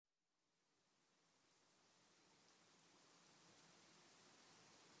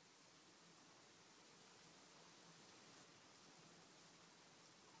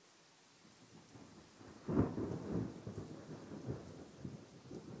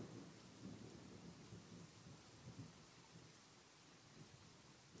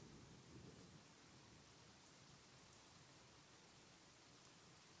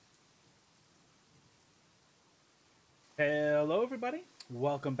Hello everybody,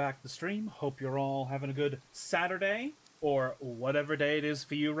 welcome back to the stream. Hope you're all having a good Saturday, or whatever day it is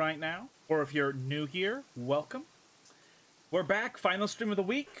for you right now. Or if you're new here, welcome. We're back, final stream of the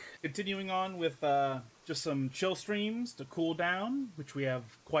week, continuing on with just some chill streams to cool down, which we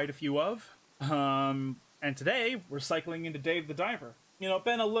have quite a few of. And today, we're cycling into Dave the Diver. You know, it's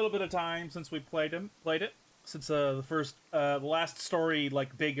been a little bit of time since we played it. Since the last story,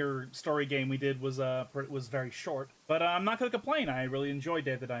 like bigger story game we did was very short, but I'm not gonna complain. I really enjoyed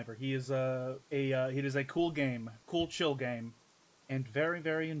Dave the Diver. He is it is a cool game, cool chill game, and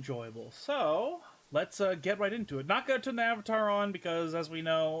very enjoyable. So let's get right into it. Not gonna turn the avatar on because, as we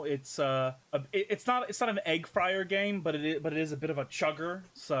know, it's not an egg fryer game, but it is a bit of a chugger.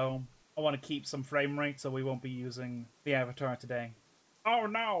 So I want to keep some frame rate, so we won't be using the avatar today. Oh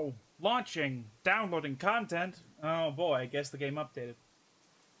no! Launching, downloading content. Oh boy, I guess the game updated.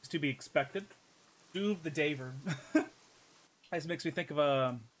 It's to be expected. Duve the Daver. This makes me think of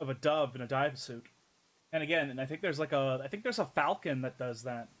a dove in a dive suit. And again, I think there's a falcon that does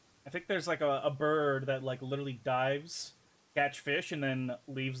that. I think there's like a bird that like literally dives, catch fish, and then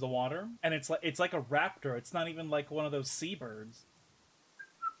leaves the water. And it's like a raptor. It's not even like one of those seabirds.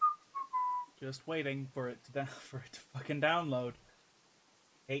 Just waiting for it to fucking download.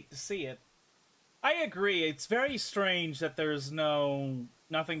 Hate to see it. I agree. It's very strange that there's nothing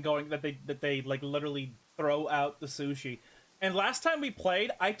going, that they like literally throw out the sushi. And last time we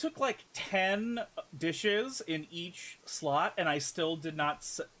played, I took like 10 dishes in each slot, and I still did not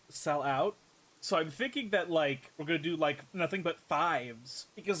sell out. So I'm thinking that like we're gonna do like nothing but fives,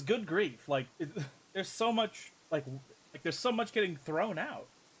 because good grief, like there's so much there's so much getting thrown out.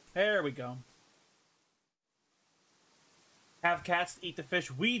 There we go. Have cats eat the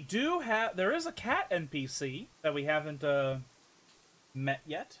fish. We do have... There is a cat NPC that we haven't met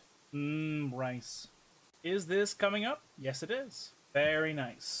yet. Rice. Is this coming up? Yes, it is. Very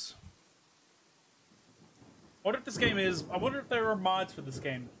nice. What if this game is... I wonder if there are mods for this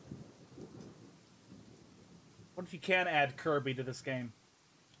game. What if you can add Kirby to this game?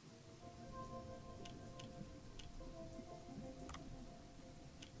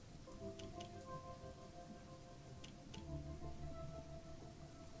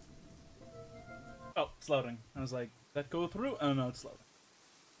 Oh, it's loading. I was like, did that go through? Oh no, it's loading.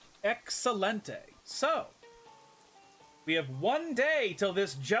 Excelente. So, we have 1 day till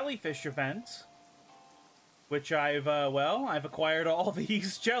this jellyfish event, which I've acquired all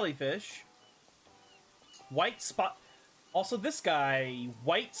these jellyfish. White spot... Also, this guy,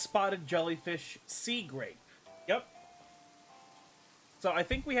 white spotted jellyfish sea grape. Yep. So, I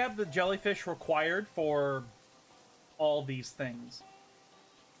think we have the jellyfish required for all these things.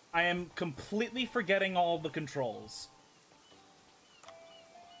 I am completely forgetting all the controls.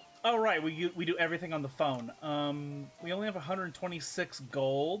 Oh, right, we do everything on the phone. We only have 126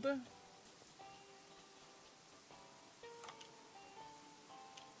 gold.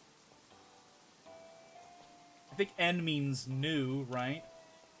 I think N means new, right?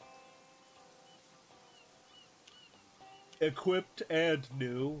 Equipped and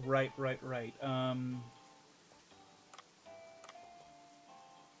new. Right.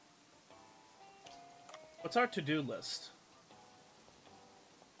 What's our to-do list?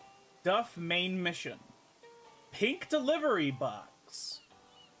 Duff main mission. Pink delivery box.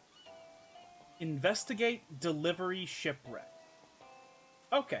 Investigate delivery shipwreck.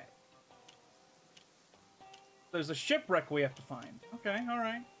 Okay. There's a shipwreck we have to find. Okay,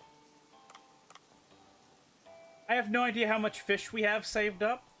 alright. I have no idea how much fish we have saved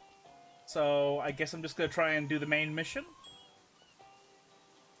up, so I guess I'm just gonna try and do the main mission.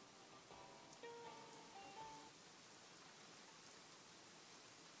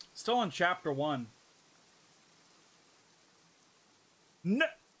 Still on chapter 1. No!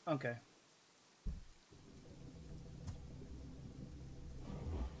 Okay.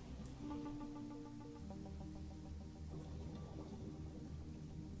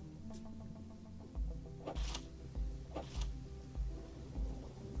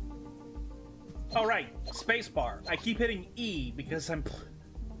 Alright, spacebar. I keep hitting E because I'm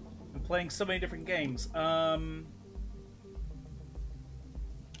playing so many different games.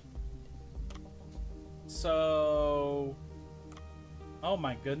 So... Oh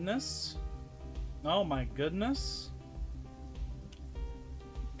my goodness. Oh my goodness.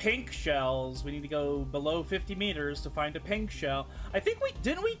 Pink shells. We need to go below 50 meters to find a pink shell. I think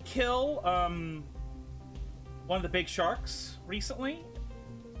didn't we kill, one of the big sharks recently?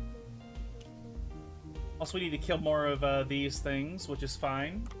 Also, we need to kill more of these things, which is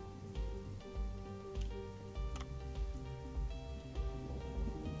fine.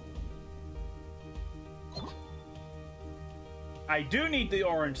 I do need the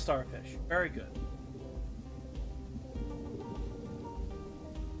orange starfish. Very good.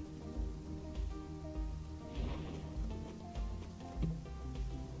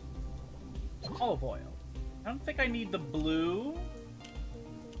 Olive oil. I don't think I need the blue.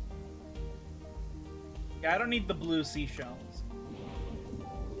 Yeah, I don't need the blue seashells.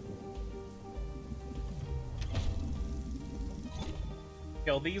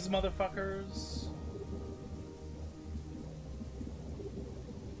 Kill these motherfuckers.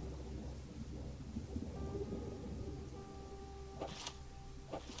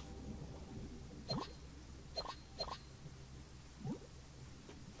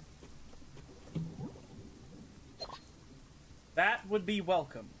 That would be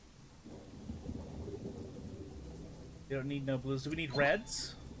welcome. We don't need no blues. Do we need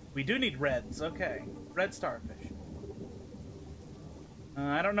reds? We do need reds. Okay. Red starfish.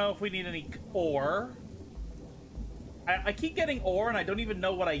 I don't know if we need any ore. I keep getting ore, and I don't even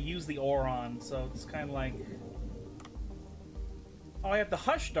know what I use the ore on, so it's kind of like... Oh, I have the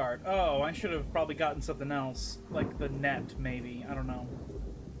hush dart. Oh, I should have probably gotten something else. Like the net, maybe. I don't know.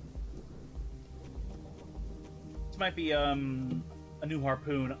 This might be, a new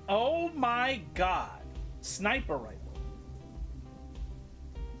harpoon. Oh my god! Sniper rifle.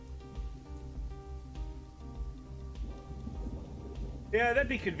 Yeah, that'd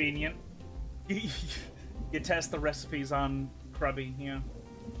be convenient. You test the recipes on Krubby, yeah.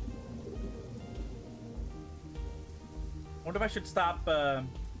 Wonder if I should stop,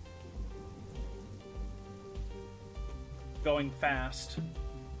 going fast.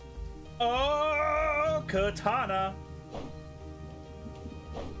 Oh, katana!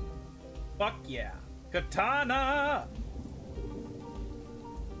 Fuck yeah. Katana!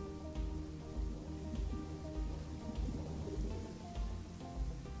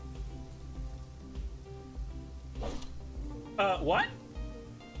 What?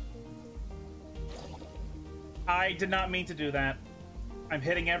 I did not mean to do that. I'm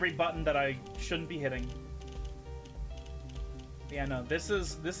hitting every button that I shouldn't be hitting. Yeah, no, this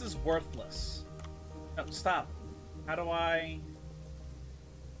is worthless. No, stop. How do I...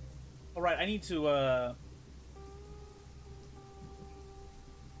 Alright, I need to, I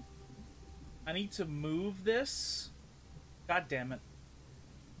need to move this. God damn it.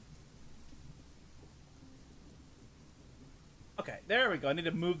 Okay, there we go. I need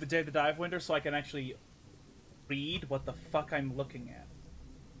to move the Day of the Dive window so I can actually read what the fuck I'm looking at.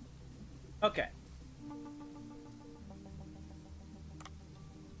 Okay.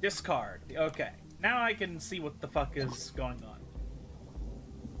 Discard. Okay. Now I can see what the fuck is going on.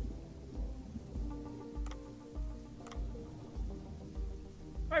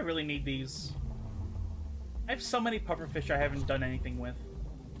 I really need these. I have so many pufferfish I haven't done anything with.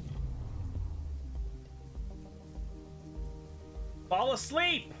 Fall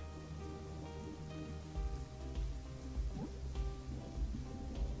asleep!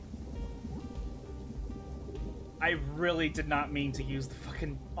 I really did not mean to use the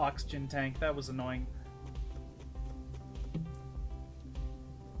fucking oxygen tank. That was annoying.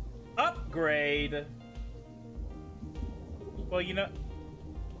 Upgrade! Well, you know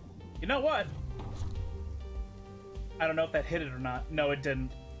what? I don't know if that hit it or not. No, it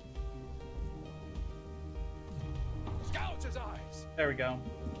didn't. Gouge his eyes! There we go.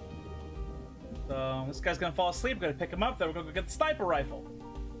 So, this guy's gonna fall asleep. We're gonna pick him up, then we're gonna go get the sniper rifle.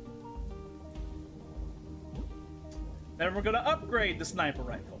 Then we're gonna upgrade the sniper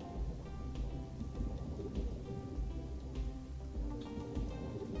rifle.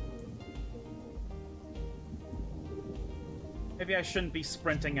 Maybe I shouldn't be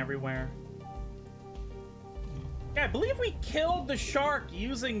sprinting everywhere. Yeah, I believe we killed the shark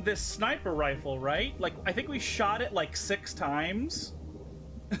using this sniper rifle, right? Like, I think we shot it like 6 times.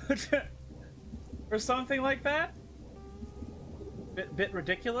 Or something like that. Bit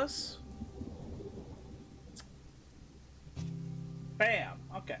ridiculous. Bam!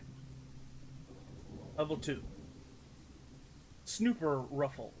 Okay. Level 2. Snooper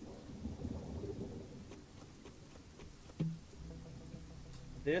Ruffle.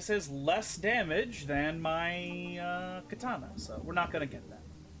 This is less damage than my katana, so we're not gonna get that.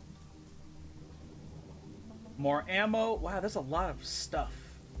 More ammo. Wow, there's a lot of stuff.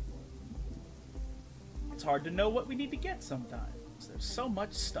 It's hard to know what we need to get sometimes. There's so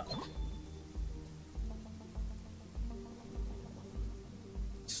much stuff.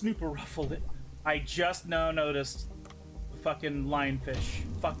 Snooper Ruffled it. I just now noticed the fucking lionfish.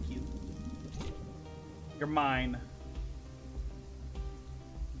 Fuck you. You're mine.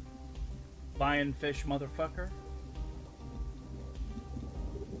 Lionfish, motherfucker.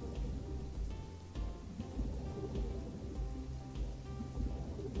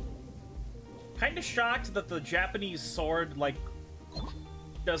 kind of shocked that the Japanese sword, like,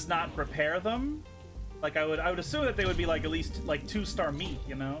 does not repair them. Like, I would assume that they would be, like, at least, like, 2-star meat,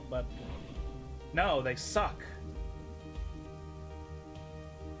 you know? But, no, they suck.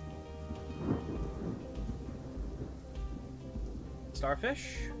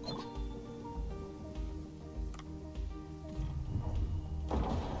 Starfish?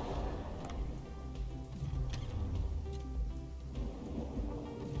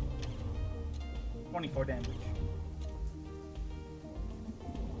 .24 damage.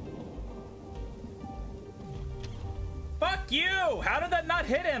 Fuck you! How did that not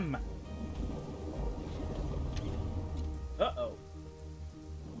hit him? Uh-oh.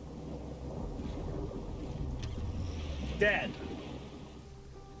 Dead.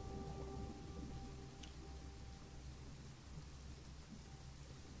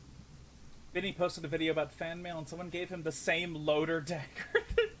 Vinny posted a video about fan mail and someone gave him the same loader dagger.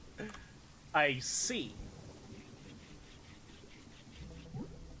 I see.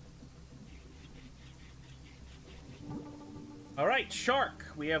 Alright, shark.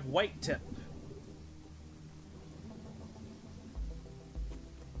 We have white tip.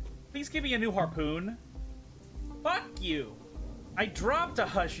 Please give me a new harpoon. Fuck you. I dropped a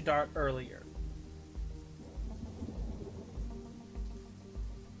hush dart earlier.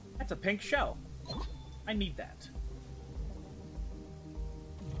 That's a pink shell. I need that.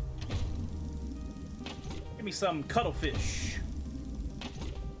 Give me some cuttlefish.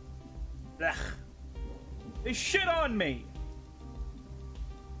 Ugh. They shit on me.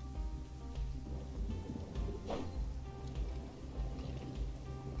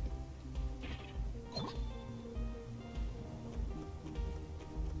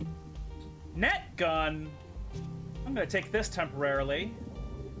 Net gun. I'm gonna take this temporarily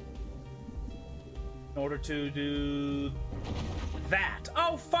in order to do that.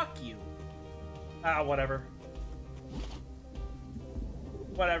 Oh, fuck you. Ah, whatever.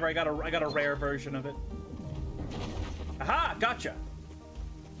 Whatever, I got a rare version of it. Aha, gotcha.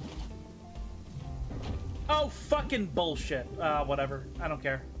 Oh, fucking bullshit. Whatever. I don't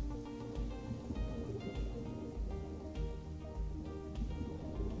care.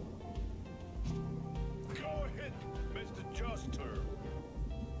 Go ahead, Mr. Juster.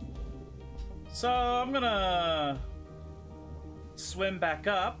 So, I'm gonna swim back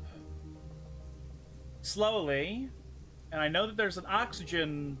up slowly, and I know that there's an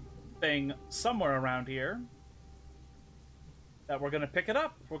oxygen thing somewhere around here that we're gonna pick it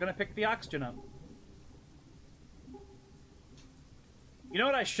up. We're gonna pick the oxygen up. You know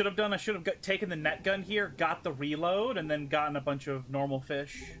what I should have done? I should have taken the net gun here, got the reload, and then gotten a bunch of normal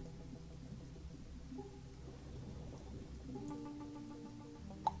fish.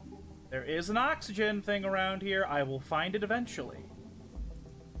 There is an oxygen thing around here. I will find it eventually.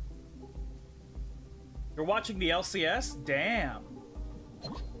 You're watching the LCS? Damn.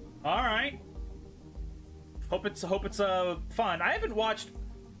 All right. Hope it's fun. I haven't watched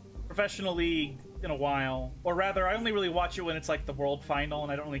Professional League in a while, or rather, I only really watch it when it's like the World Final,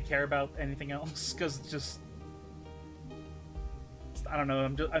 and I don't really care about anything else because it's just I don't know.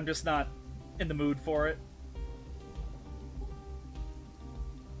 I'm just not in the mood for it.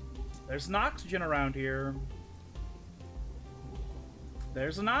 There's an oxygen around here.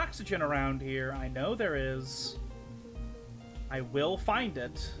 There's an oxygen around here. I know there is. I will find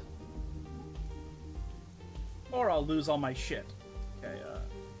it. Or I'll lose all my shit. Okay,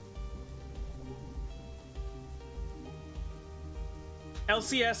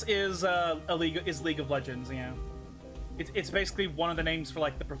 LCS is League of Legends, yeah. It's basically one of the names for,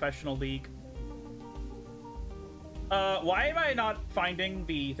 like, the professional league. Why am I not finding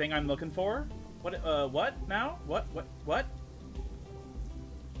the thing I'm looking for? What now? What?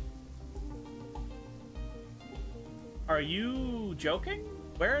 Are you joking?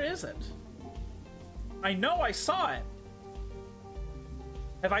 Where is it? I know I saw it.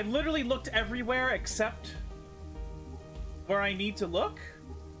 Have I literally looked everywhere except where I need to look?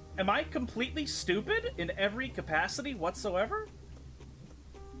 Am I completely stupid in every capacity whatsoever?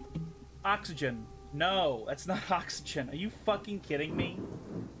 Oxygen. No, that's not oxygen. Are you fucking kidding me?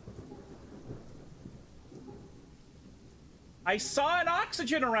 I saw an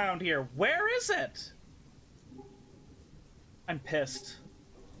oxygen around here. Where is it? I'm pissed.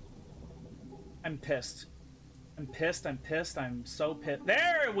 I'm pissed. I'm pissed. I'm pissed. I'm so pissed.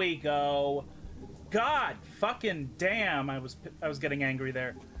 There we go. God fucking damn. I was getting angry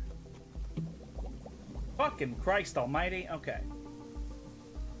there. Fucking Christ almighty. Okay.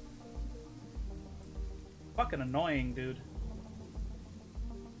 Fucking annoying, dude.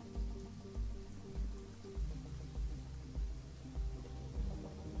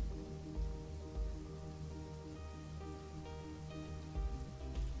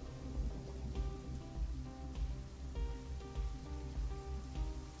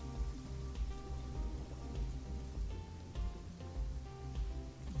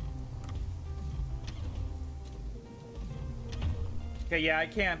 Okay, yeah, I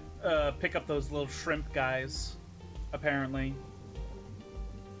can't pick up those little shrimp guys, apparently.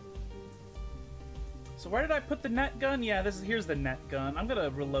 So where did I put the net gun? Yeah, here's the net gun. I'm gonna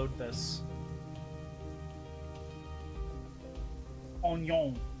reload this.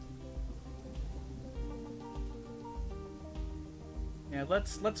 Onion. Yeah,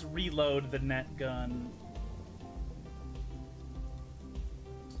 let's reload the net gun.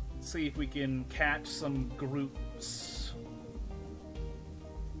 See if we can catch some groups.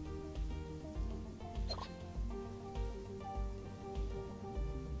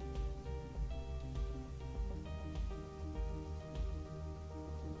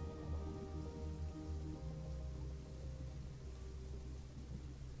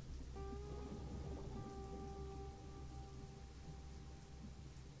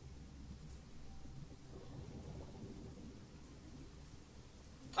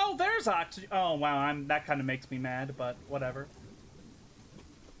 Oh, there's oxygen. Oh, wow, that kind of makes me mad, but whatever.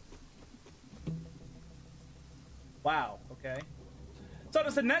 Wow, okay. So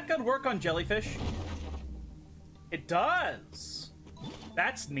does the net gun work on jellyfish? It does!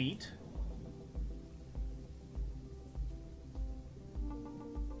 That's neat.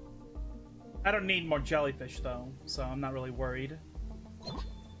 I don't need more jellyfish, though, so I'm not really worried.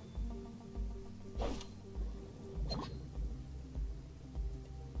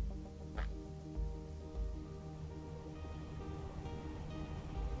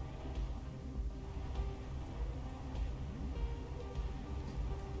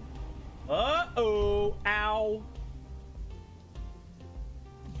 Uh-oh! Ow!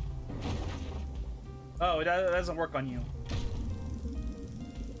 Oh, it doesn't work on you.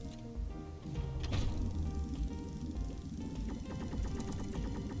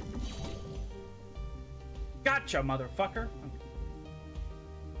 Gotcha, motherfucker!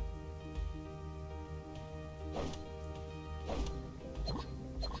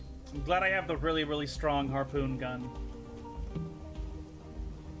 I'm glad I have the really, really strong harpoon gun.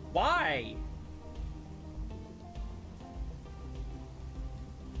 Why?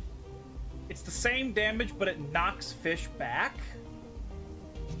 It's the same damage, but it knocks fish back?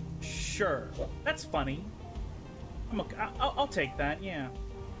 Sure. That's funny. I'll take that, yeah.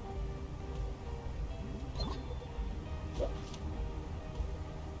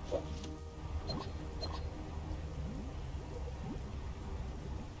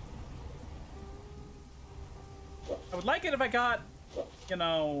 I would like it if I got, you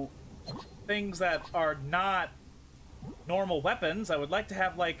know, things that are not normal weapons. I would like to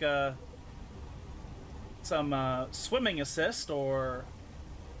have, like, some swimming assist or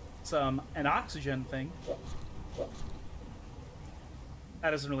an oxygen thing.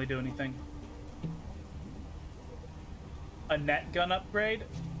 That doesn't really do anything. A net gun upgrade?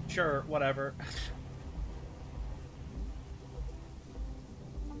 Sure, whatever.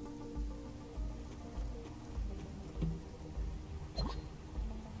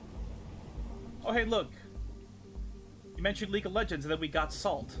 Oh, hey, look. You mentioned League of Legends and then we got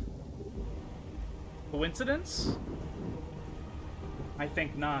salt. Coincidence? I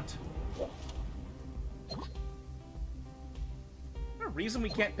think not. Is there a reason we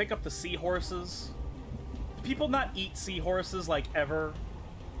can't pick up the seahorses? Do people not eat seahorses, like, ever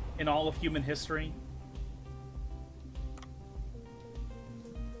in all of human history?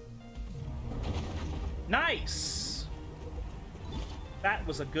 Nice! That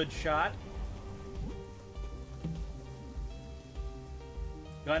was a good shot.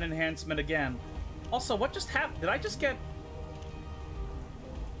 Gun enhancement again. Also, what just happened? Did I just get...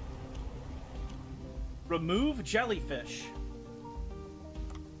 Remove jellyfish.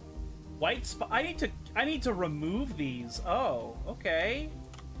 White spot. I need to remove these. Oh, okay.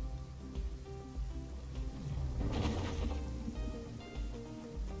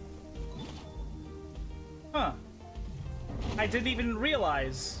 Huh. I didn't even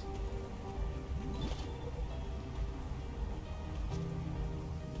realize.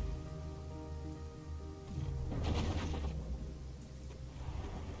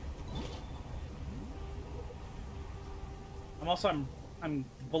 I'm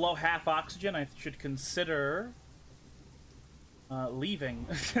below half oxygen. I should consider leaving.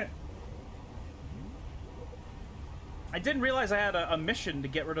 I didn't realize I had a mission to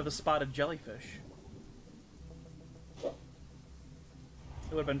get rid of the spotted jellyfish. It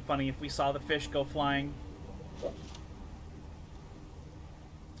would have been funny if we saw the fish go flying.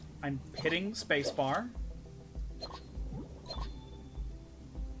 I'm hitting spacebar.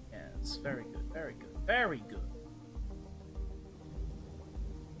 Yes, very good, very good, very good.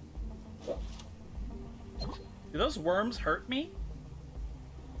 Do those worms hurt me?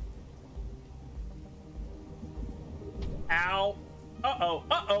 Ow. Uh-oh,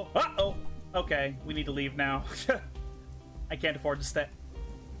 uh-oh, uh-oh. Okay, we need to leave now. I can't afford to stay.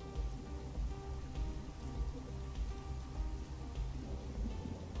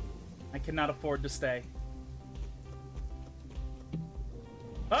 I cannot afford to stay.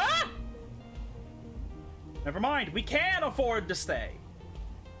 Ah! Never mind, we can afford to stay.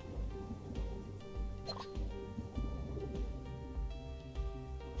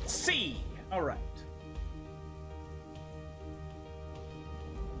 C. All right.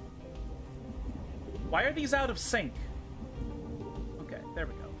 Why are these out of sync? Okay, there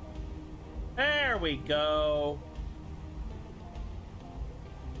we go. There we go.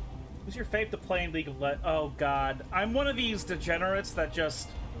 Who's your fave to play in League of Legends? Oh God, I'm one of these degenerates that just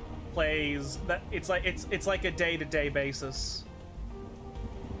plays that. It's like a day-to-day basis.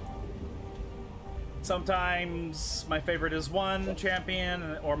 Sometimes my favorite is one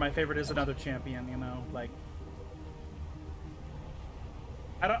champion, or my favorite is another champion. You know, like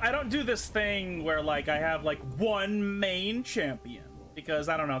I don't do this thing where like I have like one main champion because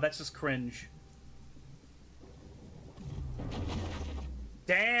I don't know. That's just cringe.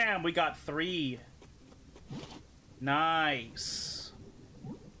 Damn, we got 3. Nice.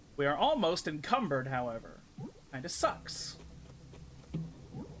 We are almost encumbered, however. Kinda sucks.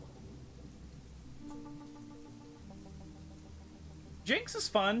 Jinx is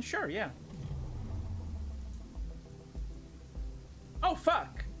fun, sure, yeah. Oh,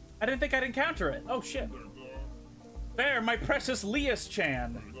 fuck. I didn't think I'd encounter it. Oh, shit. There, my precious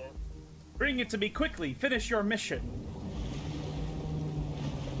Lias-chan. Bring it to me quickly. Finish your mission.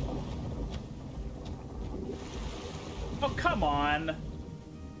 Oh, come on.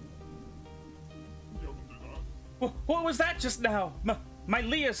 What was that just now? My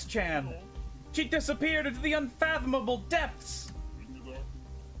Lias-chan. She disappeared into the unfathomable depths.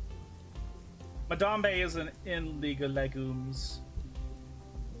 Madambe isn't in League of Legumes.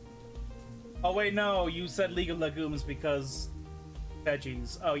 Oh, wait, no. You said League of Legumes because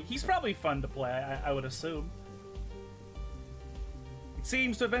veggies. Oh, he's probably fun to play, I would assume. It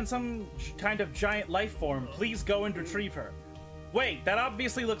seems to have been some kind of giant life form. Please go and retrieve her. Wait, that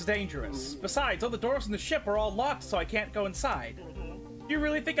obviously looks dangerous. Besides, all the doors in the ship are all locked, so I can't go inside. Do you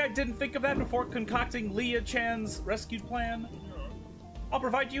really think I didn't think of that before concocting Leah-chan's rescue plan? I'll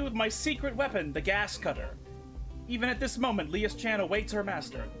provide you with my secret weapon, the gas cutter. Even at this moment, Lias-chan awaits her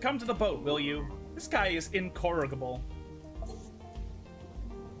master. Come to the boat, will you? This guy is incorrigible.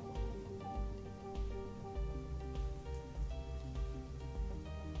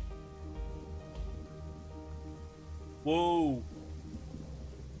 Whoa.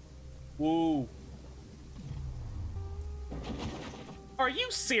 Whoa. Are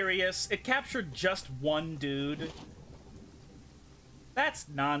you serious? It captured just one dude? That's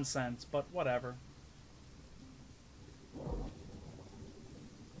nonsense, but whatever.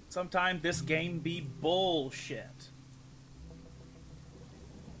 Sometimes this game be bullshit.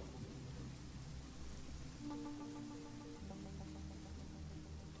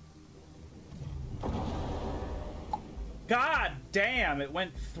 God damn, it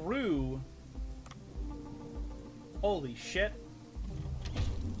went through. Holy shit.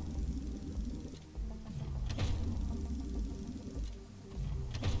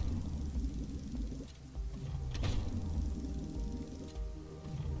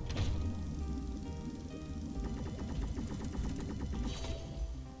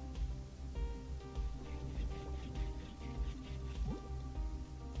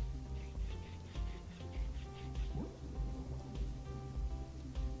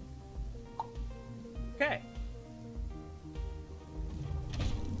 Okay.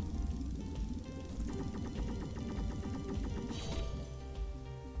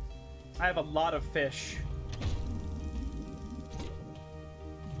 I have a lot of fish.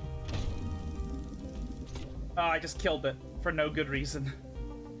 Oh, I just killed it for no good reason.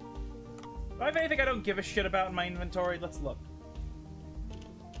 Do I have anything I don't give a shit about in my inventory? Let's look.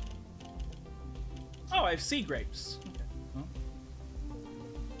 Oh, I have sea grapes. Okay. Huh?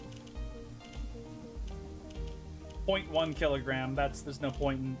 0.1 kilogram. There's no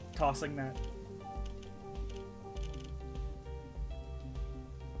point in tossing that.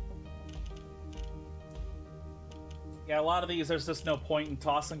 Yeah, a lot of these, there's just no point in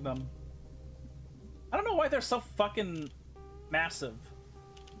tossing them. I don't know why they're so fucking massive.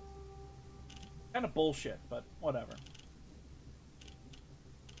 Kind of bullshit, but whatever.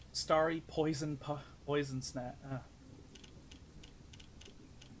 Starry poison snap.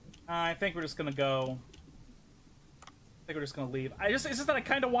 I think we're just gonna go. I think we're just gonna leave. It's just that I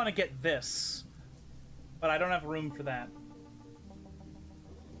kind of want to get this, but I don't have room for that.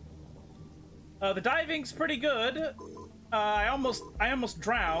 The diving's pretty good. I almost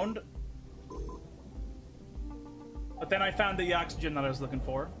drowned. But then I found the oxygen that I was looking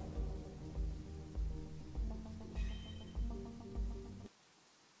for.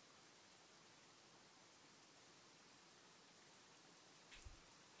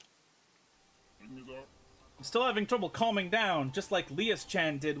 I'm still having trouble calming down, just like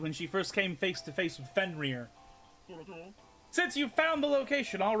Lias-chan did when she first came face to face with Fenrir. Since you found the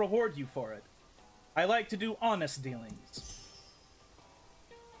location, I'll reward you for it. I like to do honest dealings.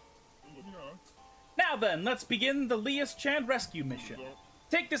 Now then, let's begin the Lias-chan rescue mission.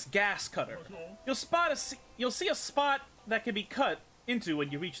 Take this gas cutter. You'll see a spot that can be cut into when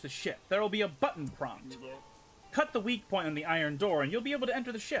you reach the ship. There will be a button prompt. Cut the weak point on the iron door and you'll be able to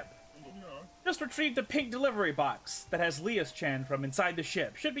enter the ship. Just retrieve the pink delivery box that has Lias-chan from inside the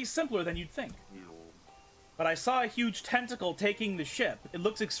ship. Should be simpler than you'd think. But I saw a huge tentacle taking the ship. It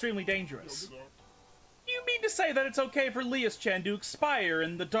looks extremely dangerous. You mean to say that it's okay for Lias-chan to expire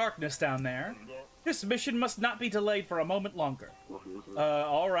in the darkness down there? This mission must not be delayed for a moment longer.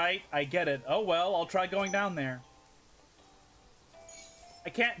 Alright, I get it. Oh well, I'll try going down there. I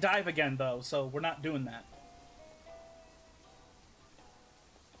can't dive again though, so we're not doing that.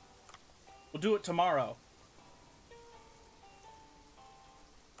 We'll do it tomorrow.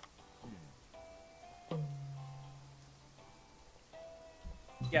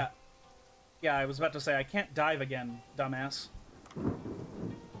 Yeah. Yeah, I was about to say, I can't dive again, dumbass.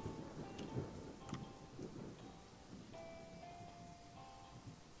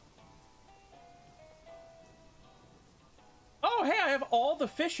 Oh, hey, I have all the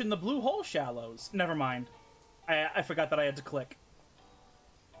fish in the blue hole shallows. Never mind. I forgot that I had to click.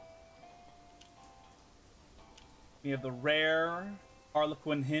 We have the rare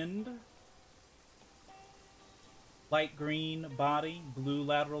Harlequin Hind. Light green body, blue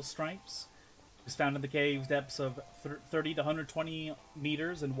lateral stripes. Is found in the cave's depths of 30 to 120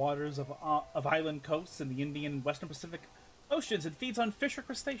 meters in waters of island coasts in the Indian and Western Pacific Oceans and feeds on fish or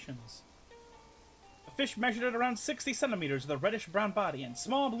crustaceans. A fish measured at around 60 centimeters with a reddish-brown body and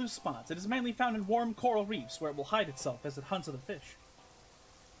small blue spots. It is mainly found in warm coral reefs where it will hide itself as it hunts other fish.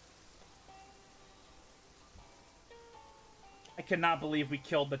 I cannot believe we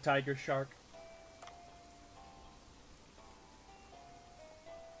killed the tiger shark.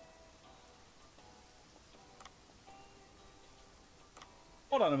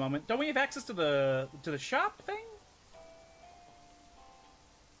 Hold on a moment. Don't we have access to the shop thing?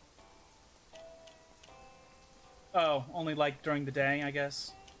 Oh, only like during the day, I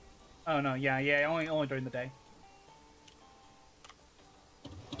guess. Oh no, yeah, only during the day.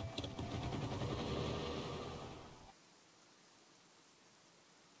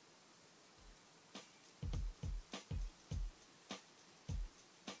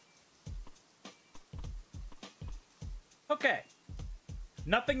 Okay.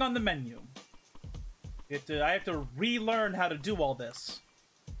 Nothing on the menu. I have to relearn how to do all this.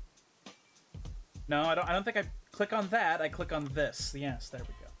 No, I don't think I click on that. I click on this. Yes, there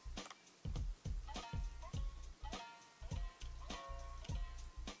we go.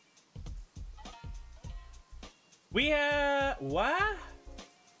 We have... what?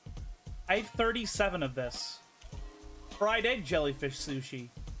 I have 37 of this. Fried egg jellyfish sushi.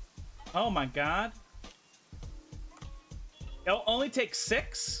 Oh my god. It'll only take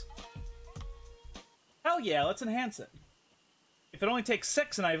 6? Hell yeah, let's enhance it. If it only takes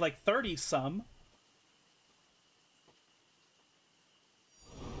 6 and I have like 30 some.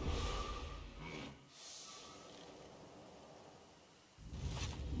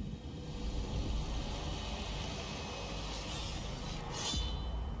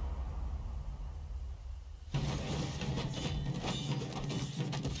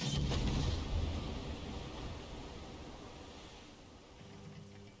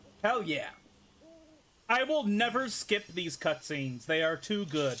 Hell yeah. I will never skip these cutscenes. They are too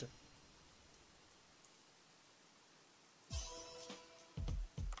good.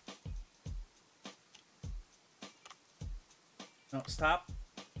 No, stop.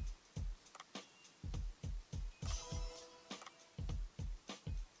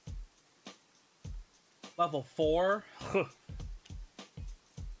 Level 4?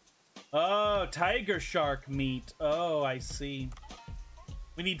 Oh, tiger shark meat. Oh, I see.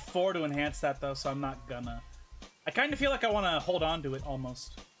 We need 4 to enhance that, though, so I'm not gonna. I kind of feel like I want to hold on to it,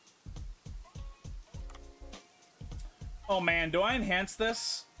 almost. Oh, man, do I enhance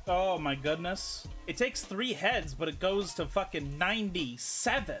this? Oh, my goodness. It takes 3 heads, but it goes to fucking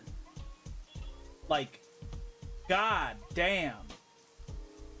 97. Like, god damn.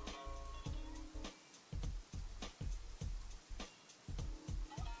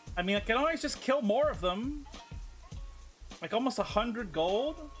 I mean, I can always just kill more of them. Like almost 100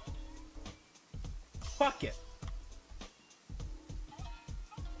 gold? Fuck it.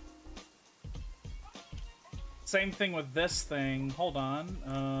 Same thing with this thing. Hold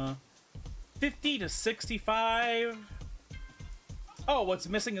on. 50 to 65. Oh, what's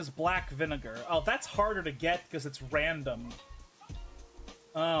missing is black vinegar. Oh, that's harder to get because it's random.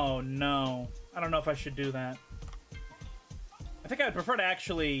 Oh, no. I don't know if I should do that. I think I'd prefer to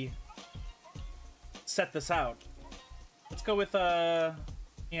actually set this out. Let's go with,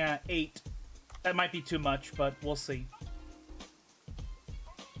 yeah, 8. That might be too much, but we'll see.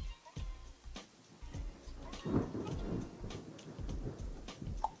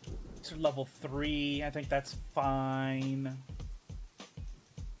 These are level 3. I think that's fine.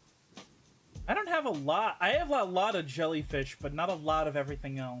 I don't have a lot. I have a lot of jellyfish, but not a lot of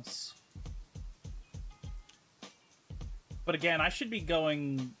everything else. But again, I should be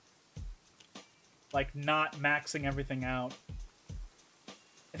going, like, not maxing everything out.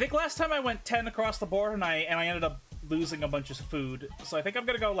 I think last time I went 10 across the board, and I ended up losing a bunch of food. So I think I'm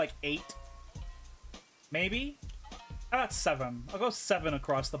gonna go, like, 8. Maybe? How about 7? I'll go 7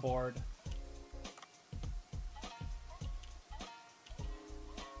 across the board.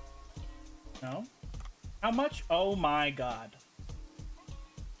 No? How much? Oh my god.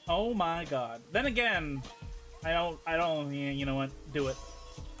 Oh my god. Then again, I don't, you know what? Do it.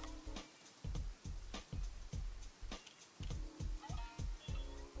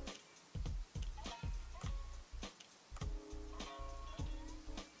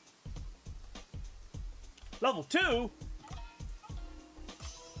 Level 2?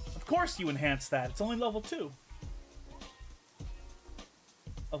 Of course you enhance that. It's only level 2.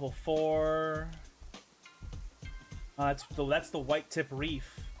 Level 4. That's the white tip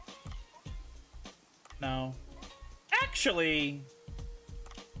reef. No. Actually...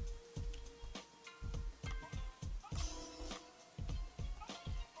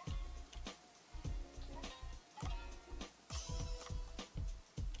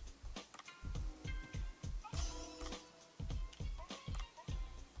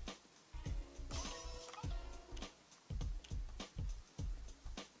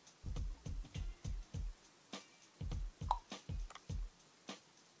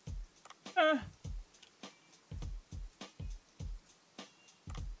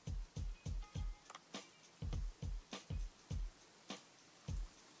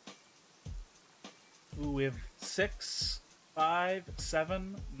 Ooh, we have 6, 5,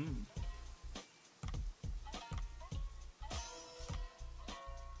 7. I'm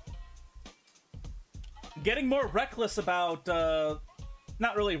getting more reckless about,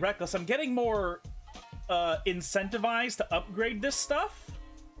 not really reckless, I'm getting more incentivized to upgrade this stuff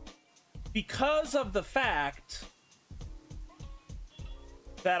because of the fact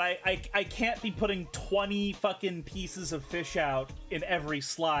that I can't be putting 20 fucking pieces of fish out in every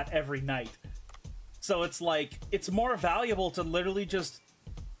slot every night. So it's like, it's more valuable to literally just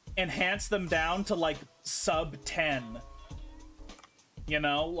enhance them down to, like, sub 10. You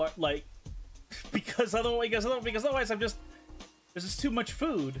know? Like, because otherwise I'm just, there's just too much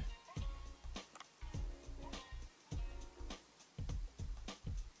food.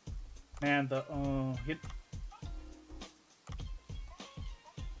 Man, the,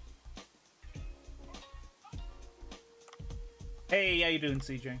 Hey, how you doing,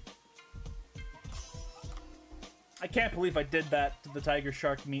 CJ? I can't believe I did that to the tiger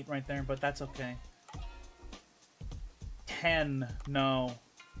shark meat right there, but that's okay. 10. No.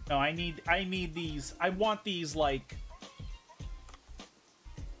 No, I need these. I want these, like...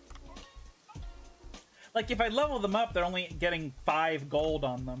 Like, if I level them up, they're only getting 5 gold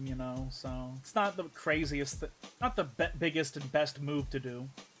on them, you know? So, it's not the craziest... Not the biggest and best move to do.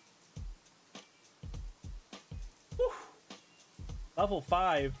 Whew. Level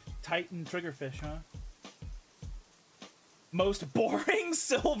 5. Titan triggerfish, huh? Most boring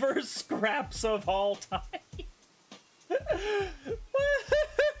silver scraps of all time.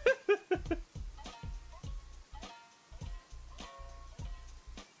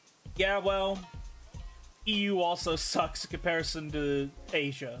 Yeah, well, EU also sucks in comparison to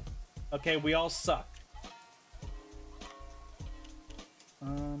Asia. Okay, we all suck.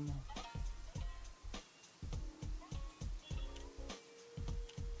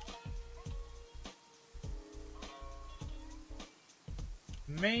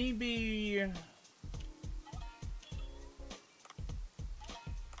 Maybe...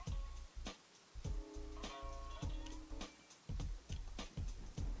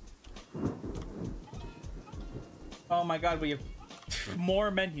 Oh my god, we have more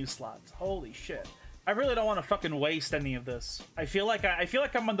menu slots. Holy shit. I really don't want to fucking waste any of this. I feel like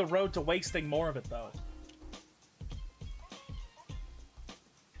I'm on the road to wasting more of it, though.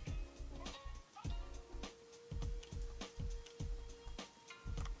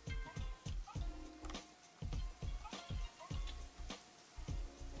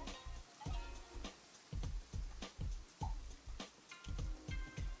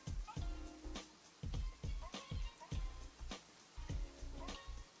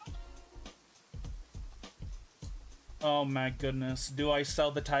 Oh my goodness. Do I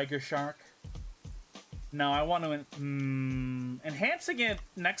sell the tiger shark? No, I want to... enhancing it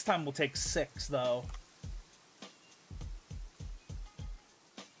next time will take 6, though.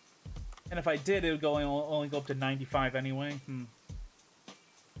 And if I did, it would only go up to 95 anyway.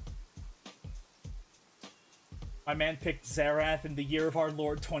 My man picked Xerath in the year of our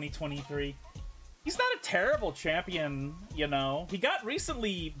Lord 2023. He's not a terrible champion, you know. He got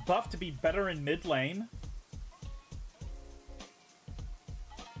recently buffed to be better in mid lane.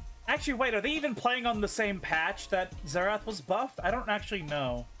 Actually, wait, are they even playing on the same patch that Xerath was buffed? I don't actually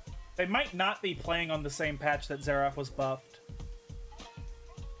know. They might not be playing on the same patch that Xerath was buffed.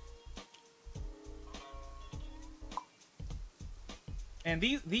 And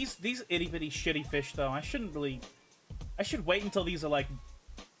these itty-bitty shitty fish, though, I shouldn't really... I should wait until these are, like,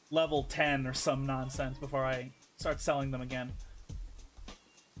 level 10 or some nonsense before I start selling them again.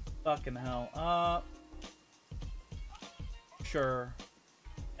 Fucking hell. Sure.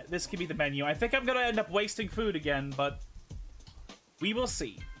 This could be the menu. I think I'm gonna end up wasting food again, but we will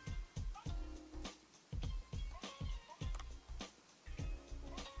see.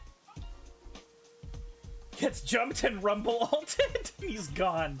 Gets jumped and rumble ulted. He's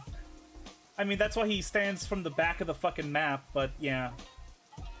gone. I mean, that's why he stands from the back of the fucking map, but yeah.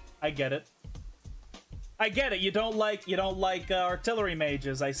 I get it. I get it. You don't like artillery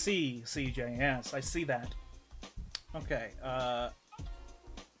mages. I see, CJ. Yes, I see that. Okay,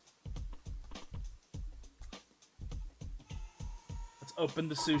 let's open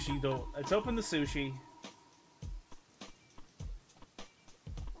the sushi, though. Let's open the sushi.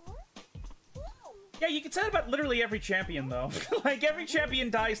 Yeah, you can say that about literally every champion, though. Like, every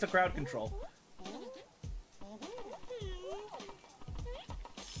champion dies to crowd control.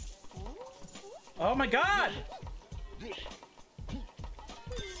 Oh my god!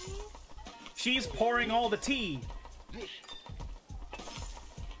 She's pouring all the tea.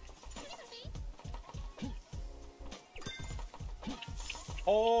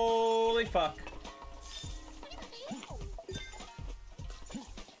 Holy fuck.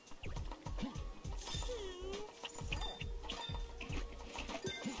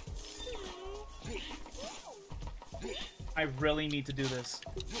 I really need to do this.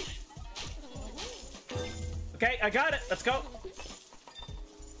 Okay, I got it. Let's go.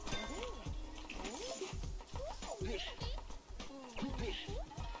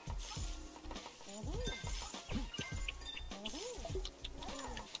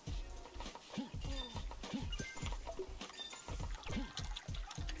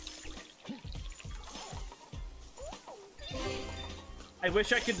 I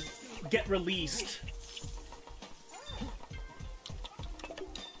wish I could get released.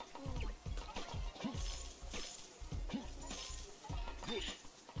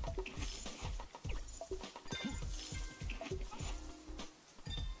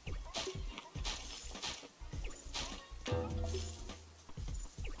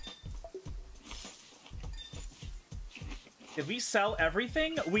 Did we sell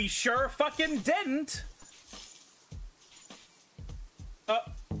everything? We sure fucking didn't!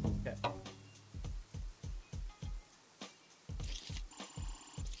 Okay.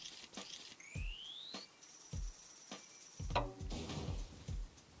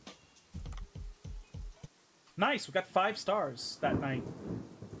 Nice, we got 5 stars that night.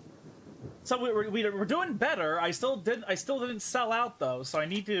 So we're doing better. I still didn't sell out though, so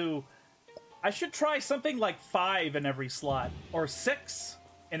I should try something like 5 in every slot, or 6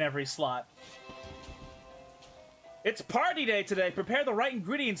 in every slot. It's party day today. Prepare the right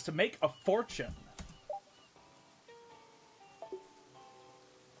ingredients to make a fortune.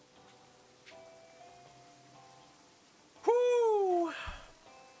 Whoo!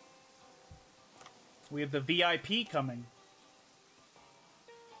 We have the VIP coming.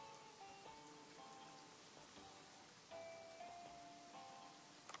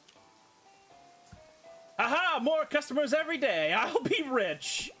 Aha! More customers every day! I'll be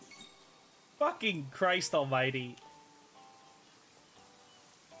rich! Fucking Christ almighty.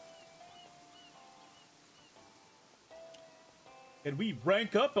 Can we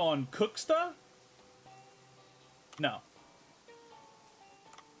rank up on Cooksta? No.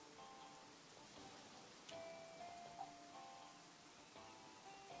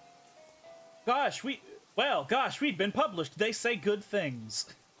 Gosh, we've been published. They say good things.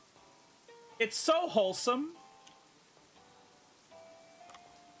 It's so wholesome.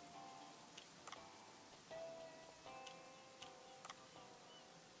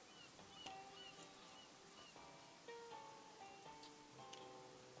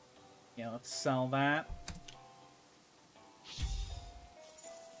 Yeah, let's sell that.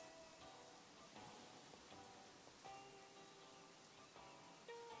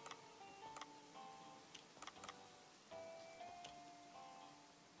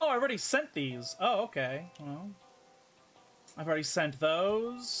 I already sent these. Oh, okay. Well, I've already sent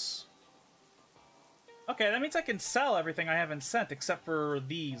those. Okay, that means I can sell everything I haven't sent except for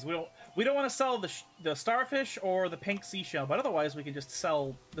these. We don't want to sell the starfish or the pink seashell, but otherwise we can just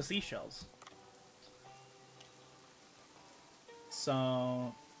sell the seashells.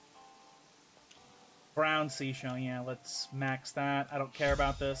 So brown seashell, yeah, let's max that. I don't care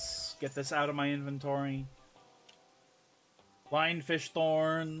about this. Get this out of my inventory. Lionfish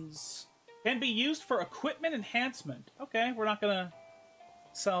thorns can be used for equipment enhancement. Okay, we're not gonna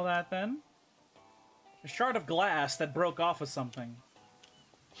sell that then. A shard of glass that broke off of something.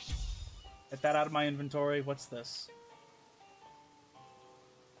 Get that out of my inventory. What's this?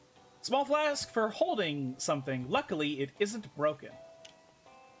 Small flask for holding something. Luckily, it isn't broken.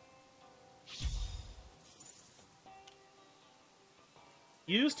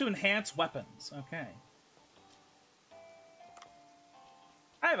 Used to enhance weapons. Okay.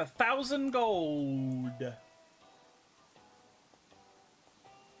 I have 1,000 gold.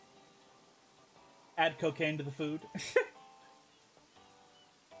 Add cocaine to the food.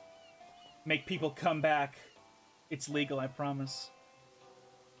 Make people come back. It's legal, I promise.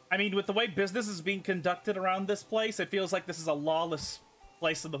 I mean, with the way business is being conducted around this place, it feels like this is a lawless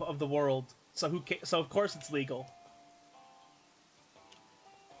place of the world. So so of course it's legal.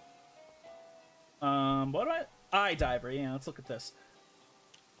 What do Eye diver, yeah, let's look at this.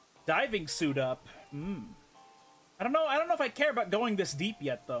 Diving suit up. I don't know if I care about going this deep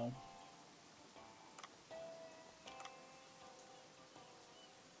yet, though.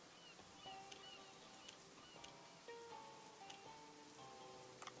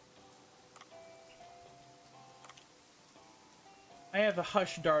 I have a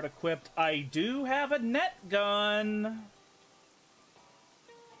hush dart equipped. I do have a net gun.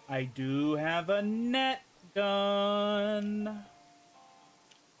 I do have a net gun.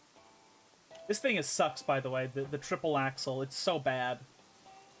 This thing sucks, by the way. The triple axle. It's so bad.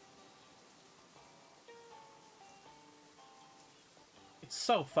 It's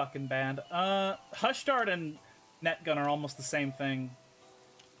so fucking bad. Hush dart and net gun are almost the same thing.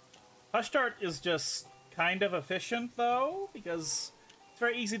 Hush dart is just kind of efficient, though, because it's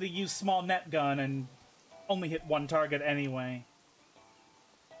very easy to use small net gun and only hit one target anyway.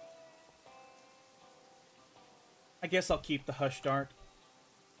 I guess I'll keep the hush dart.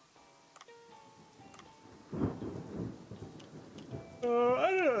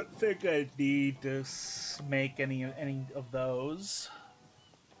 I don't think I need to make any of those.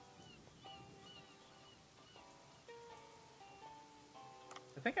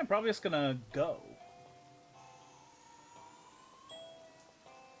 I think I'm probably just gonna go.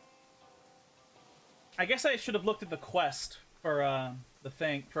 I guess I should have looked at the quest for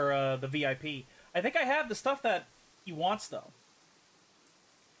the VIP. I think I have the stuff that he wants, though.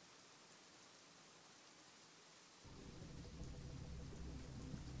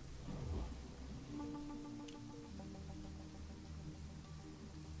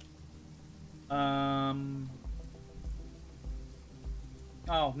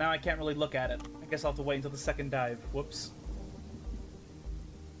 Oh, now I can't really look at it. I guess I'll have to wait until the second dive. Whoops.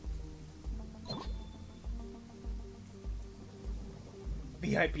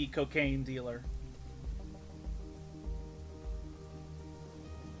 VIP cocaine dealer.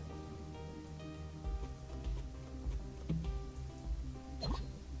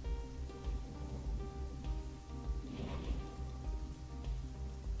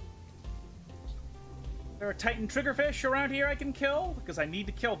 There are Titan triggerfish around here I can kill? Because I need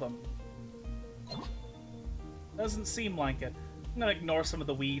to kill them. Doesn't seem like it. I'm gonna ignore some of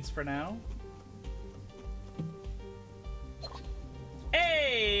the weeds for now.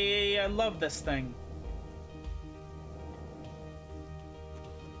 Hey! I love this thing.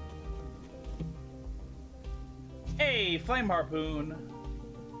 Hey, flame harpoon.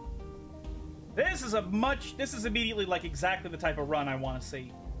 This is immediately like exactly the type of run I want to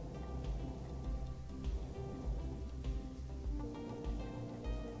see.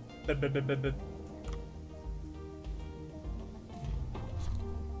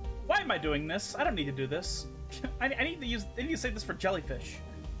 Why am I doing this? I don't need to do this. I need to save this for jellyfish.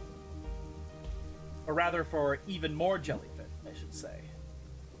 Or rather, for even more jellyfish, I should say.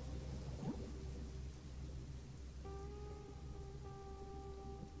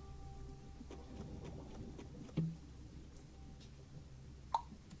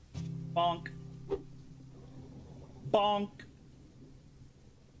 Bonk. Bonk.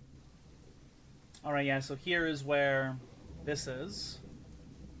 Alright, yeah, so here is where this is.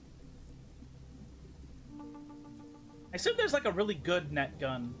 I assume there's like a really good net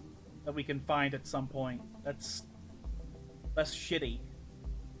gun that we can find at some point. That's less shitty.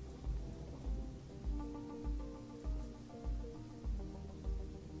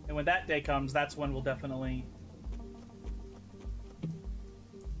 And when that day comes, that's when we'll definitely...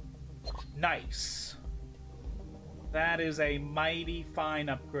 Nice. That is a mighty fine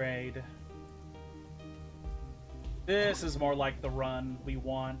upgrade. This is more like the run we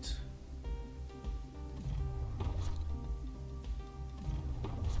want.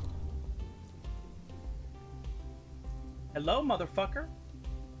 Hello, motherfucker.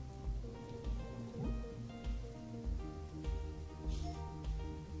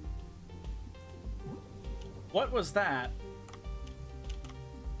 What was that?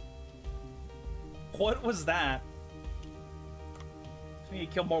 What was that? We need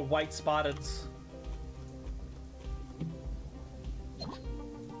to kill more white spotteds.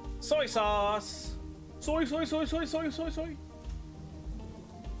 Soy sauce! Soy, soy, soy, soy, soy, soy, soy.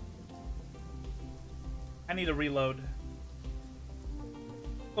 I need a reload.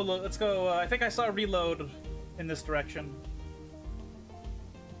 Oh, look, let's go. I think I saw a reload in this direction.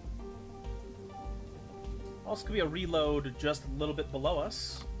 Also could be a reload just a little bit below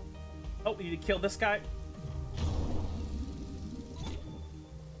us. Oh, we need to kill this guy.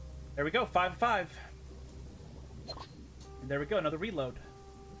 There we go, 5-5. And there we go, another reload.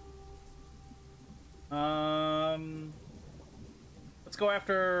 Let's go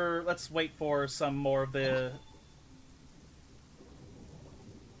after... Let's wait for some more of the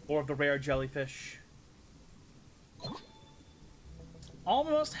rare jellyfish.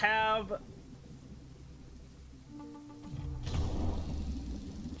 Almost have...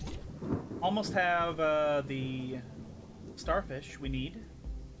 Almost have the starfish we need.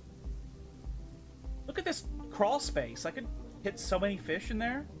 Look at this crawl space. I could hit so many fish in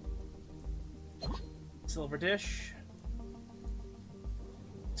there. Silver dish.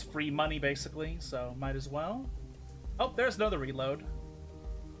 It's free money, basically, so might as well. Oh, there's another reload.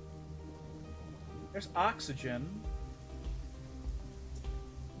 There's oxygen.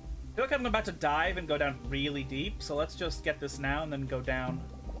 I feel like I'm about to dive and go down really deep, so let's just get this now and then go down.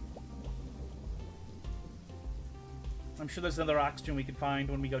 I'm sure there's another oxygen we can find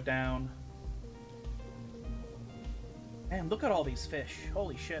when we go down. Man, look at all these fish.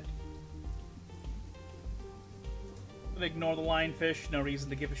 Holy shit. I'm gonna ignore the lionfish. No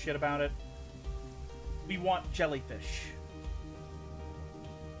reason to give a shit about it. We want jellyfish.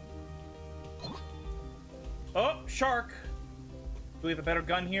 Oh, shark. Do we have a better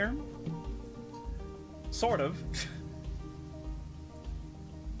gun here? Sort of.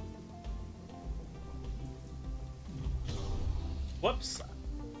 Whoops.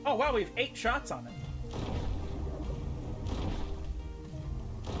 Oh, wow, we have 8 shots on it.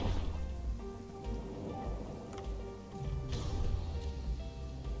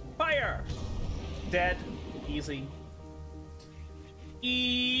 Fire! Dead. Easy.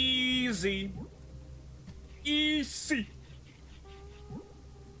 Easy. Easy.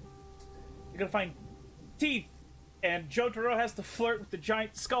 You're gonna find teeth, and Jotaro has to flirt with the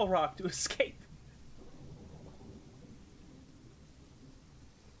giant skull rock to escape.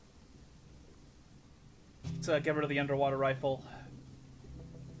 Let's get rid of the underwater rifle.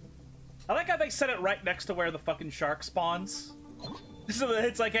 I like how they set it right next to where the fucking shark spawns. So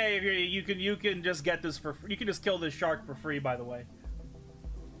it's like, hey, you can just get this for free. You can just kill this shark for free, by the way.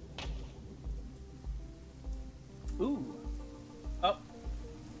 Ooh. Oh.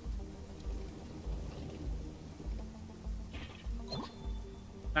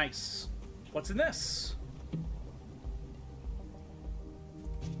 Nice. What's in this?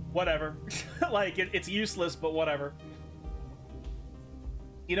 Whatever. Like, it's useless, but whatever.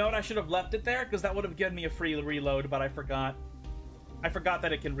 You know what? I should have left it there, because that would have given me a free reload, but I forgot. I forgot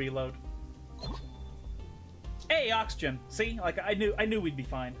that it can reload. Hey, oxygen. See? Like, I knew we'd be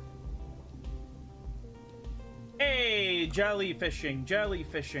fine. Hey, jellyfishing,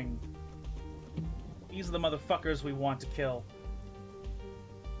 jellyfishing. These are the motherfuckers we want to kill.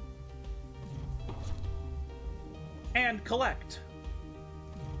 And collect.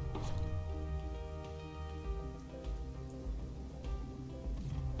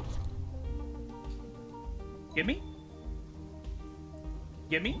 Gimme?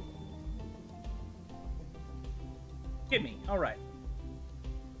 Gimme? Gimme. Alright.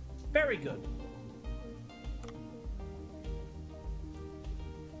 Very good.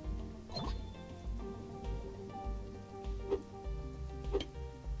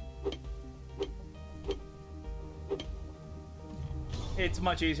 It's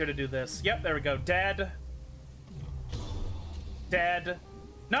much easier to do this. Yep, there we go. Dead. Dead.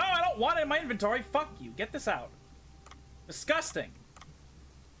 No, I don't want it in my inventory. Fuck you. Get this out. Disgusting.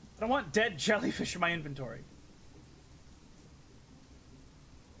 I don't want dead jellyfish in my inventory.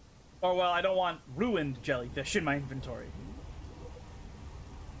 Or, well, I don't want ruined jellyfish in my inventory.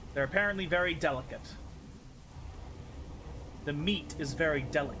 They're apparently very delicate. The meat is very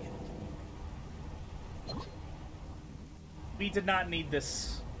delicate. We did not need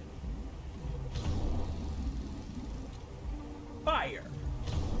this. Fire.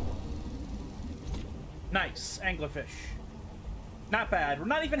 Nice. Anglerfish. Not bad. We're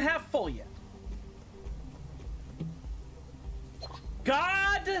not even half full yet.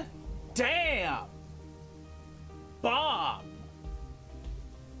 God damn. Bomb.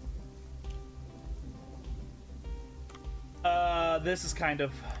 This is kind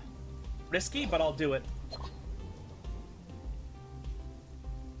of risky, but I'll do it.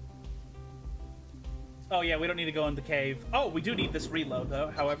 Oh yeah, we don't need to go in the cave. Oh, we do need this reload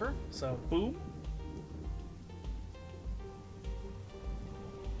though, however, so boom.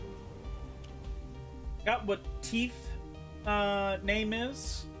 Got what Teeth name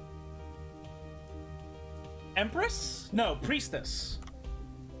is? Empress? No, Priestess.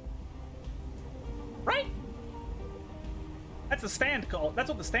 Right? That's the stand called. That's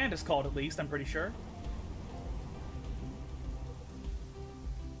what the stand is called, at least, I'm pretty sure.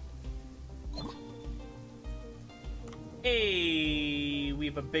 Hey, we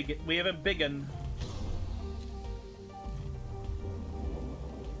have a big un.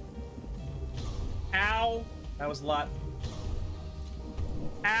 Ow, that was a lot.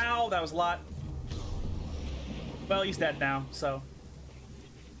 Ow, that was a lot. Well, he's dead now, so.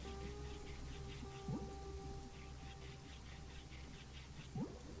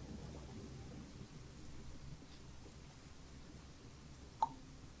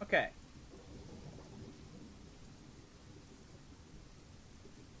 Okay.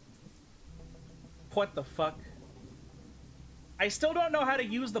 What the fuck? I still don't know how to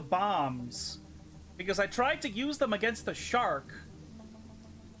use the bombs. Because I tried to use them against the shark.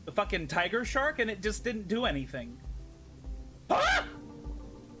 The fucking tiger shark, and it just didn't do anything. Ah!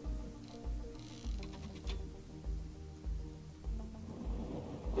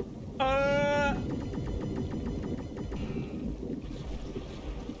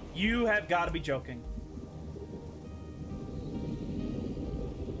 You have got to be joking.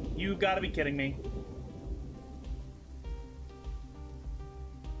 You've got to be kidding me.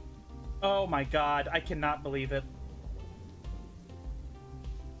 Oh my god, I cannot believe it.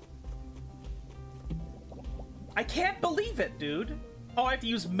 I can't believe it, dude. Oh, I have to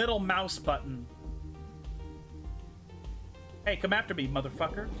use middle mouse button. Hey, come after me,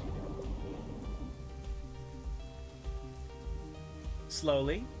 motherfucker.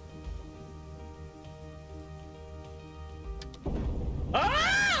 Slowly.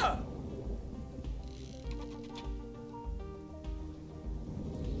 Ah!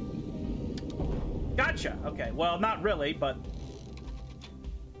 Gotcha. Okay, well, not really, but...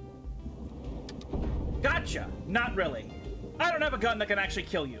 Gotcha. Not really. I don't have a gun that can actually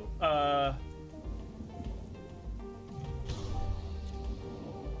kill you.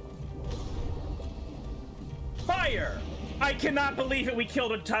 Fire! I cannot believe it. We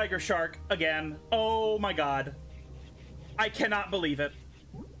killed a tiger shark again. Oh my god. I cannot believe it.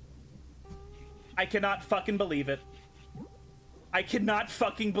 I cannot fucking believe it. I cannot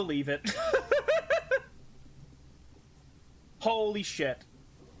fucking believe it. Holy shit.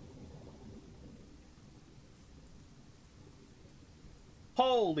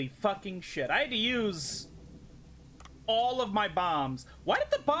 Holy fucking shit. I had to use all of my bombs. Why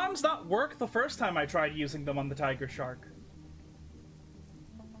did the bombs not work the first time I tried using them on the tiger shark?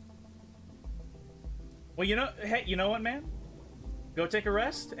 Well, you know, hey, you know what, man? Go take a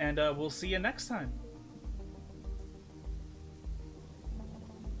rest, and we'll see you next time.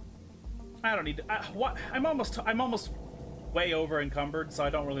 I don't need to, what? I'm almost way over encumbered, so I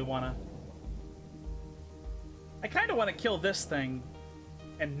don't really want to. I kind of want to kill this thing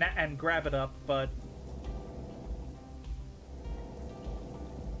and grab it up, but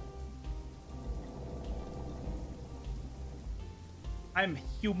I'm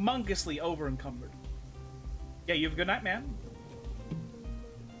humongously over encumbered. Yeah, you have a good night, man.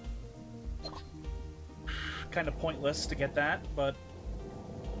 Kind of pointless to get that, but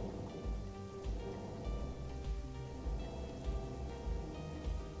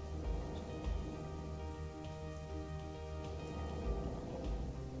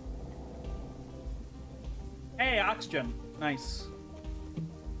hey, oxygen. Nice.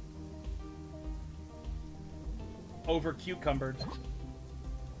 Over cucumbered.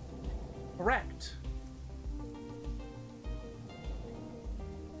 Correct.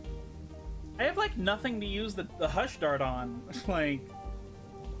 I have, like, nothing to use the hush dart on. Like...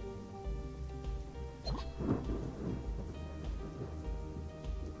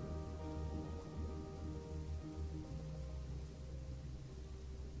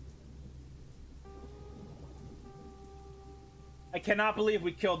 cannot believe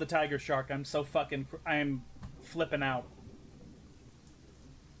we killed the tiger shark. I'm so fucking... I'm flipping out.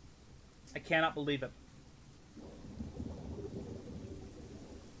 I cannot believe it.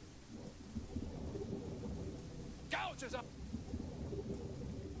 Gouges up.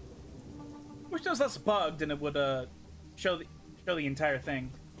 Wish it was less bugged and it would show the entire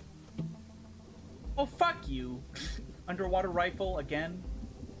thing. Oh, fuck you. Underwater rifle again.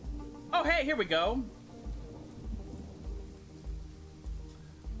 Oh, hey, here we go.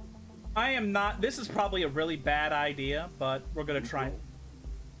 I am not... This is probably a really bad idea, but we're gonna try it.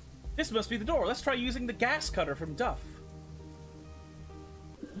 This must be the door. Let's try using the gas cutter from Duff.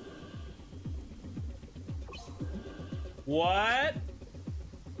 What?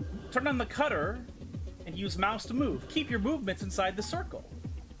 Turn on the cutter and use mouse to move. Keep your movements inside the circle.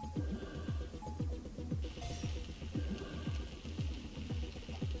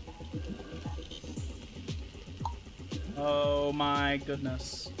 Oh my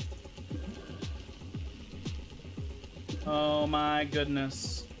goodness. Oh my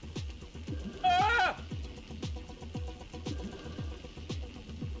goodness. Ah!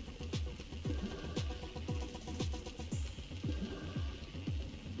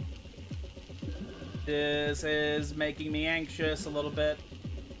 This is making me anxious a little bit.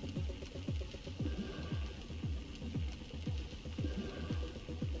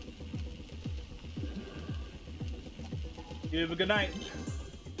 You have a good night.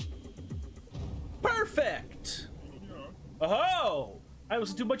 Perfect! Oh! I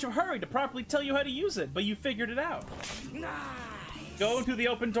was in too much of a hurry to properly tell you how to use it, but you figured it out. Nice. Go into the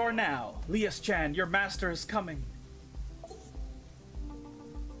open door now. Lias-chan, your master is coming.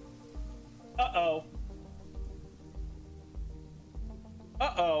 Uh-oh.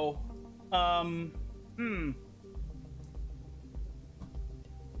 Uh-oh.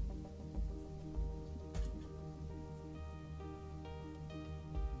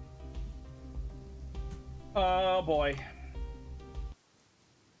 Oh, boy. Is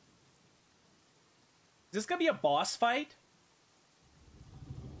this gonna be a boss fight?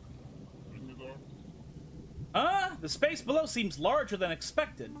 The space below seems larger than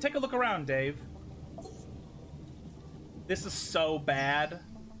expected. Take a look around, Dave. This is so bad.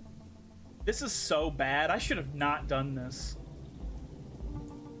 This is so bad. I should have not done this.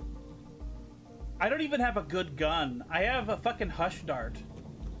 I don't even have a good gun. I have a fucking hush dart.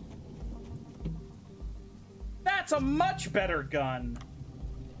 That's a much better gun.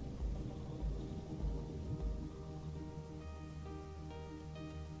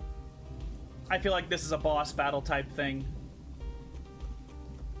 I feel like this is a boss battle type thing.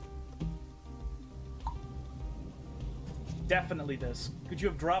 Definitely this. Could you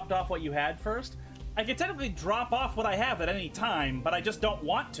have dropped off what you had first? I could technically drop off what I have at any time, but I just don't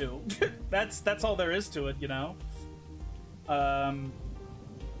want to. That's all there is to it, you know?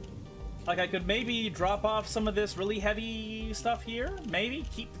 Like, I could maybe drop off some of this really heavy stuff here. Maybe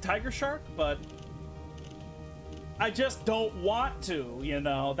keep the tiger shark, but I just don't want to, you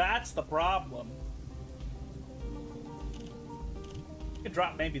know? That's the problem. I could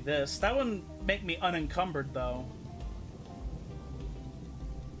drop maybe this. That wouldn't make me unencumbered, though.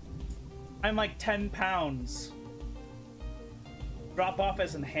 I'm like 10 pounds. Drop off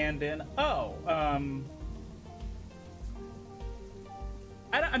as in hand in. Oh,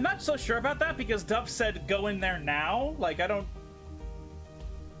 I'm not so sure about that because Duff said go in there now. Like, I don't...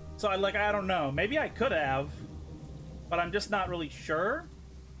 So, I don't know. Maybe I could have, but I'm just not really sure.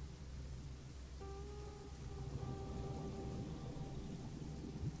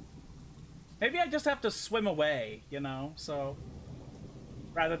 Maybe I just have to swim away, you know, so...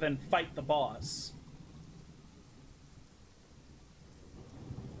 rather than fight the boss.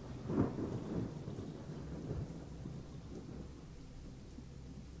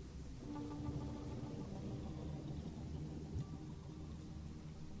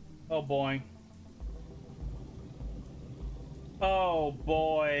 Oh boy. Oh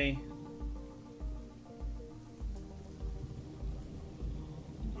boy.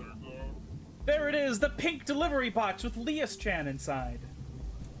 There it is, the pink delivery box with Lias-chan inside.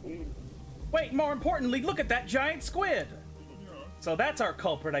 Wait, more importantly, look at that giant squid! So that's our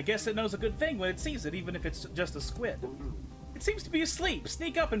culprit. I guess it knows a good thing when it sees it, even if it's just a squid. It seems to be asleep.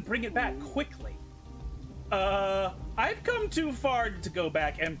 Sneak up and bring it back quickly. I've come too far to go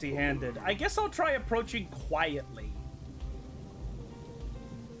back empty-handed. I guess I'll try approaching quietly.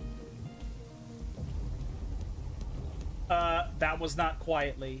 That was not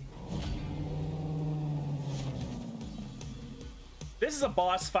quietly. This is a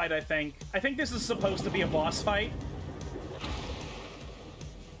boss fight, I think. I think this is supposed to be a boss fight.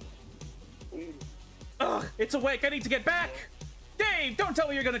 Ugh, it's awake. I need to get back. Hey, don't tell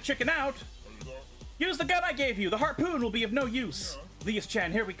me you're gonna chicken out! Use the gun I gave you! The harpoon will be of no use!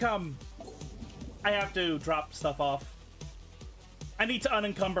 Lias-chan, here we come! I have to drop stuff off. I need to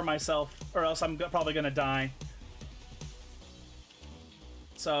unencumber myself, or else I'm probably gonna die.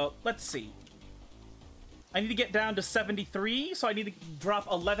 So, let's see. I need to get down to 73, so I need to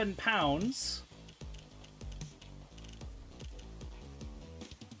drop 11 pounds.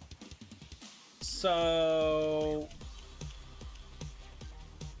 So...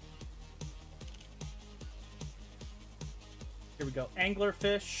 here we go.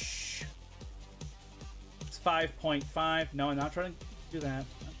 Anglerfish. It's 5.5. No, I'm not trying to do that.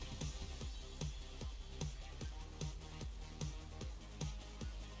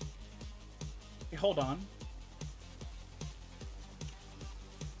 Okay, hold on.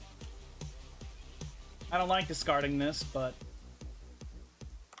 I don't like discarding this, but...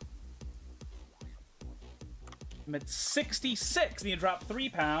 I'm at 66. Need to drop 3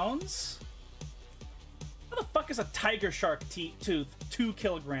 pounds. How the fuck is a tiger shark tooth 2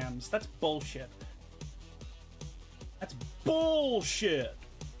 kilograms? That's bullshit. That's bullshit.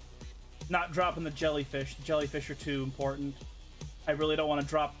 Not dropping the jellyfish. The jellyfish are too important. I really don't want to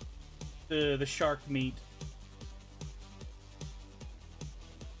drop the shark meat.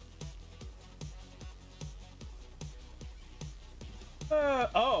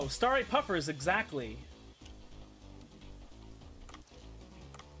 Oh, Starry Puffers, exactly.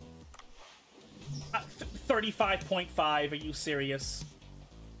 35.5, are you serious?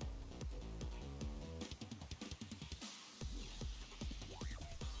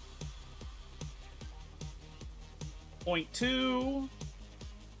 Point 2,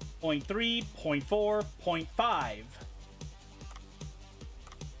 0.3, 0.4, 0.5.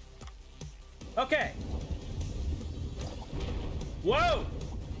 Okay. Whoa!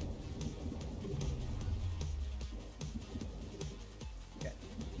 Okay.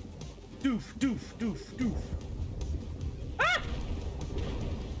 Doof, doof, doof, doof. Ah!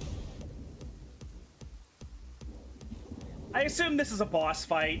 I assume this is a boss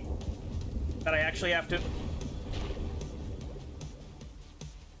fight that I actually have to...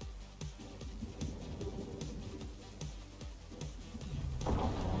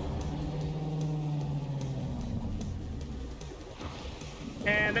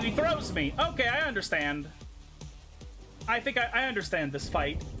 And then he throws me. Okay, I understand. I think I understand this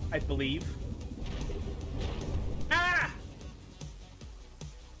fight, I believe. Ah!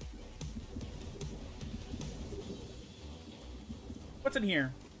 What's in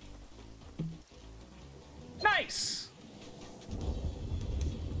here? Nice!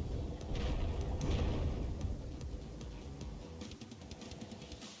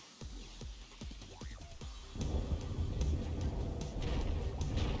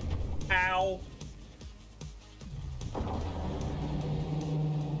 Ow.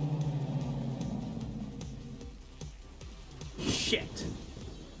 Shit.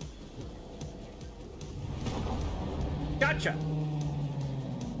 Gotcha.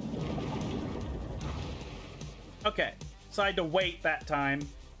 Okay, so I had to wait that time.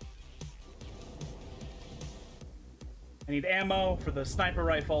 I need ammo for the sniper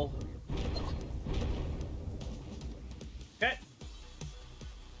rifle. Okay.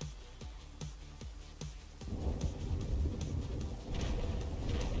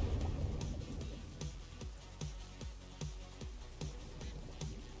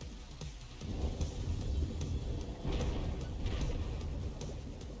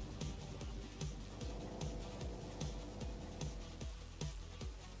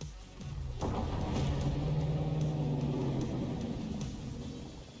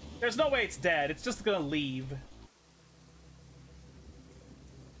 There's no way it's dead. It's just gonna leave.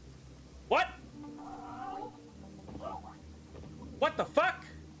 What? What the fuck?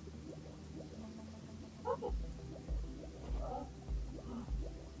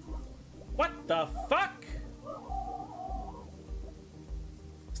 What the fuck?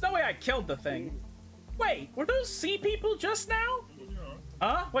 There's no way I killed the thing. Wait, were those sea people just now?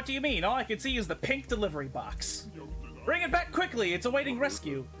 Huh? What do you mean? All I can see is the pink delivery box. Bring it back quickly. It's awaiting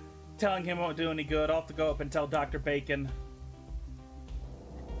rescue. Telling him won't do any good. I'll have to go up and tell Dr. Bacon.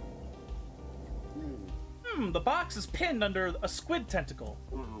 The box is pinned under a squid tentacle.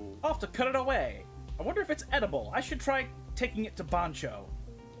 I'll have to cut it away. I wonder if it's edible. I should try taking it to Bancho.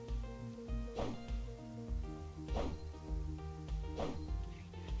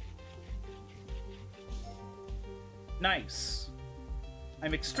 Nice.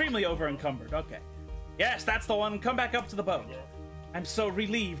 I'm extremely over-encumbered. Okay. Yes, that's the one. Come back up to the boat. I'm so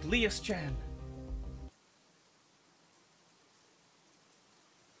relieved, Lias-chan.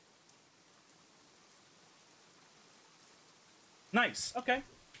 Nice. Nice. Okay.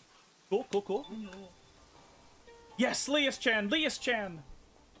 Cool, cool, cool. Yes, Lias-chan, Lias-chan!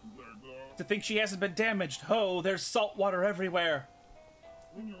 To think she hasn't been damaged. Oh, there's salt water everywhere.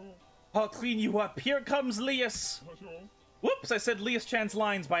 I'll clean you up. Here comes Lias. Whoops, I said Lias-chan's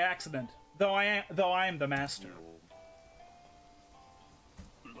lines by accident. Though I am the master.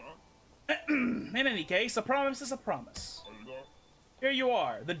 In any case, a promise is a promise. Here you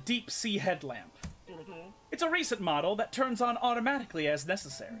are, the deep sea headlamp. It's a recent model that turns on automatically as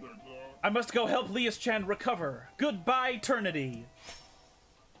necessary. I must go help Lias-chan recover. Goodbye, eternity.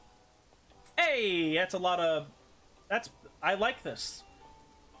 Hey, that's a lot of... I like this.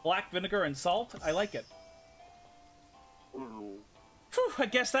 Black vinegar and salt, I like it. Phew, I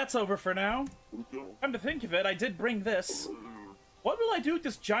guess that's over for now. Come to think of it, I did bring this. What will I do with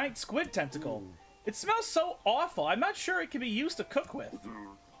this giant squid tentacle? It smells so awful, I'm not sure it can be used to cook with.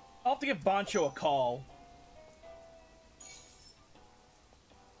 I'll have to give Bancho a call.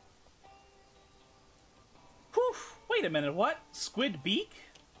 Whew, wait a minute, what? Squid beak?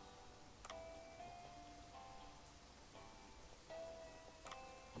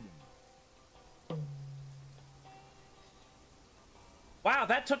 Wow,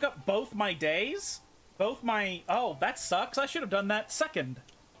 that took up both my days? Both my... Oh, that sucks. I should have done that second.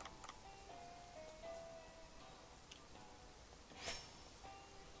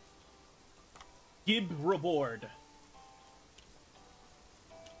 Gib reward.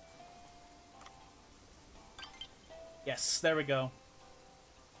 Yes, there we go.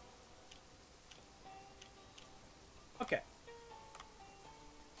 Okay.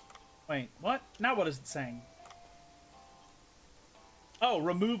 Wait, what? Now what is it saying? Oh,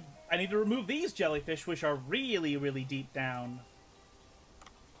 remove... I need to remove these jellyfish, which are really, really deep down.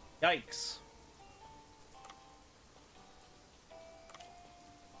 Yikes.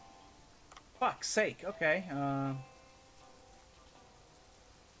 Fuck's sake, okay,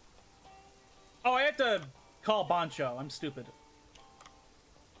 Oh, I have to call Bancho. I'm stupid.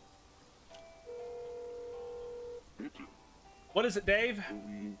 What is it, Dave?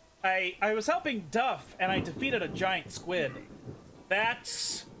 I was helping Duff, and I defeated a giant squid.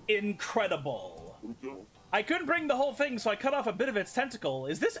 That's incredible. I couldn't bring the whole thing, so I cut off a bit of its tentacle.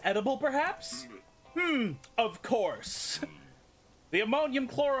 Is this edible, perhaps? Of course. The ammonium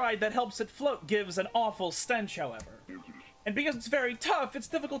chloride that helps it float gives an awful stench, however. And because it's very tough, it's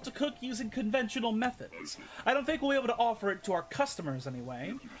difficult to cook using conventional methods. I don't think we'll be able to offer it to our customers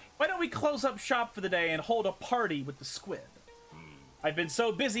anyway. Why don't we close up shop for the day and hold a party with the squid? I've been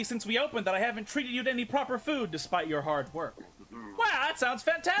so busy since we opened that I haven't treated you to any proper food despite your hard work. Wow, that sounds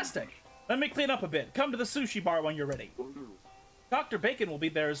fantastic! Let me clean up a bit. Come to the sushi bar when you're ready. Dr. Bacon will be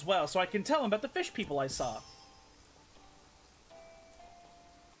there as well, so I can tell him about the fish people I saw.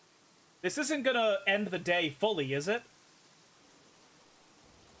 This isn't gonna end the day fully, is it?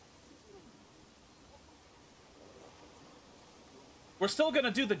 We're still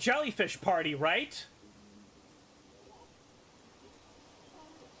gonna do the jellyfish party, right?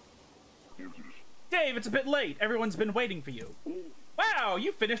 Dave, it's a bit late. Everyone's been waiting for you. Wow,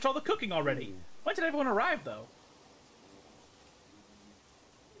 you finished all the cooking already. When did everyone arrive, though?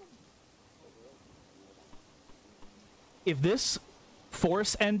 If this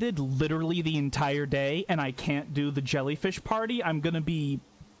force ended literally the entire day and I can't do the jellyfish party, I'm gonna be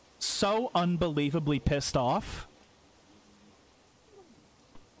so unbelievably pissed off.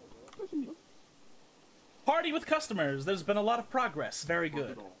 Party with customers. There's been a lot of progress. Very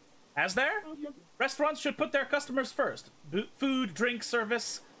good. Has there? Restaurants should put their customers first. Food, drink,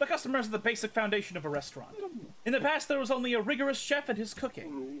 service. The customers are the basic foundation of a restaurant. In the past, there was only a rigorous chef and his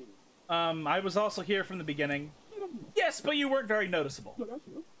cooking. I was also here from the beginning. Yes, but you weren't very noticeable.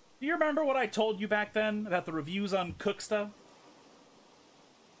 Do you remember what I told you back then about the reviews on Cooksta?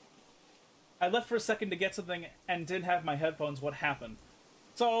 I left for a second to get something and didn't have my headphones. What happened?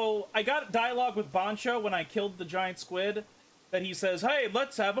 So, I got dialogue with Bancho when I killed the giant squid. That he says, hey,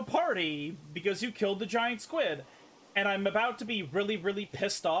 let's have a party because you killed the giant squid. And I'm about to be really, really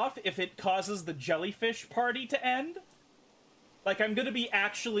pissed off if it causes the jellyfish party to end. Like, I'm gonna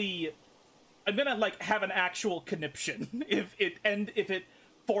like have an actual conniption if it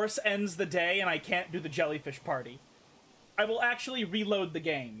force ends the day and I can't do the jellyfish party. I will actually reload the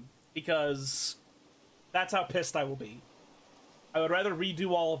game because that's how pissed I will be. I would rather redo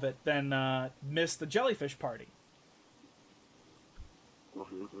all of it than miss the jellyfish party.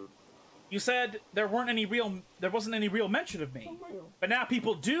 You said there wasn't any real mention of me, but now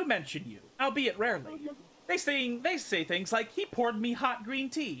people do mention you, albeit rarely. They say things like, he poured me hot green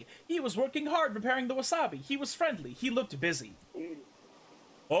tea, he was working hard preparing the wasabi, he was friendly, he looked busy.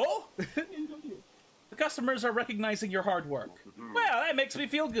 Oh? The customers are recognizing your hard work. Well, that makes me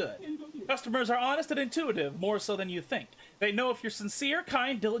feel good. Customers are honest and intuitive, more so than you think. They know if you're sincere,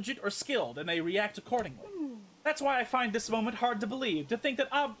 kind, diligent, or skilled, and they react accordingly. That's why I find this moment hard to believe, to think that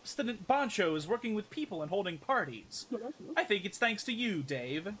obstinate Bancho is working with people and holding parties. I think it's thanks to you,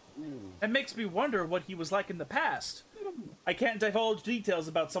 Dave. It makes me wonder what he was like in the past. I can't divulge details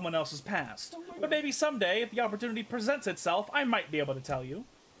about someone else's past, but maybe someday, if the opportunity presents itself, I might be able to tell you.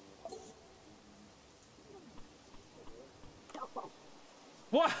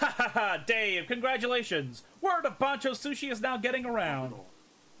 Wahaha, Dave, congratulations! Word of Bancho Sushi is now getting around.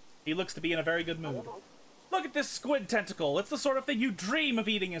 He looks to be in a very good mood. Look at this squid tentacle. It's the sort of thing you dream of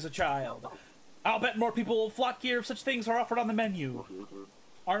eating as a child. I'll bet more people will flock here if such things are offered on the menu.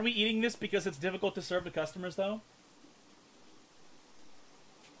 Aren't we eating this because it's difficult to serve to customers, though?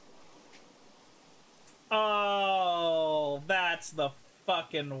 Oh, that's the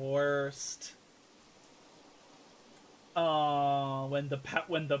fucking worst. Oh, when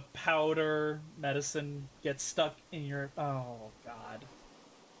the powder medicine gets stuck in your... Oh, God.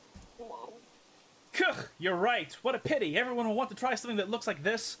 Kuh, you're right. What a pity. Everyone will want to try something that looks like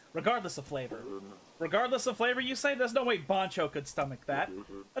this, regardless of flavor. Regardless of flavor, you say? There's no way Bancho could stomach that.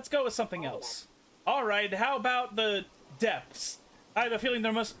 Let's go with something else. Alright, how about the depths? I have a feeling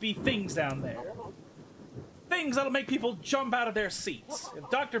there must be things down there. Things that'll make people jump out of their seats. If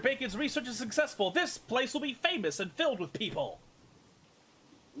Dr. Bacon's research is successful, this place will be famous and filled with people.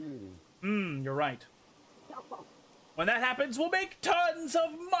 You're right. When that happens, we'll make tons of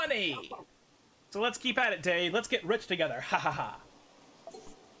money! So let's keep at it, Dave. Let's get rich together. Ha ha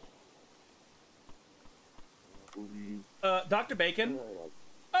ha. Dr. Bacon?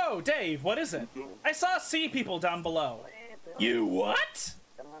 Oh, Dave, what is it? I saw sea people down below. You what?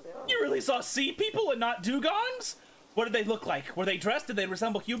 You really saw sea people and not dugongs? What did they look like? Were they dressed? Did they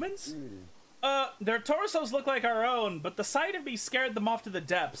resemble humans? Their torsos look like our own, but the sight of me scared them off to the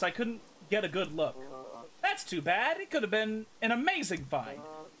depths. I couldn't get a good look. That's too bad. It could have been an amazing find.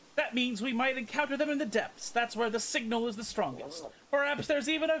 That means we might encounter them in the depths. That's where the signal is the strongest. Perhaps there's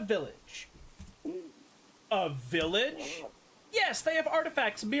even a village. A village? Yes, they have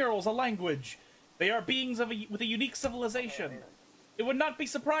artifacts, murals, a language. They are beings with a unique civilization. It would not be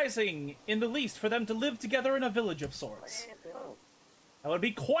surprising in the least for them to live together in a village of sorts. That would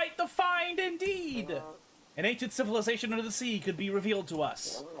be quite the find indeed. An ancient civilization under the sea could be revealed to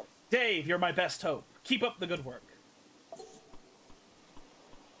us. Dave, you're my best hope. Keep up the good work.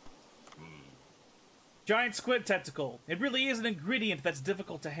 Giant squid tentacle. It really is an ingredient that's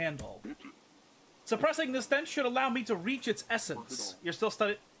difficult to handle. Suppressing the stench should allow me to reach its essence. You're still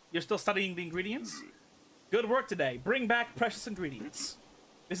studying the ingredients? Good work today. Bring back precious ingredients.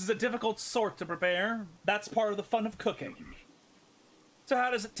 This is a difficult sort to prepare. That's part of the fun of cooking. So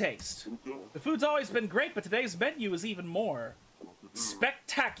how does it taste? The food's always been great, but today's menu is even more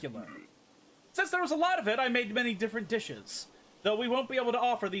spectacular. Since there was a lot of it, I made many different dishes, though we won't be able to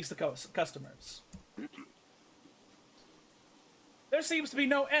offer these to customers. There seems to be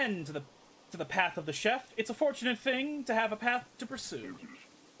no end to the path of the chef. It's a fortunate thing to have a path to pursue.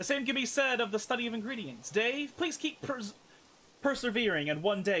 The same can be said of the study of ingredients. Dave, please keep persevering, and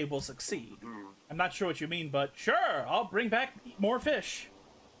one day we'll succeed. I'm not sure what you mean, but sure, I'll bring back more fish.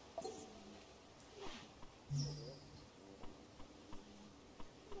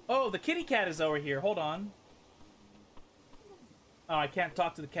 Oh, the kitty cat is over here. Hold on. Oh, I can't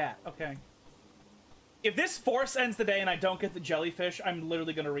talk to the cat. Okay. If this force ends the day and I don't get the jellyfish, I'm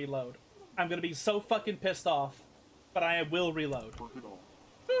literally gonna reload. I'm gonna be so fucking pissed off, but I will reload.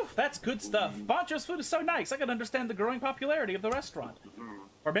 Whew, that's good stuff. Bancho's food is so nice, I can understand the growing popularity of the restaurant.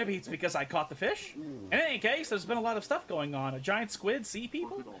 Or maybe it's because I caught the fish? In any case, there's been a lot of stuff going on. A giant squid, sea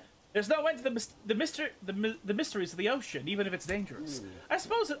people? There's no end to the mysteries of the ocean, even if it's dangerous. I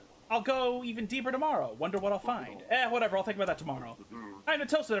suppose I'll go even deeper tomorrow. Wonder what I'll find. Whatever, I'll think about that tomorrow. Time to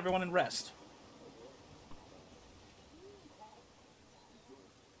toast with everyone and rest.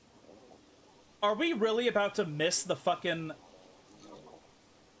 Are we really about to miss the fucking...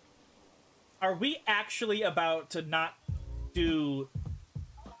 Are we actually about to not do...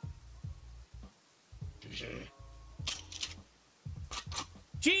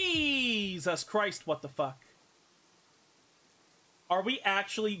 Jesus Christ, what the fuck? Are we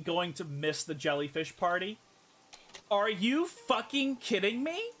actually going to miss the jellyfish party? Are you fucking kidding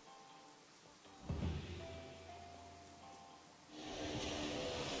me?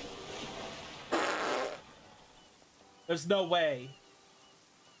 There's no way.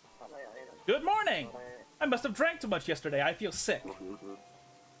 Good morning! I must have drank too much yesterday. I feel sick.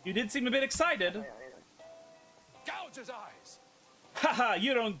 You did seem a bit excited. Gouge his eyes! Haha,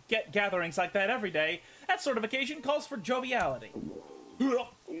 you don't get gatherings like that every day. That sort of occasion calls for joviality.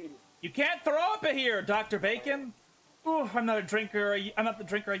 You can't throw up here, Dr. Bacon. Ooh, I'm not the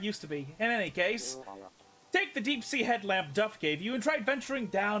drinker I used to be. In any case, take the deep-sea headlamp Duff gave you and try venturing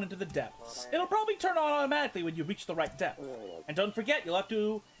down into the depths. It'll probably turn on automatically when you reach the right depth. And don't forget, you'll have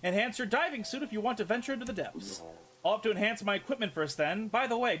to enhance your diving suit if you want to venture into the depths. I'll have to enhance my equipment first then. By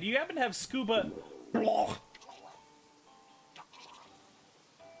the way, do you happen to have scuba...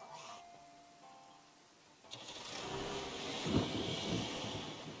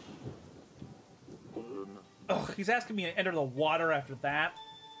 Ugh, he's asking me to enter the water after that.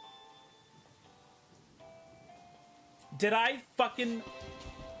 Did I fucking...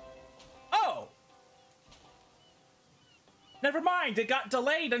 Oh! Never mind, it got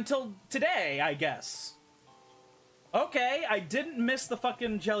delayed until today, I guess. Okay, I didn't miss the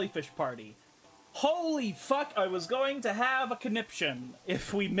fucking jellyfish party. Holy fuck, I was going to have a conniption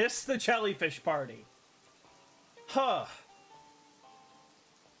if we missed the jellyfish party. Huh.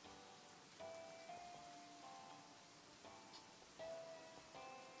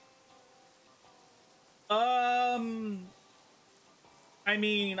 I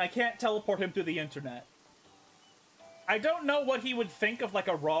mean, I can't teleport him through the internet. I don't know what he would think of, like,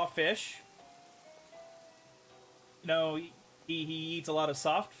 a raw fish. You know, he eats a lot of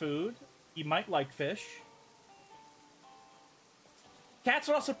soft food. He might like fish. Cats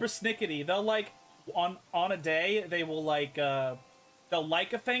are also persnickety. They'll, like, on a day, they will, like, they'll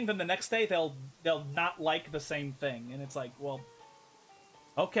like a thing, then the next day they'll not like the same thing. And it's like, well,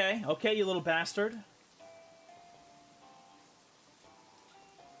 okay, you little bastard.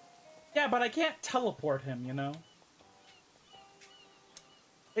 Yeah, but I can't teleport him, you know?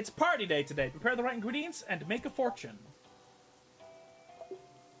 It's party day today. Prepare the right ingredients and make a fortune.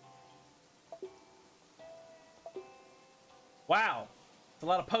 Wow. It's a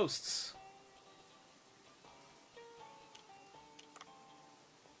lot of posts.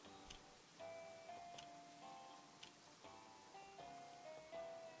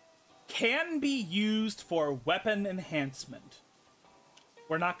 Can be used for weapon enhancement.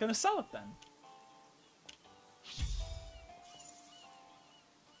 We're not going to sell it then.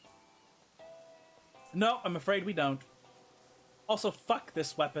 No, I'm afraid we don't. Also, fuck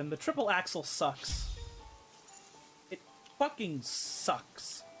this weapon. The triple axle sucks. It fucking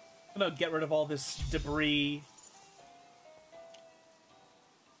sucks. I'm gonna get rid of all this debris.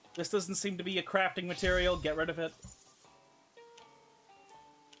 This doesn't seem to be a crafting material. Get rid of it.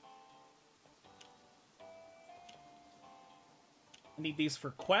 I need these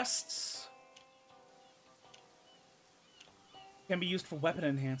for quests. Can be used for weapon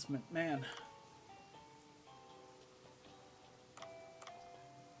enhancement. Man.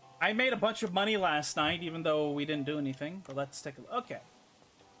 I made a bunch of money last night, even though we didn't do anything. But let's take a look. Okay.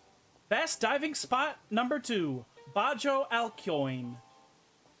 Best diving spot number 2. Bajo Alcyoin.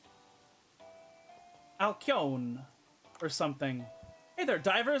 Alcyon. Or something. Hey there,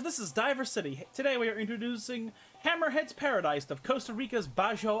 divers. This is Diver City. Today we are introducing Hammerhead's Paradise of Costa Rica's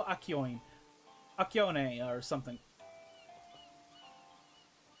Bajo Alcyoin. Alcyone, or something.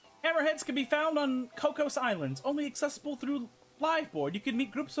 Hammerheads can be found on Cocos Islands, only accessible through Liveboard. You can meet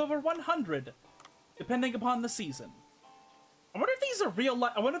groups of over 100, depending upon the season. I wonder if these are real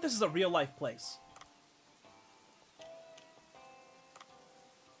life. I wonder if this is a real life place.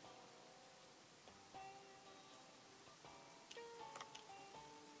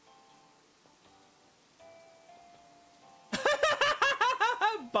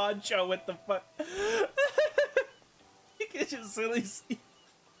 Boncho with the fuck. You can just really see.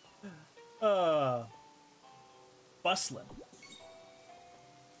 Bustlin'.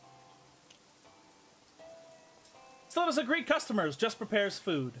 Still doesn't greet customers, just prepares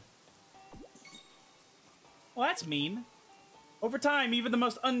food. Well, that's mean. Over time, even the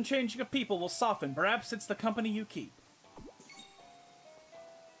most unchanging of people will soften. Perhaps it's the company you keep.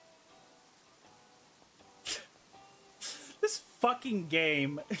 This fucking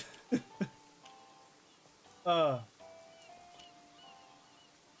game.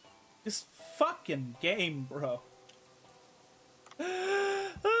 This fucking game, bro.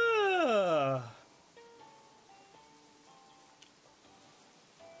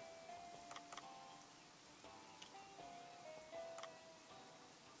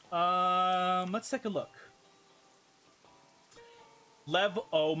 Let's take a look.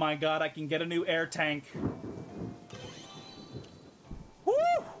 Oh my god, I can get a new air tank. Woo!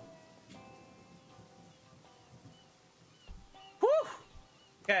 Woo!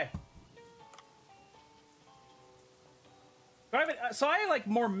 Okay. So I like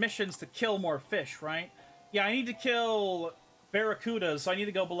more missions to kill more fish, right? Yeah, I need to kill barracudas, so I need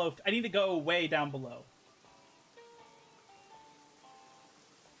to go below. I need to go way down below.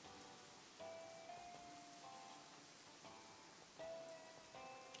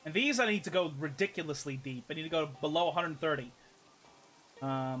 And these I need to go ridiculously deep. I need to go below 130. So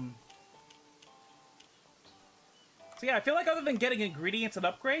yeah, I feel like other than getting ingredients and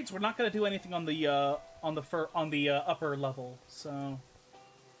upgrades, we're not going to do anything on the upper level. So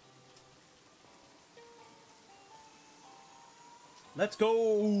let's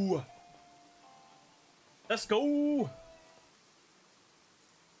go. Let's go.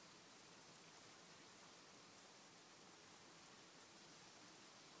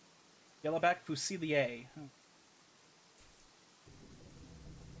 Yellowback Fusilier. Huh.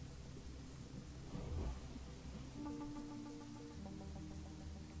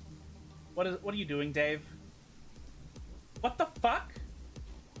 What are you doing, Dave? What the fuck?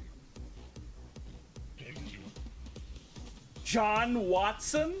 John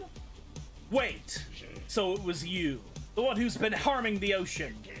Watson? Wait, so it was you, the one who's been harming the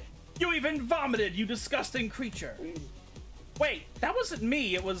ocean. You even vomited, you disgusting creature. Wait, that wasn't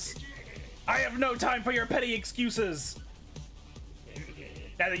me, it was... I have no time for your petty excuses.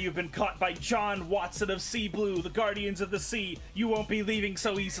 Now that you've been caught by John Watson of Sea Blue, the Guardians of the Sea, you won't be leaving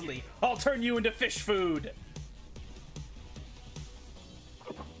so easily. I'll turn you into fish food.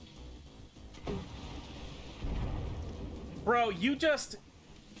 Bro, you just...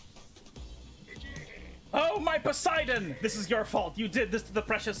 Oh, my Poseidon! This is your fault. You did this to the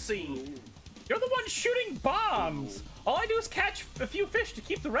precious sea. You're the one shooting bombs. All I do is catch a few fish to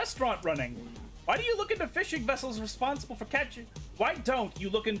keep the restaurant running. Why do you look into fishing vessels responsible for catching... Why don't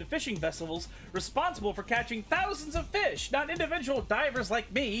you look into fishing vessels responsible for catching thousands of fish, not individual divers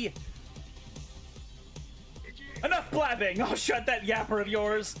like me? Enough blabbing! I'll shut that yapper of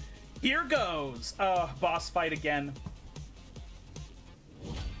yours. Here goes. Boss fight again.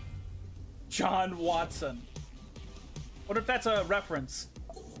 John Watson. What if that's a reference?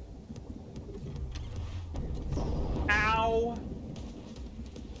 Ow.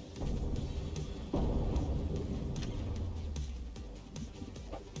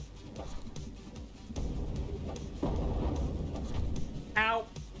 Ow.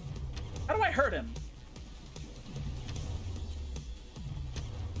 How do I hurt him?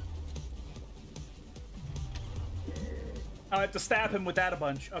 I have to stab him with that a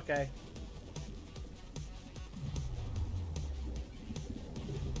bunch. Okay.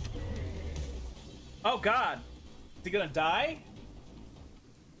 Oh god. Is he gonna die?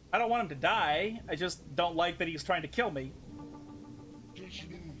 I don't want him to die. I just don't like that he's trying to kill me.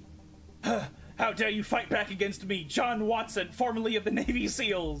 How dare you fight back against me, John Watson, formerly of the Navy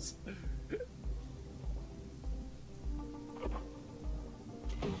SEALs?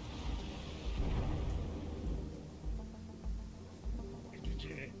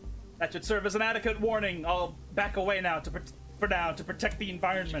 That should serve as an adequate warning. I'll back away now for now to protect the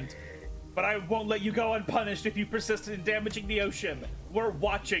environment. But I won't let you go unpunished if you persist in damaging the ocean. We're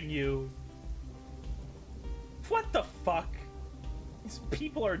watching you. What the fuck? These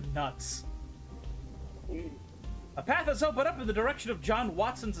people are nuts. A path has opened up in the direction of John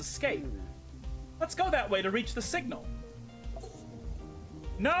Watson's escape. Let's go that way to reach the signal.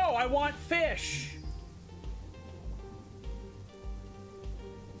 No, I want fish.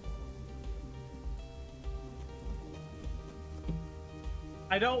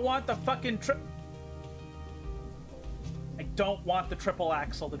 I don't want the fucking I don't want the triple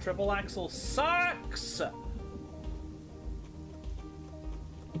axle. The triple axle sucks.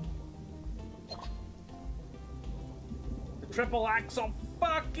 The triple axle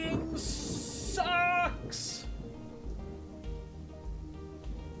fucking sucks.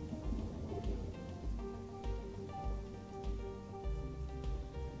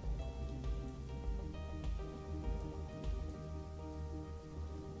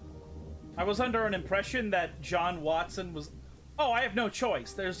 I was under an impression that John Watson was... Oh, I have no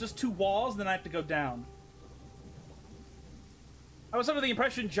choice. There's just two walls, and then I have to go down. I was under the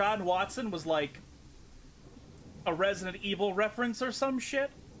impression John Watson was like a Resident Evil reference or some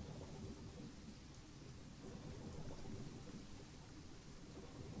shit.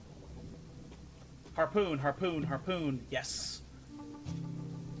 Harpoon, harpoon, harpoon. Yes.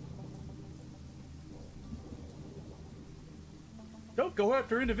 Don't go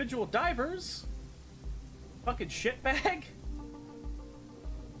after individual divers. Fucking shitbag.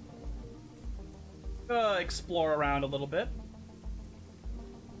 Explore around a little bit.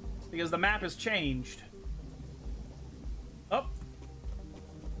 Because the map has changed. Oh.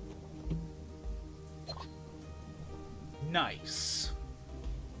 Nice.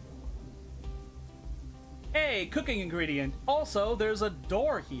 Hey! Hey, cooking ingredient. Also, there's a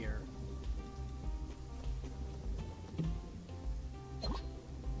door here.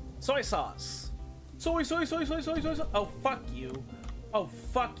 Soy sauce. Soy, soy, soy, soy, soy, soy, soy. Oh, fuck you. Oh,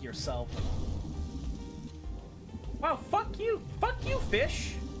 fuck yourself. Wow, fuck you. Fuck you,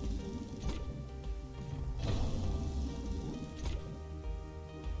 fish.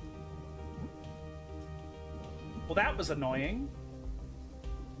 Well, that was annoying.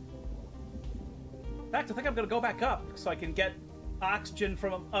 In fact, I think I'm gonna go back up so I can get oxygen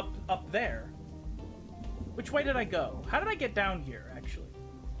from up there. Which way did I go? How did I get down here, actually?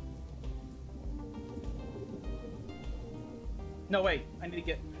 No, wait. I need to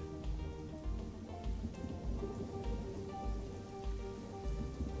get...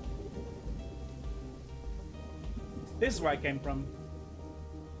 This is where I came from.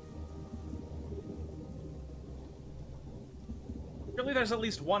 Surely there's at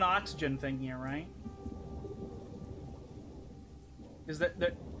least one oxygen thing here, right? Is that...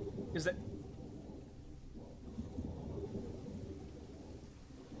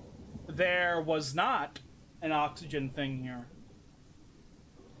 There was not an oxygen thing here.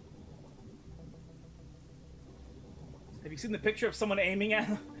 Have you seen the picture of someone aiming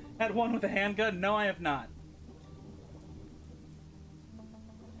at one with a handgun? No, I have not.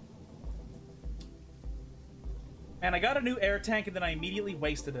 And I got a new air tank and then I immediately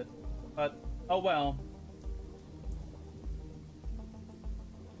wasted it. But, oh well.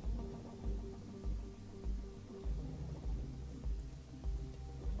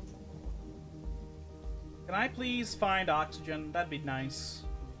 Can I please find oxygen? That'd be nice.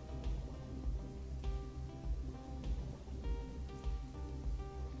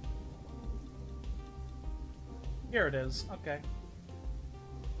 Here it is. Okay.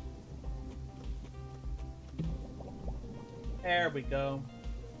 There we go.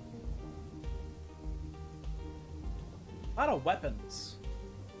 A lot of weapons.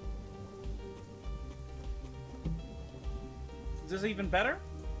 Is this even better?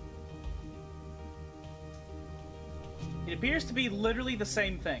 It appears to be literally the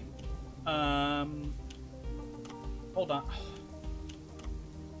same thing. Hold on.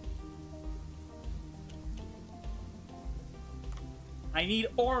 I need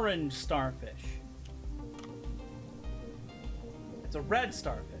orange starfish. It's a red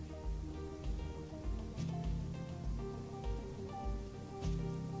starfish.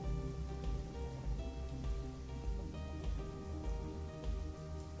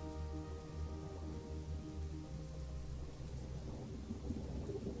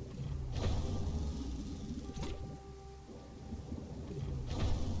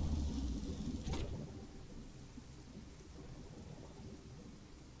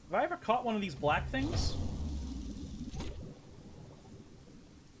 Have I ever caught one of these black things?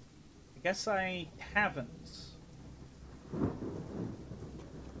 I guess I haven't.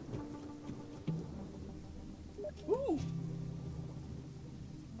 Ooh!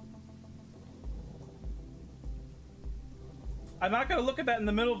 I'm not gonna look at that in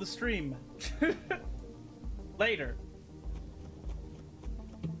the middle of the stream. Later.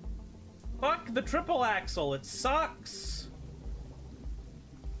 Fuck the triple axle, it sucks!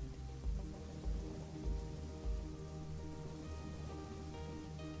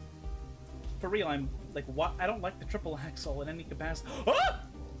 For real, I'm like, what? I don't like the triple axle in any capacity. Ah!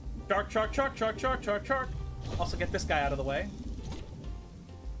 Shark, shark, shark, shark, shark, shark, shark. Also get this guy out of the way.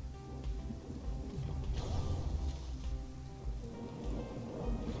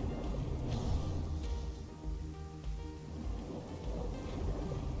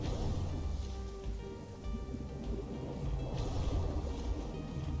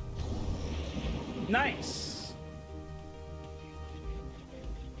 Nice.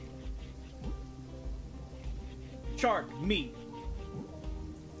 Shark, meat.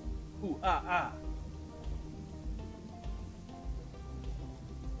 Ooh, ah, ah.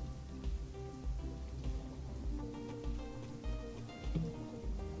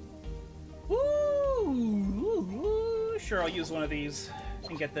 Ooh, sure, I'll use one of these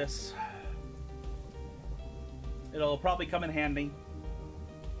and get this. It'll probably come in handy.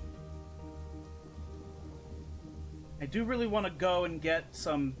 I do really want to go and get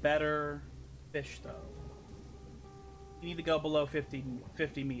some better fish, though. You need to go below 50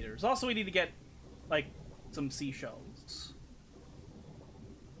 meters. Also, we need to get, like, some seashells.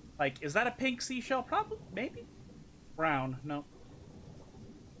 Like, is that a pink seashell? Probably. Maybe? Brown. No.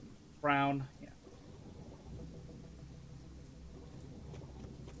 Brown. Yeah.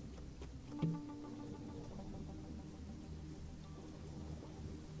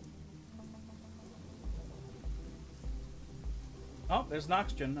 Oh, there's an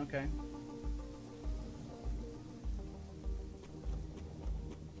oxygen. Okay.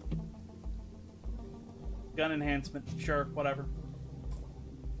 Gun enhancement. Sure, whatever.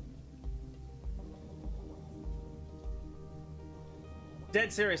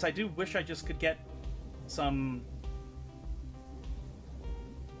 Dead serious, I do wish I just could get some...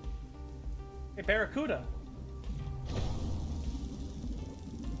 Hey, Barracuda.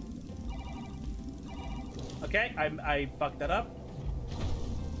 Okay, I fucked that up.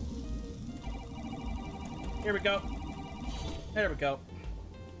 Here we go. There we go.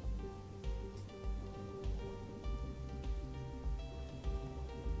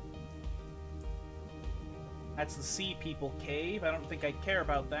 That's the Sea People Cave. I don't think I care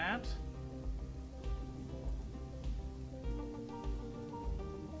about that.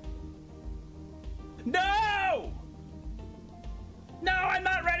 No! No, I'm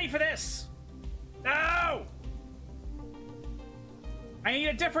not ready for this! No! I need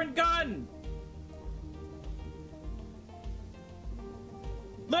a different gun!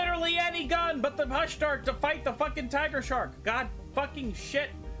 Literally any gun but the Hush Dart to fight the fucking Tiger Shark. God fucking shit.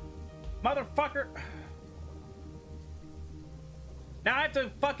 Motherfucker. Now I have to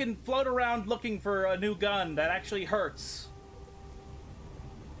fucking float around looking for a new gun that actually hurts.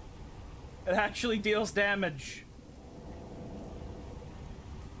 It actually deals damage.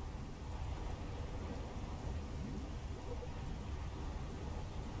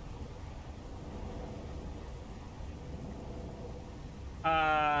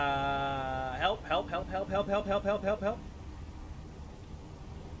 Help.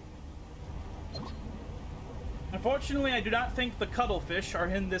 Unfortunately, I do not think the cuttlefish are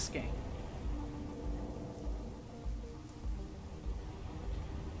in this game.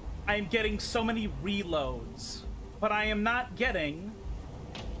 I am getting so many reloads, but I am not getting...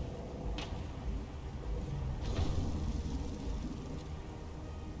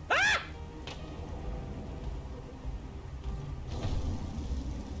 Ah!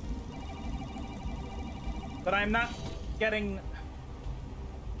 But I'm not getting...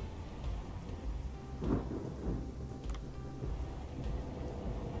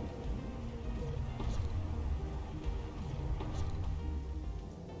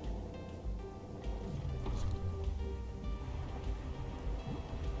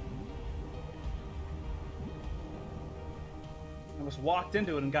 I just walked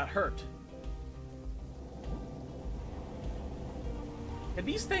into it and got hurt. Can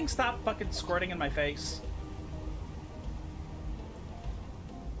these things stop fucking squirting in my face?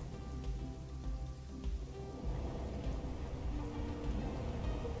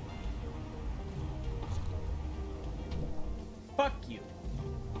 Fuck you.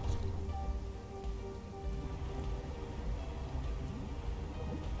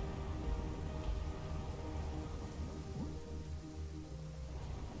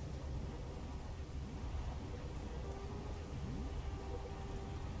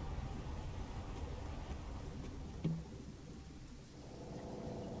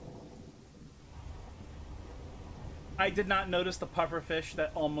 I did not notice the pufferfish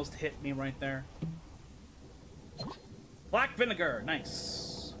that almost hit me right there. Black vinegar,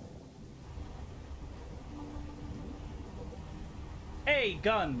 nice. Hey,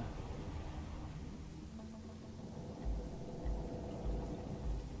 gun.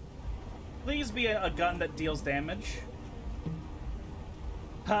 Please be a gun that deals damage.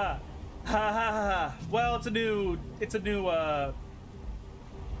 Ha. Ha ha ha. Well, it's a new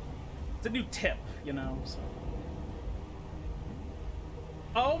tip, you know, so.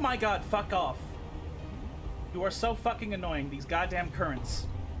 Oh my god, fuck off. You are so fucking annoying, these goddamn currents.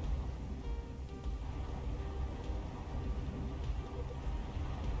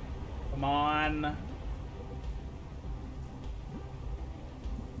 Come on.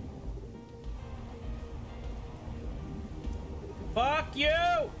 Fuck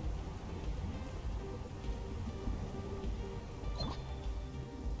you!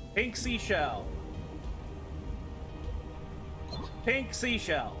 Pink seashell. Pink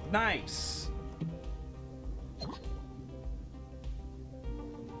seashell. Nice.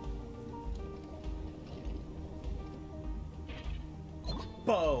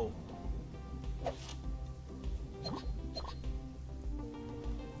 Bow.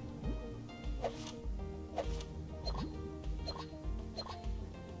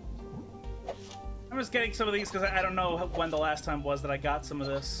 I'm just getting some of these because I don't know when the last time was that I got some of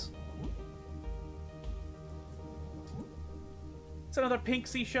this. It's another pink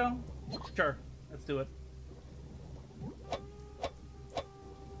seashell? Sure, let's do it.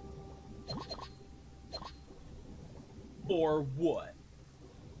 Or what?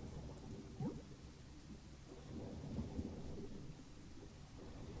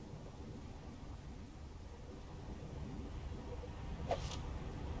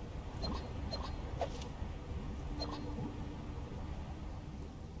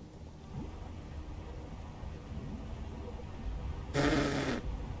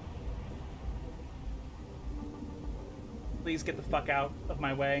 Please get the fuck out of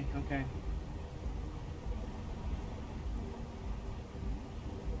my way. Okay.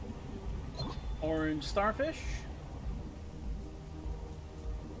 Orange starfish.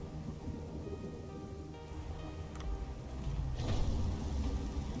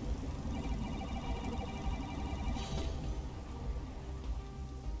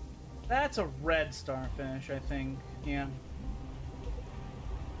 That's a red starfish, I think. Yeah.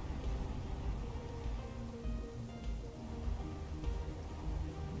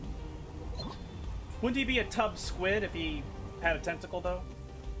 Wouldn't he be a tub squid if he had a tentacle, though?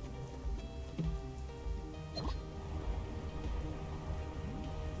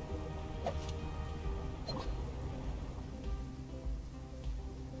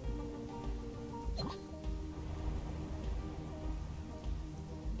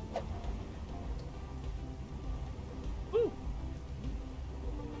 Ooh.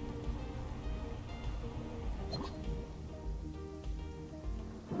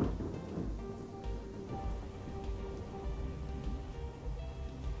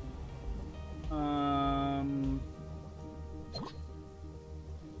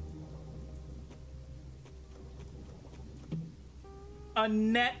 A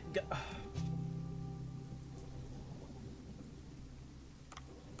net.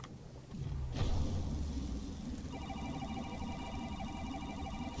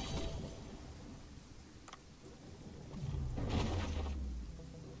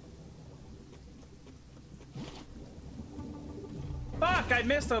 Fuck! I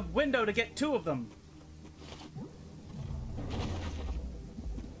missed a window to get two of them.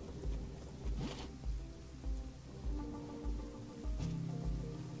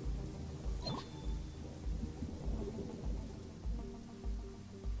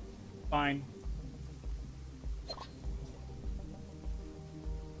 Fine.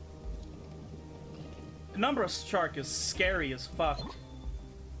 The number of shark is scary as fuck.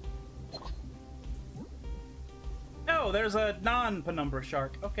 Oh, there's a non-penumbra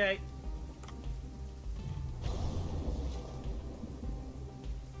shark. Okay.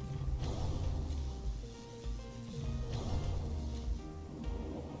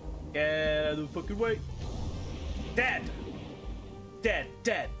 Get out of the fucking way. Dead. Dead,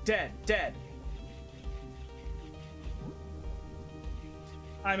 dead, dead, dead.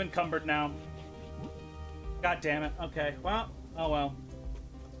 I'm encumbered now. God damn it. Okay, well, oh well.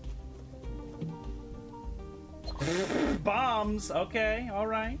 Bombs. Okay,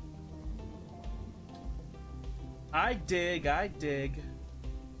 alright. I dig, I dig.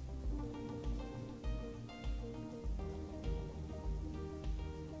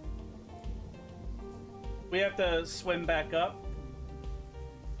 We have to swim back up.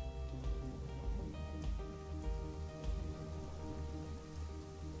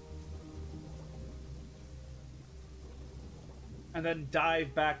 And then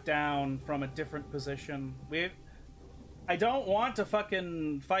dive back down from a different position. I don't want to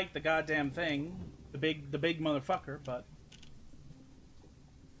fucking fight the goddamn thing, the big motherfucker, but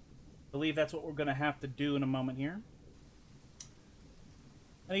I believe that's what we're gonna have to do in a moment here.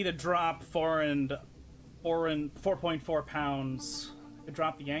 I need to drop 4.4 pounds. I could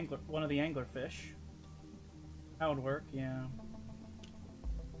drop the one of the anglerfish. That would work, yeah.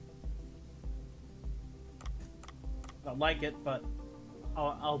 I don't like it, but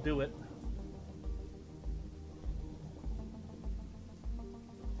I'll do it.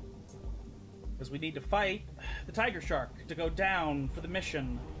 Because we need to fight the tiger shark to go down for the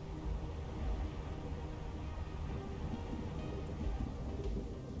mission.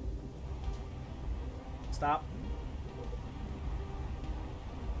 Stop.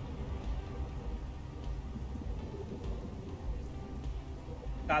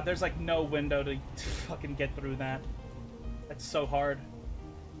 God, there's like no window to fucking get through that. That's so hard.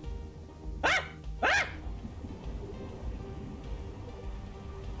 Ah! Ah!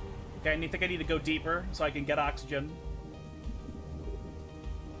 Okay, I think I need to go deeper so I can get oxygen.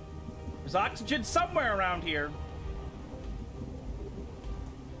 There's oxygen somewhere around here.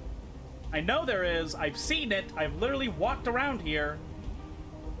 I know there is. I've seen it. I've literally walked around here.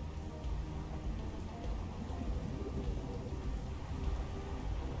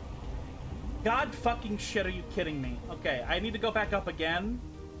 God fucking shit, are you kidding me? Okay, I need to go back up again.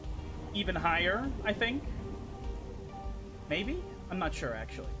 Even higher, I think. Maybe? I'm not sure,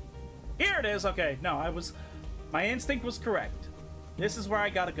 actually. Here it is! Okay, no, my instinct was correct. This is where I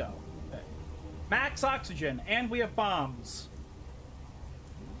gotta go. Okay. Max oxygen, and we have bombs.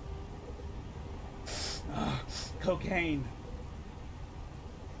 Ugh, cocaine.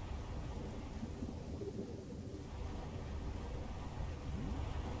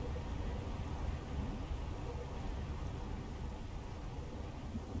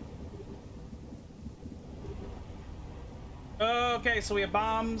 Okay, so we have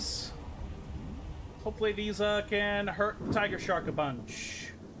bombs. Hopefully these can hurt the tiger shark a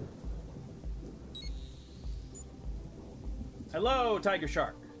bunch. Hello, tiger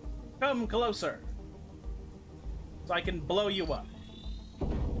shark. Come closer. So I can blow you up.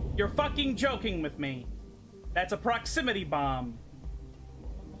 You're fucking joking with me. That's a proximity bomb.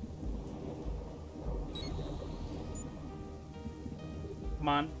 Come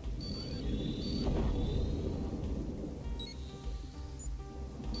on.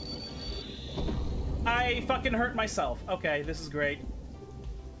 I fucking hurt myself. Okay, this is great.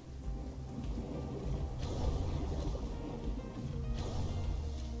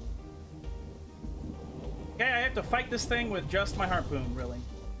 Okay, I have to fight this thing with just my harpoon, really.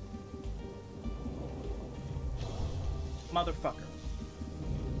 Motherfucker.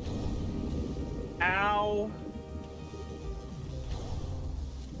 Ow.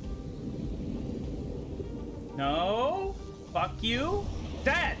 No. Fuck you.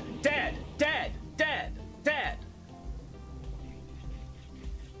 Dead. Dead. Dead. Dead. Dead.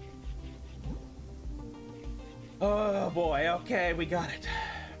 Oh boy. Okay, we got it.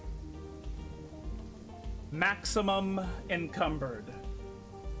 Maximum encumbered.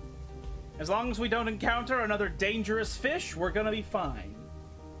 As long as we don't encounter another dangerous fish, we're gonna be fine.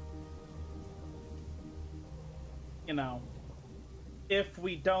 You know, if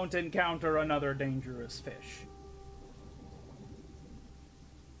we don't encounter another dangerous fish.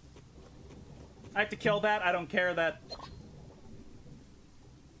 I have to kill that. I don't care that.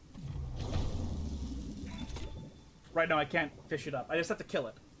 Right now, I can't fish it up. I just have to kill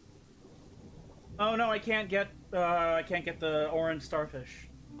it. Oh no, I can't get the orange starfish.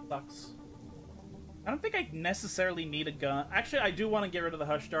 Sucks. I don't think I necessarily need a gun. Actually, I do want to get rid of the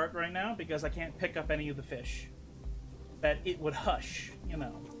hush dart right now because I can't pick up any of the fish that it would hush, you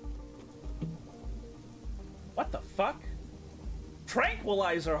know. What the fuck?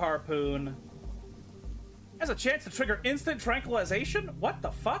 Tranquilizer harpoon has a chance to trigger instant tranquilization? What the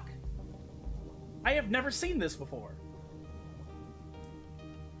fuck? I have never seen this before.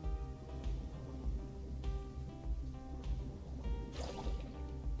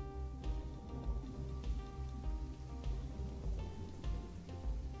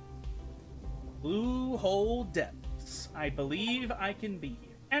 Blue hole depths. I believe I can be.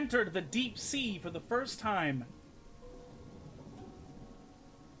 Entered the deep sea for the first time.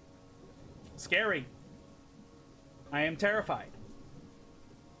 Scary. I am terrified.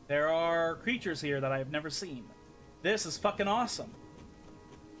 There are creatures here that I have never seen. This is fucking awesome.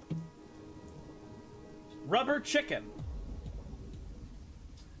 Rubber chicken.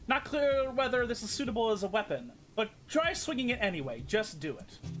 Not clear whether this is suitable as a weapon, but try swinging it anyway. Just do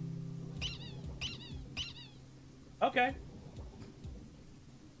it. Okay.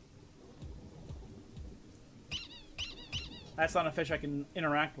 That's not a fish I can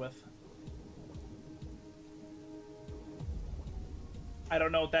interact with. I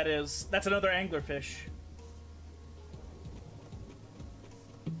don't know what that is. That's another anglerfish.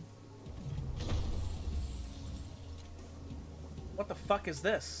 What the fuck is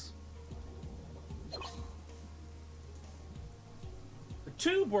this? The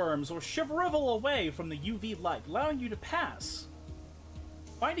tube worms will shrivel away from the UV light, allowing you to pass.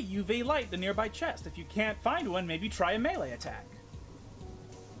 Find a UV light in the nearby chest. If you can't find one, maybe try a melee attack.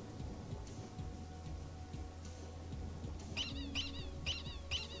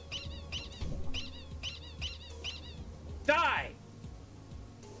 Die!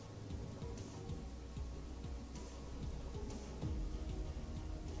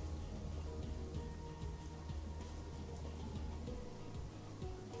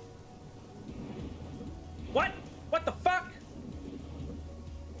 What? What the fuck?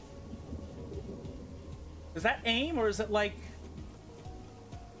 Is that aim, or is it like...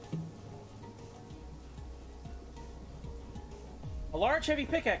 A large heavy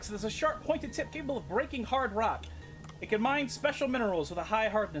pickaxe that has a sharp pointed tip capable of breaking hard rock. It can mine special minerals with a high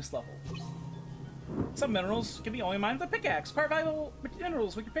hardness level. Some minerals can be only mined with a pickaxe. Acquire valuable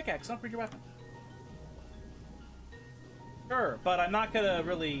minerals with your pickaxe, not with your weapon. Sure, but I'm not gonna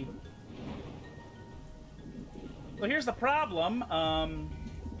really... Well, here's the problem.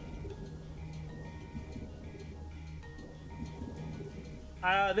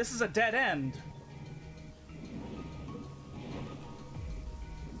 This is a dead end.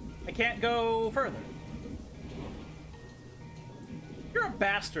 I can't go further. You're a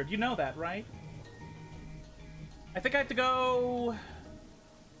bastard. You know that, right? I think I have to go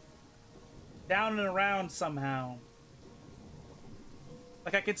down and around somehow.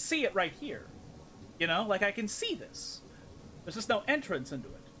 Like, I could see it right here. You know? Like, I can see this. There's just no entrance into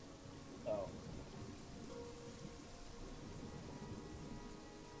it. So.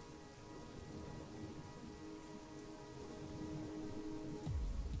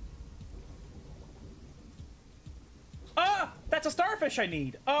 that's a starfish I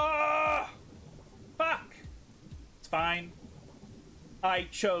need. Fuck. It's fine. I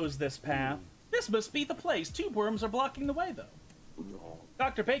chose this path. This must be the place. Tube worms are blocking the way, though.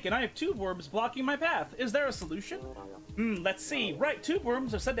 Dr. Bacon, I have tube worms blocking my path. Is there a solution? Let's see. Right, tube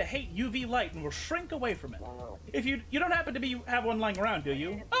worms are said to hate UV light and will shrink away from it. If you don't happen to have one lying around, do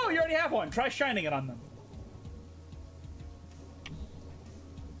you? Oh, you already have one. Try shining it on them.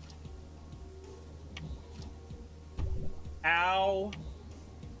 Ow.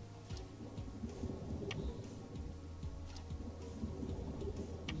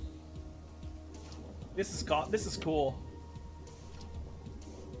 This is cool.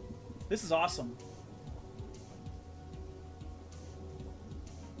 This is awesome.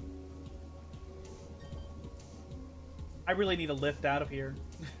 I really need a lift out of here.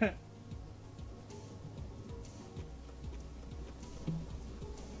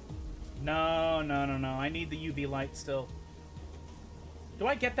 No. I need the UV light still. Do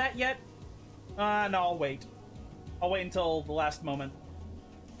I get that yet? No, I'll wait. I'll wait until the last moment.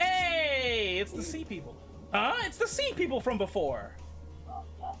 Hey! It's the sea people. Huh? It's the sea people from before!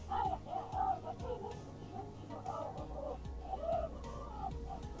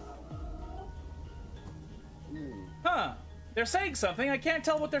 Huh. They're saying something. I can't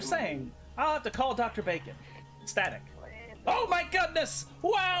tell what they're saying. I'll have to call Dr. Bacon. Static. Oh my goodness!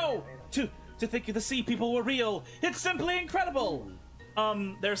 Wow! To think the sea people were real. It's simply incredible!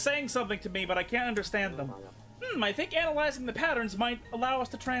 They're saying something to me, but I can't understand them. I think analyzing the patterns might allow us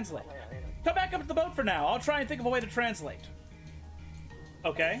to translate. Come back up to the boat for now. I'll try and think of a way to translate.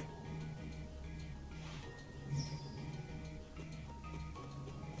 Okay.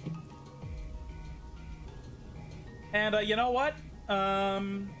 And, you know what? Now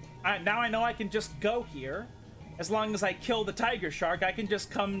I know I can just go here. As long as I kill the tiger shark, I can just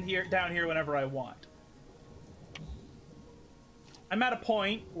come down here whenever I want. I'm at a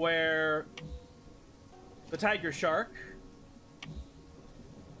point where the tiger shark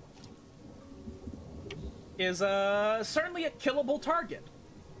is certainly a killable target.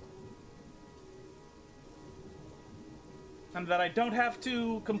 And that I don't have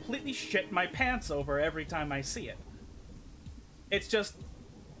to completely shit my pants over every time I see it. It's just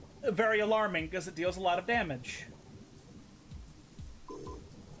very alarming because it deals a lot of damage.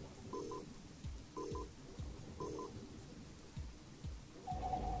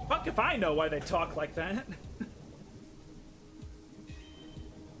 Fuck if I know why they talk like that.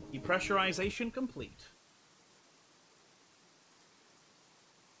 Depressurization complete.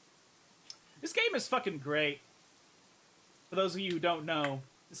 This game is fucking great. For those of you who don't know,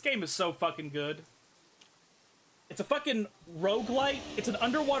 this game is so fucking good. It's a fucking roguelite. It's an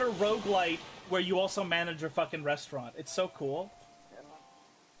underwater roguelite where you also manage a fucking restaurant. It's so cool.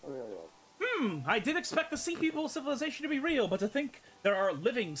 I did expect the sea people civilization to be real, but to think there are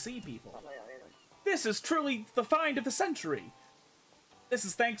living sea people. This is truly the find of the century. This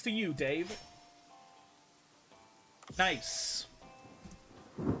is thanks to you, Dave. Nice.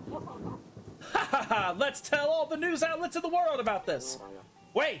 Ha ha ha! Let's tell all the news outlets in the world about this.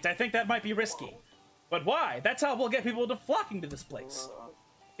 Wait, I think that might be risky. But why? That's how we'll get people to flocking to this place.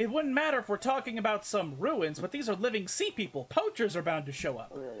 It wouldn't matter if we're talking about some ruins, but these are living sea people. Poachers are bound to show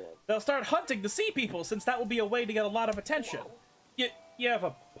up. They'll start hunting the sea people, since that will be a way to get a lot of attention. You have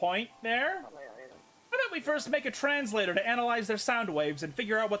a point there? How about we first make a translator to analyze their sound waves and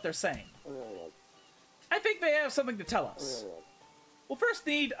figure out what they're saying? I think they have something to tell us. We'll first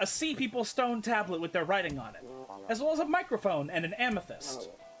need a sea people stone tablet with their writing on it, as well as a microphone and an amethyst.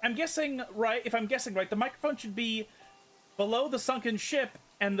 I'm guessing right, if I'm guessing right, the microphone should be below the sunken ship,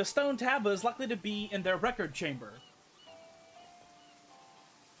 and the stone tablet is likely to be in their record chamber.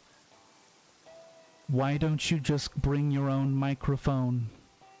 Why don't you just bring your own microphone?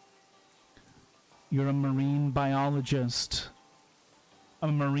 You're a marine biologist. A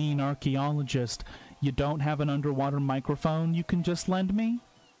marine archaeologist. You don't have an underwater microphone you can just lend me?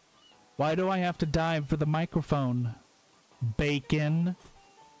 Why do I have to dive for the microphone? Bacon.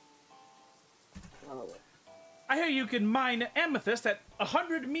 I hear you can mine amethyst at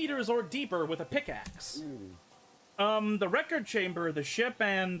 100 meters or deeper with a pickaxe. The record chamber, the ship,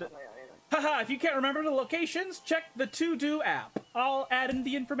 and... Haha, if you can't remember the locations, check the To-Do app. I'll add in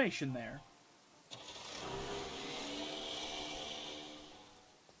the information there.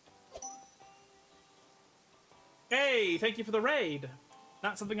 Hey, thank you for the raid.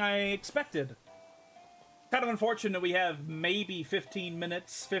 Not something I expected. Kind of unfortunate we have maybe 15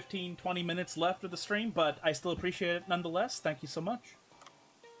 minutes, 20 minutes left of the stream, but I still appreciate it nonetheless. Thank you so much.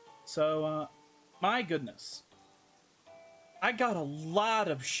 So, my goodness. I got a lot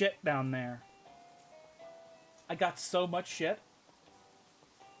of shit down there. I got so much shit.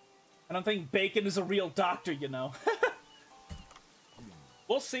 I don't think Bacon is a real doctor, you know.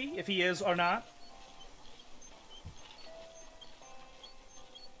 We'll see if he is or not.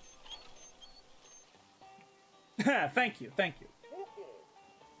 Thank you, thank you.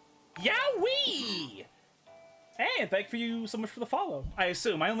 Yowee! Hey, and thank you so much for the follow. I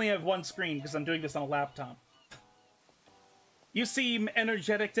assume. I only have one screen because I'm doing this on a laptop. You seem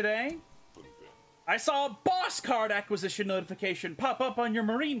energetic today. I saw a boss card acquisition notification pop up on your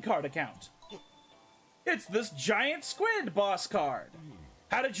Marine card account. It's this giant squid boss card.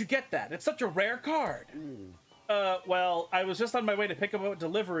 How did you get that? It's such a rare card. Well, I was just on my way to pick up a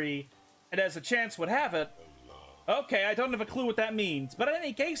delivery, and as a chance would have it... Okay, I don't have a clue what that means, but in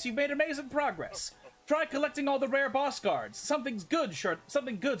any case, you've made amazing progress. Try collecting all the rare boss cards. Something good's sure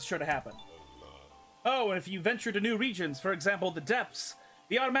to happen. Oh, and if you venture to new regions, for example, the depths,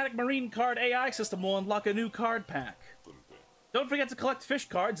 the automatic Marine card AI system will unlock a new card pack. Don't forget to collect fish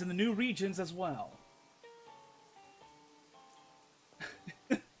cards in the new regions as well.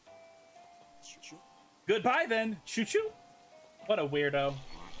 Goodbye then, choo-choo. What a weirdo.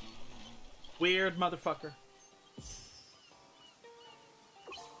 Weird motherfucker.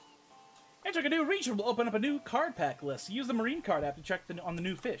 Entering a new region will open up a new card pack list. Use the Marine card app to check on the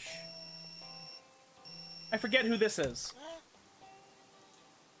new fish. I forget who this is.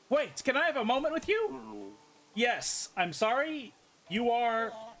 Wait, can I have a moment with you? Yes, I'm sorry. You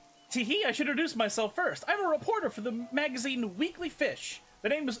are... Teehee, I should introduce myself first. I'm a reporter for the magazine Weekly Fish. The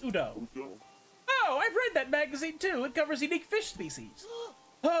name is Udo. Oh, I've read that magazine too. It covers unique fish species.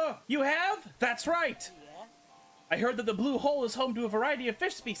 Oh, you have? That's right. I heard that the blue hole is home to a variety of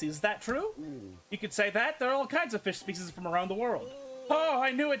fish species. Is that true? You could say that. There are all kinds of fish species from around the world. Oh,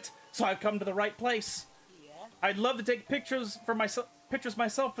 I knew it. So I've come to the right place. I'd love to take pictures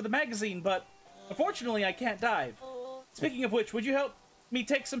myself for the magazine, but unfortunately I can't dive. Speaking of which, would you help me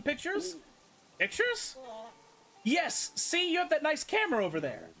take some pictures? Pictures? Yes. See, you have that nice camera over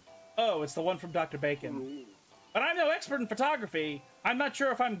there. Oh, it's the one from Dr. Bacon. But I'm no expert in photography. I'm not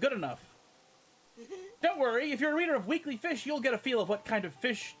sure if I'm good enough. Don't worry, if you're a reader of Weekly Fish, you'll get a feel of what kind of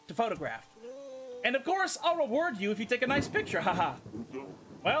fish to photograph. And of course, I'll reward you if you take a nice picture, haha.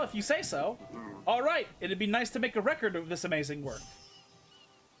 Well, if you say so. Alright, it'd be nice to make a record of this amazing work.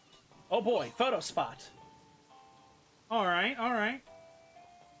 Oh boy, photo spot. Alright, alright.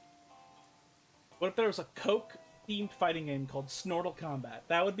 What if there was a Coke-themed fighting game called Snortle Combat?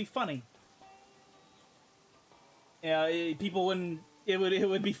 That would be funny. Yeah, people wouldn't... It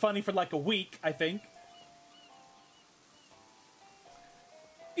would be funny for like a week, I think.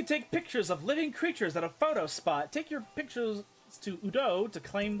 You take pictures of living creatures at a photo spot. Take your pictures to Udo to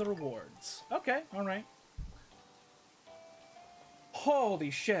claim the rewards. Okay, alright.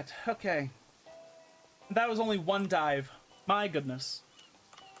 Holy shit, okay. That was only one dive. My goodness.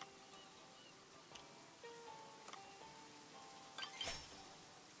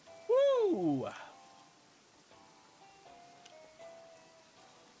 Woo!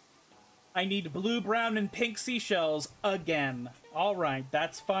 I need blue, brown, and pink seashells again. Alright,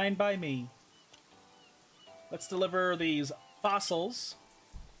 that's fine by me. Let's deliver these fossils.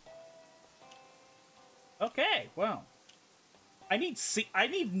 Okay, well. I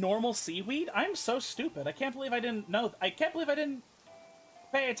need normal seaweed? I'm so stupid. I can't believe I didn't know. I can't believe I didn't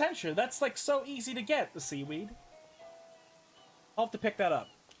pay attention. That's like so easy to get, the seaweed. I'll have to pick that up.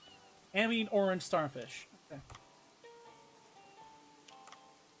 And we need orange starfish. Okay.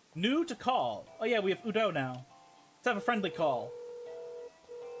 New to call. Oh yeah, we have Udo now. Let's have a friendly call.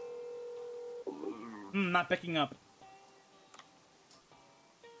 Not picking up.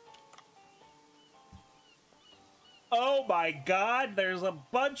 Oh my god, there's a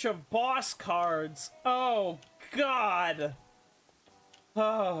bunch of boss cards. Oh god.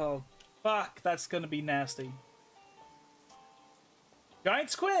 Oh, fuck, that's gonna be nasty.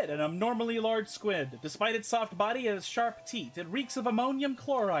 Giant squid, an abnormally large squid. Despite its soft body and its sharp teeth, it reeks of ammonium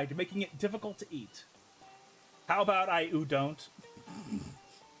chloride, making it difficult to eat. How about I don't?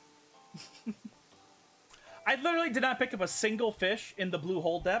 I literally did not pick up a single fish in the blue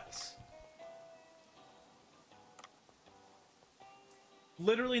hole depths.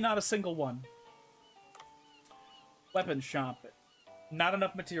 Literally not a single one. Weapon shop. Not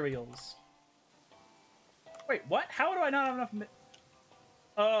enough materials. Wait, what? How do I not have enough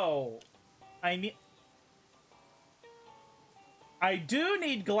Oh, I do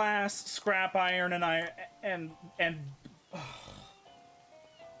need glass, scrap iron, and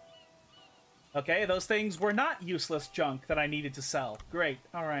okay, those things were not useless junk that I needed to sell. Great,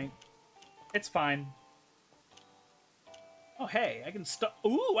 alright. It's fine. Oh, hey, I can start...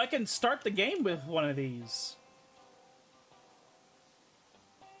 Ooh, I can start the game with one of these.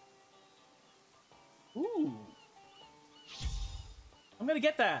 Ooh. I'm gonna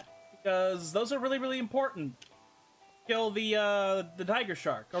get that, because those are really, really important. Kill the tiger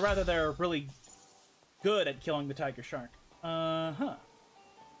shark. Or rather, they're really good at killing the tiger shark. Uh-huh.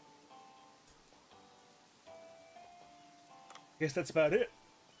 Guess that's about it.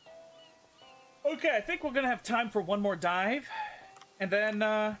 Okay, I think we're gonna have time for one more dive. And then,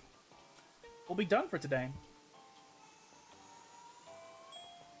 we'll be done for today.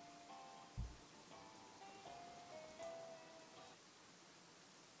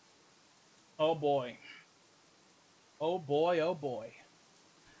 Oh boy. Oh boy, oh boy.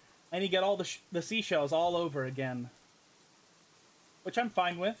 And you get all the seashells all over again. Which I'm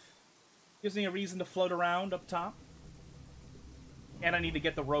fine with. Gives me a reason to float around up top. And I need to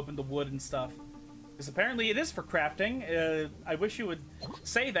get the rope and the wood and stuff. Because apparently it is for crafting. I wish you would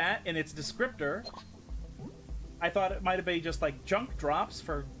say that in its descriptor. I thought it might have been just like junk drops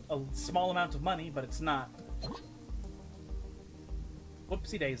for a small amount of money, but it's not.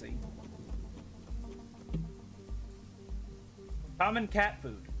 Whoopsie daisy. Common cat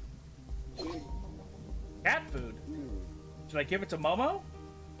food. Cat food? Should I give it to Momo?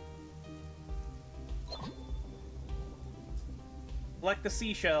 Collect the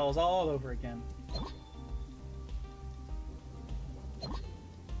seashells all over again.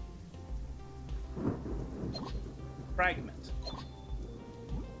 Fragment.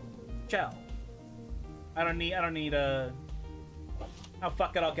 Shell. I don't need a... Oh,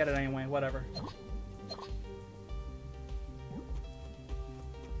 fuck it, I'll get it anyway, whatever.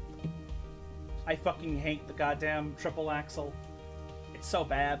 I fucking hate the goddamn triple axle. It's so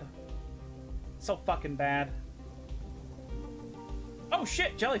bad. So fucking bad. Oh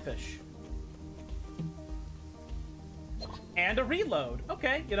shit, jellyfish. And a reload.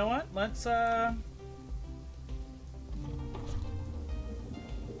 Okay, you know what? Let's,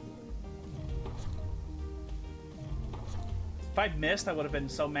 If I'd missed, I would have been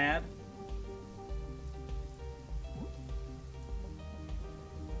so mad.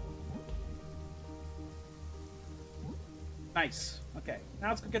 Nice. Okay, now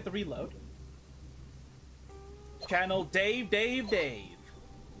let's go get the reload. Channel Dave.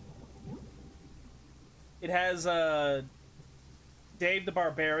 It has, Dave the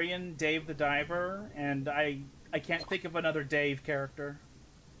Barbarian, Dave the Diver, and I can't think of another Dave character.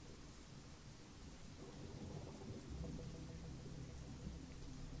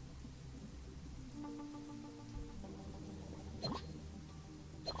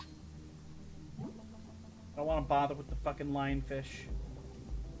 I don't want to bother with the fucking lionfish.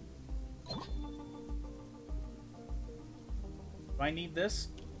 Do I need this?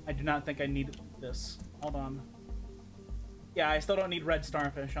 I do not think I need this. Hold on. Yeah, I still don't need red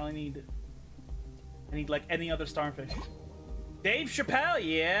starfish. I need like any other starfish. Dave Chappelle,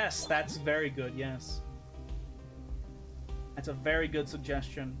 yes, that's very good, yes. That's a very good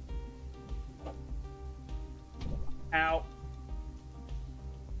suggestion. Ow.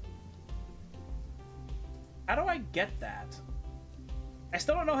 How do I get that? I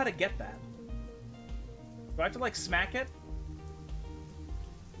still don't know how to get that. Do I have to, like, smack it?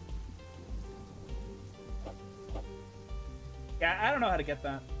 Yeah, I don't know how to get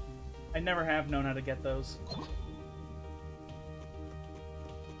that. I never have known how to get those.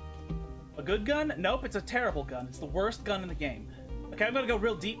 A good gun? Nope, it's a terrible gun. It's the worst gun in the game. Okay, I'm gonna go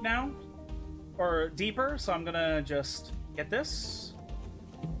real deep now. Or deeper, so I'm gonna just get this.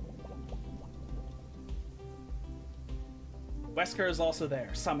 Wesker is also there,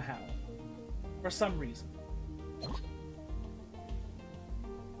 somehow. For some reason.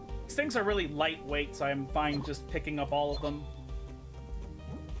 These things are really lightweight, so I'm fine just picking up all of them.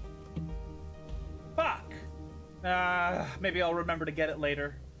 Fuck! Maybe I'll remember to get it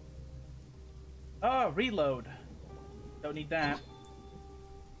later. Oh, reload. Don't need that.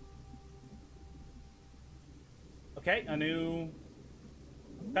 Okay, a new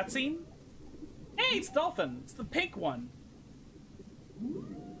cutscene. Hey, it's Dolphin! It's the pink one.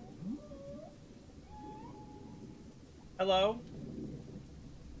 Hello?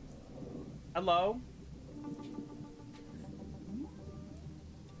 Hello?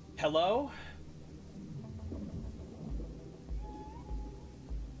 Hello?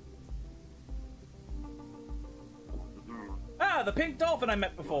 Ah, the pink dolphin I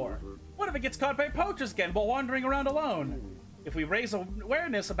met before. What if it gets caught by poachers again while wandering around alone? If we raise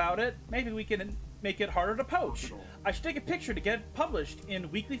awareness about it, maybe we can make it harder to poach. I should take a picture to get it published in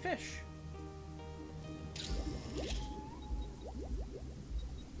Weekly Fish.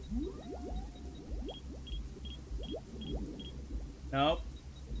 Nope.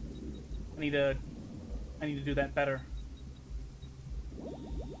 I need to do that better.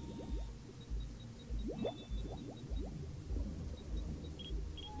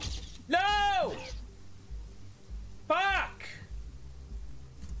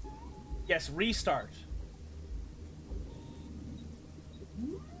 Yes, restart.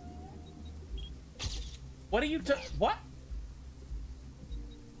 What are you what?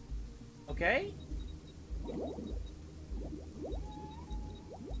 Okay.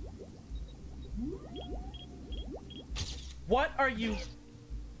 What are you...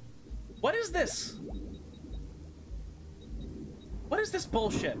 What is this? What is this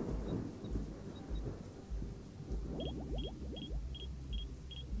bullshit?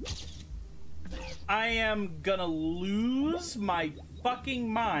 I am gonna lose my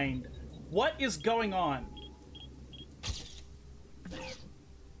fucking mind. What is going on?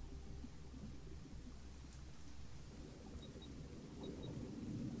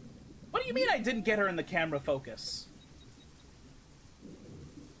 What do you mean I didn't get her in the camera focus?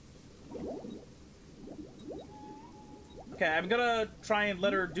 Okay, I'm gonna try and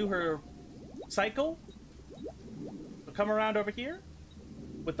let her do her cycle. So come around over here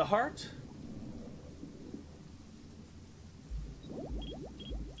with the heart.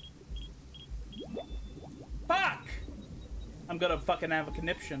 Fuck! I'm gonna fucking have a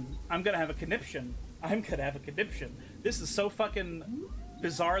conniption. I'm gonna have a conniption. I'm gonna have a conniption. This is so fucking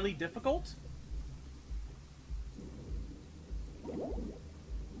bizarrely difficult.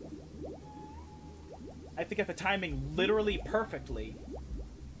 I have to get the timing literally perfectly.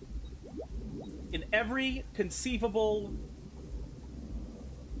 In every conceivable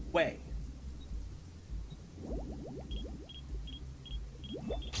way.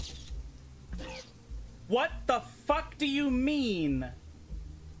 What the fuck do you mean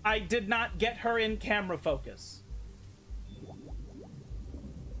I did not get her in camera focus?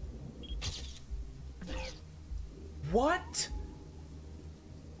 What?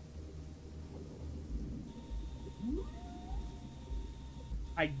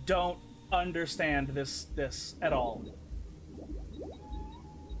 I don't understand this at all.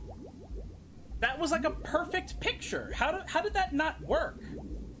 That was like a perfect picture. How did that not work?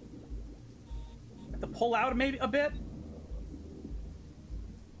 Have to pull out maybe a bit.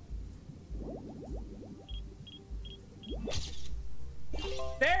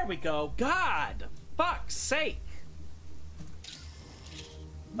 There we go. God, fuck's sake.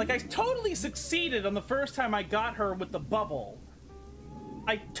 Like, I totally succeeded on the first time I got her with the bubble.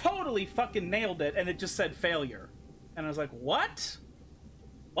 I totally fucking nailed it, and it just said failure. And I was like, what?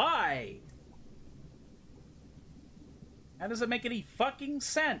 Why? How does it make any fucking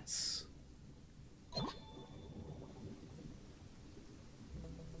sense?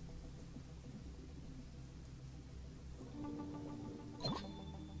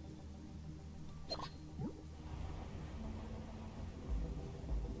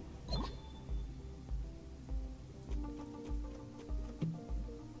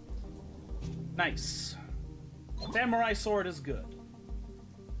 Nice. Samurai sword is good.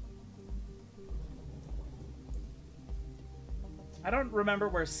 I don't remember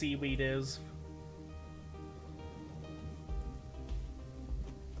where seaweed is.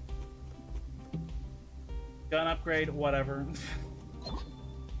 Gun upgrade, whatever.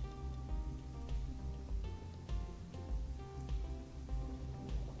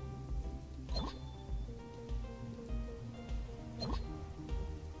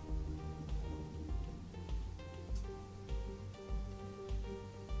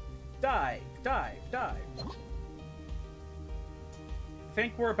 Dive, dive, dive. I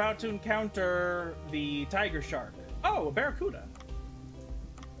think we're about to encounter the tiger shark. Oh, a barracuda.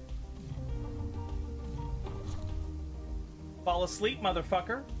 Fall asleep,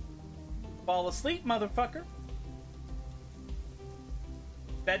 motherfucker. Fall asleep, motherfucker.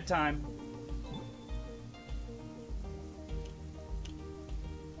 Bedtime.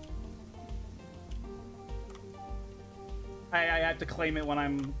 I have to claim it when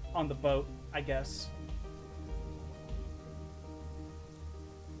I'm on the boat, I guess.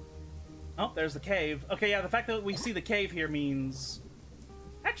 Oh, there's the cave. Okay, yeah, the fact that we see the cave here means...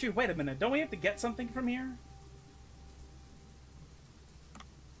 Actually, wait a minute. Don't we have to get something from here?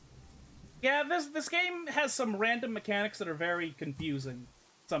 Yeah, this game has some random mechanics that are very confusing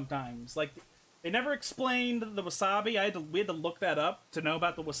sometimes. Like, they never explained the wasabi. We had to look that up to know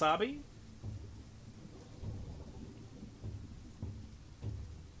about the wasabi.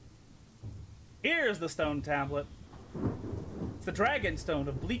 Here's the stone tablet. It's the dragon stone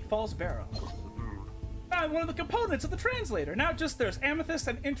of Bleak Falls Barrow. Found one of the components of the translator. Now just there's amethyst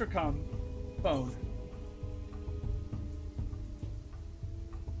and intercom phone.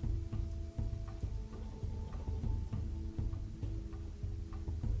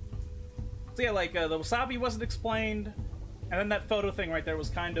 So yeah, like, the wasabi wasn't explained, and then that photo thing right there was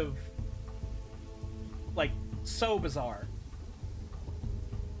kind of, like, so bizarre.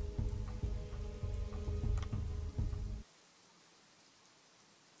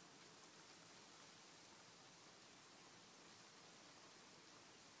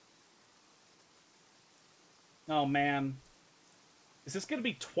 Oh, man. Is this going to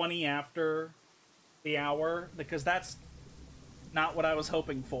be 20 after the hour? Because that's not what I was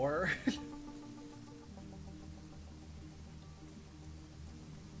hoping for.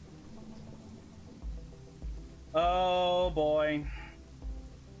 Oh, boy.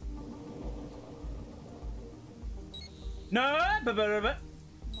 No!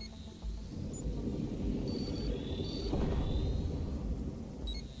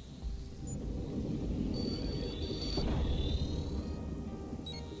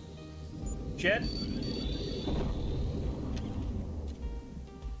 Shit.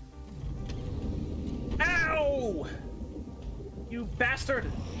 Ow! You bastard!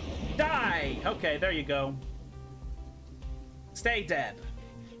 Die! Okay, there you go. Stay dead.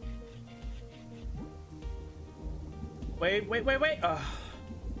 Wait. Ugh.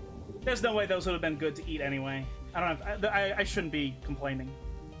 There's no way those would have been good to eat anyway. I don't have. I shouldn't be complaining.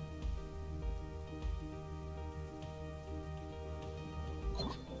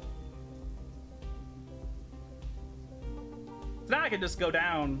 So now I can just go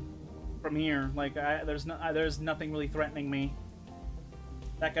down from here. Like there's nothing really threatening me.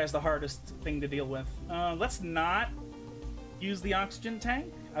 That guy's the hardest thing to deal with. Let's not use the oxygen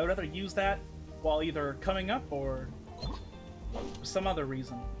tank. I would rather use that while either coming up or for some other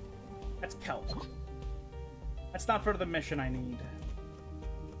reason. That's kelp. That's not for the mission I need.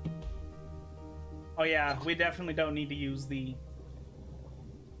 Oh yeah, we definitely don't need to use the...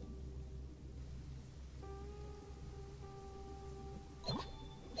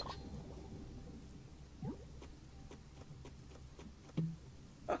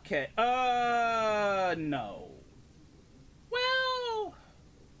 Okay, no. Well...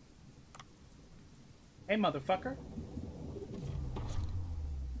 Hey, motherfucker.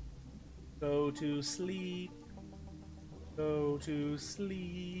 Go to sleep. Go to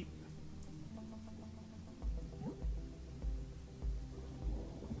sleep.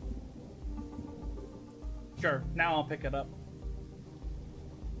 Sure, now I'll pick it up.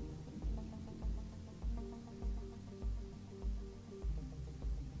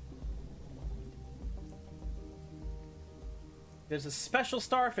 There's a special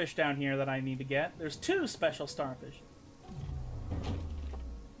starfish down here that I need to get. There's 2 special starfish.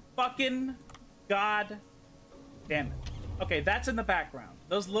 Fucking god damn it. Okay, that's in the background.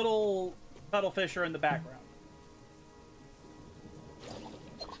 Those little cuttlefish are in the background.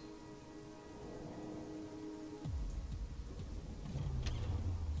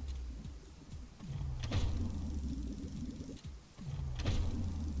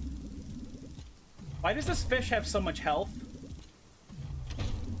 Why does this fish have so much health?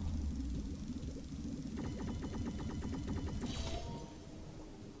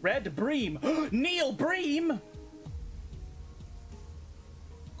 Red Bream! Neil Bream!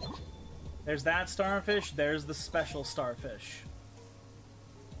 There's that starfish, there's the special starfish.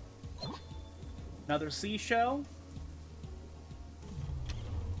 Another seashell.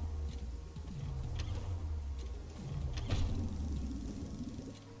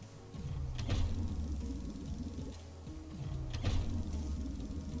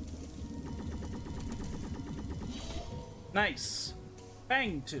 Nice.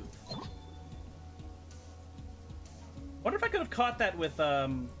 Fang tooth. Wonder if I could have caught that with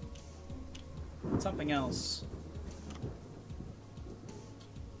something else.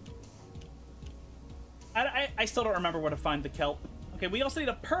 I still don't remember where to find the kelp. Okay, we also need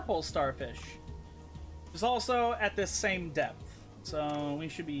a purple starfish. It's also at this same depth, so it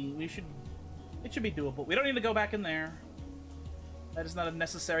should be doable. We don't need to go back in there. That is not a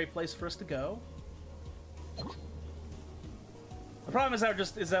necessary place for us to go. The problem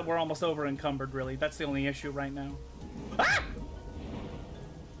is that we're almost over encumbered. Really, that's the only issue right now. Ah!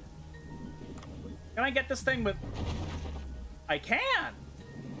 Can I get this thing with... I can!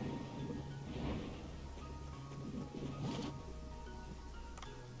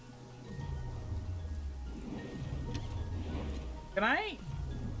 Can I?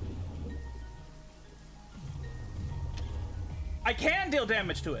 I can deal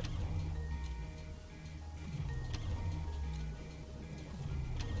damage to it!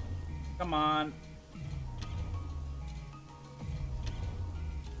 Come on.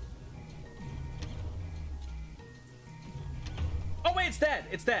 Oh wait, it's dead!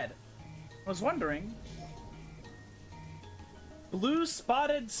 It's dead! I was wondering. Blue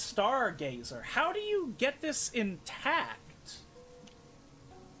spotted stargazer. How do you get this intact?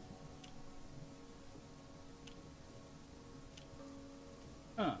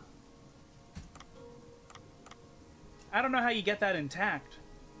 Huh. I don't know how you get that intact.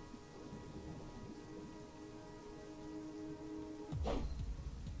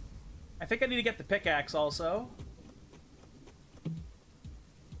 I think I need to get the pickaxe also.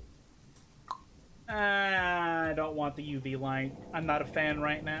 I don't want the UV light. I'm not a fan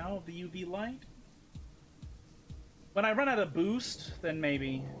right now of the UV light. When I run out of boost, then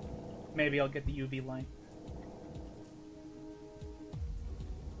maybe I'll get the UV light.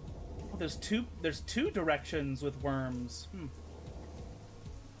 Oh, there's two directions with worms.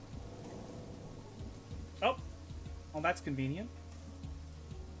 Oh, well, that's convenient.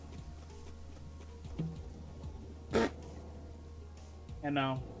 And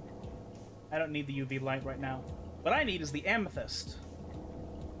no, I don't need the UV light right now. What I need is the amethyst.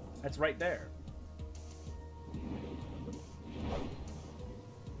 That's right there.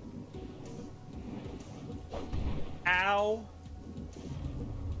 Ow.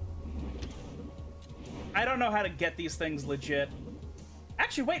 I don't know how to get these things legit.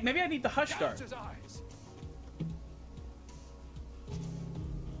 Actually, wait, maybe I need the hush dart.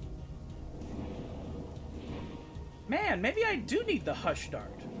 Man, maybe I do need the hush dart.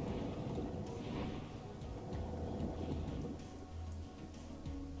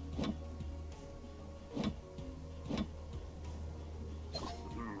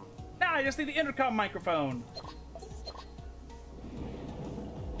 Now I just need the intercom microphone.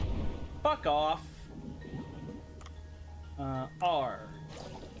 Fuck off. R.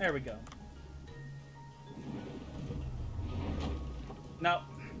 There we go. No.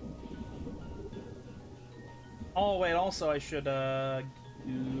 Oh, wait, also I should, do...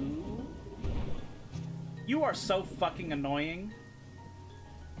 You are so fucking annoying.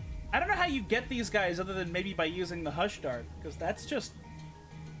 I don't know how you get these guys other than maybe by using the hush dart, because that's just...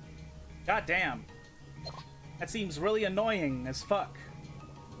 God damn. That seems really annoying as fuck.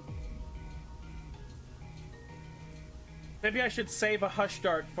 Maybe I should save a hush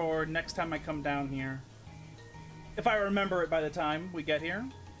dart for next time I come down here. If I remember it by the time we get here.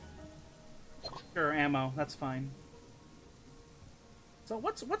 Sure, ammo. That's fine. So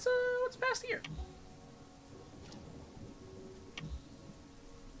what's past here?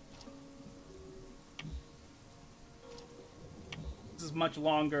 This is much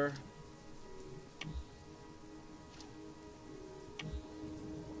longer.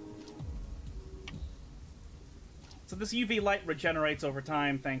 So this UV light regenerates over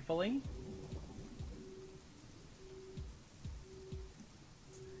time, thankfully.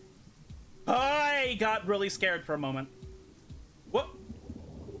 I got really scared for a moment. Whoop!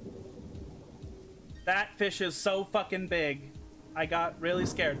 That fish is so fucking big. I got really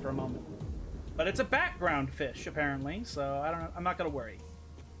scared for a moment. But it's a background fish, apparently, so I don't know. I'm not gonna worry.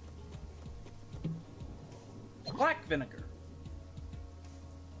 Black vinegar.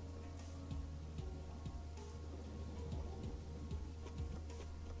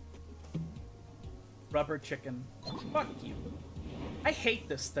 Rubber chicken. Fuck you. I hate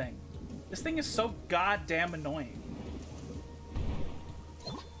this thing. This thing is so goddamn annoying.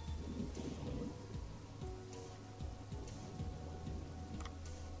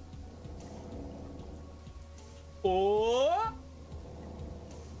 Oh!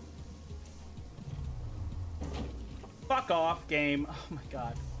 Fuck off, game. Oh my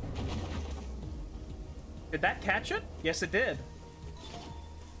god. Did that catch it? Yes, it did.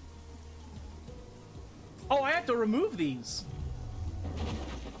 Oh, I have to remove these.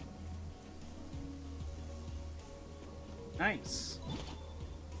 Nice.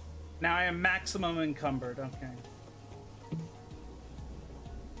 Now I am maximum encumbered. Okay.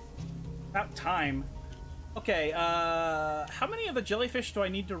 About time. Okay, how many of the jellyfish do I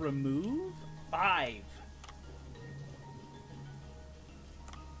need to remove? 5.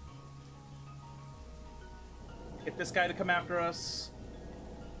 Get this guy to come after us.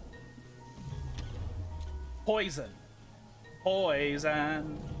 Poison.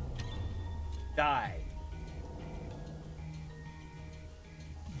 Poison. Die.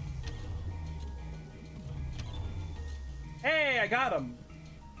 Hey, I got him.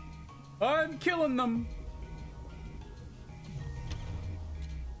 I'm killing them.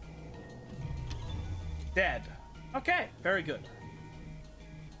 Dead. Okay, very good.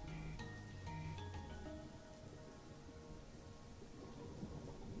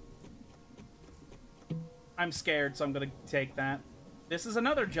 I'm scared, so I'm gonna take that. This is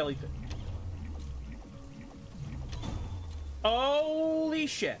another jellyfish. Holy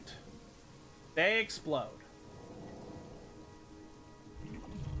shit. They explode.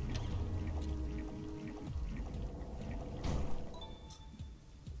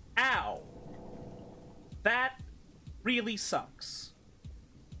 Ow. That really sucks.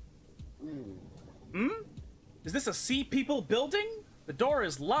 Hmm? Is this a sea people building? The door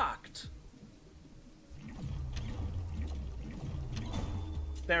is locked.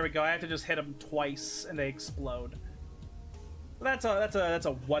 There we go. I have to just hit them twice and they explode. That's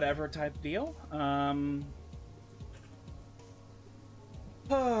a whatever type deal.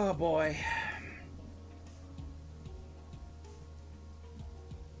 Oh boy.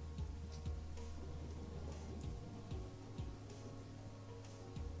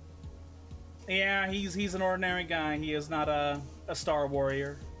 Yeah, he's an ordinary guy. He is not a Star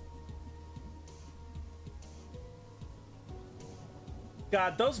Warrior.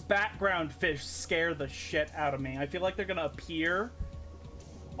 God, those background fish scare the shit out of me. I feel like they're gonna appear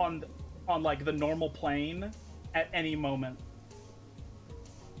on like the normal plane at any moment.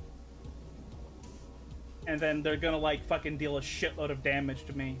 And then they're gonna like fucking deal a shitload of damage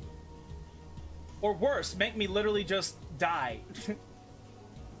to me. Or worse, make me literally just die.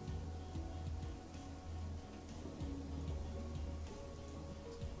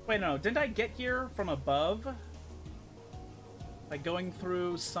 Wait, no, didn't I get here from above? By going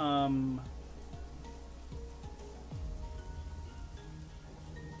through some...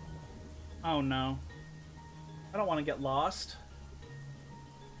 Oh no. I don't want to get lost.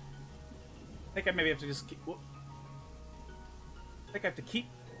 I think I maybe have to just keep... I think I have to keep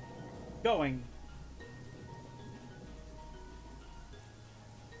going.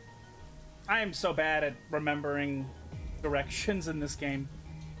 I am so bad at remembering directions in this game.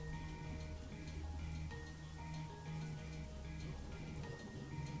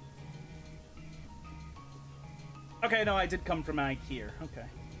 Okay, no, I did come from out here. Okay.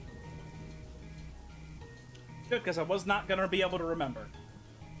 Good, because I was not going to be able to remember.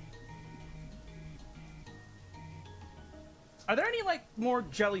 Are there any, like, more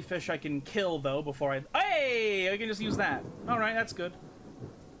jellyfish I can kill, though, before I... Hey! I can just use that. Alright, that's good.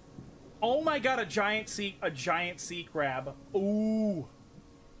 Oh my god, a giant sea crab. Ooh.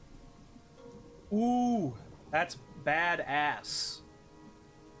 Ooh. That's badass.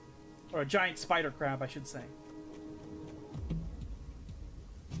 Or a giant spider crab, I should say.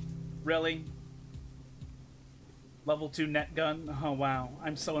 Really? Level 2 net gun? Oh, wow.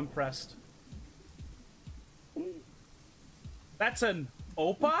 I'm so impressed. That's an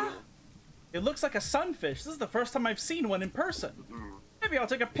Opa? It looks like a sunfish. This is the first time I've seen one in person. Maybe I'll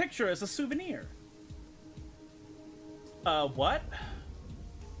take a picture as a souvenir. What?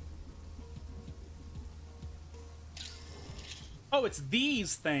 Oh, it's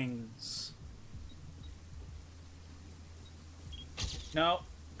these things. No.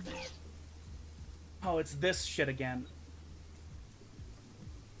 Oh, it's this shit again.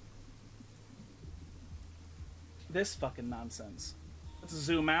 This fucking nonsense. Let's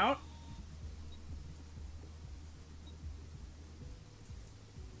zoom out.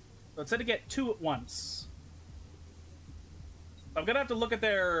 So it said to get 2 at once. I'm gonna have to look at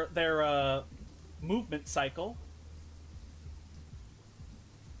their movement cycle.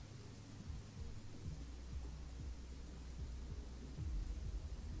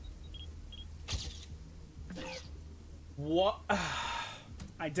 What?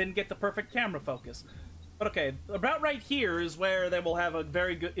 I didn't get the perfect camera focus. But okay, about right here is where they will have a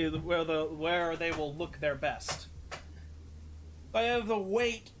very good, where they will look their best. I have to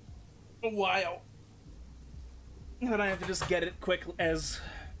wait a while. And then I have to just get it quick, as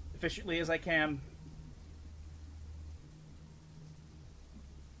efficiently as I can.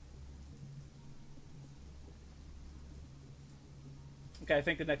 Okay, I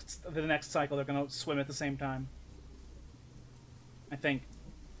think the next cycle they're gonna swim at the same time. I think.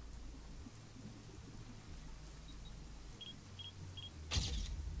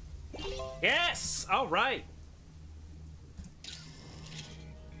 Yes! All right.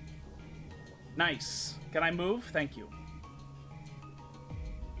 Nice. Can I move? Thank you.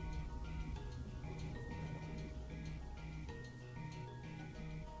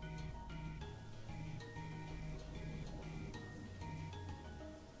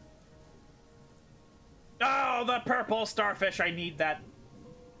 Oh, the purple starfish. I need that.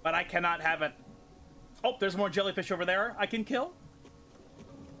 But I cannot have it. Oh, there's more jellyfish over there I can kill.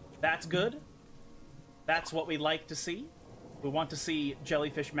 That's good. That's what we like to see. We want to see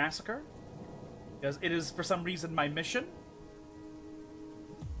jellyfish massacre. Because it is, for some reason, my mission.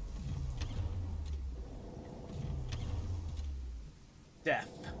 Death.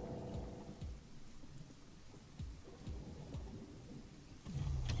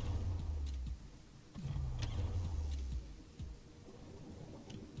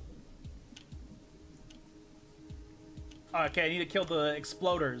 Okay, I need to kill the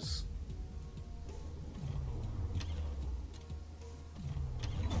exploders.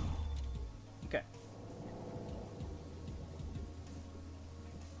 Okay.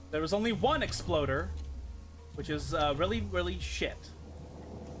 There was only one exploder, which is really, really shit.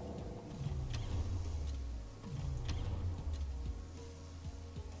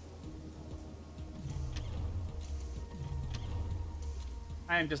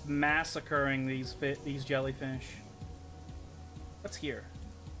 I am just massacring these jellyfish. What's here?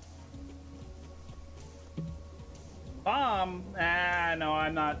 Bomb? Ah, no,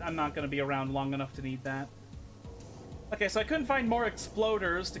 I'm not gonna be around long enough to need that. Okay, so I couldn't find more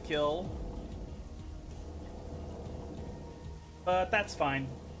exploders to kill. But that's fine.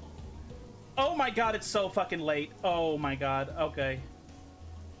 Oh my god, it's so fucking late. Oh my god, okay.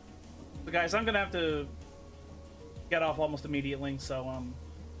 So guys, I'm gonna have to get off almost immediately, so,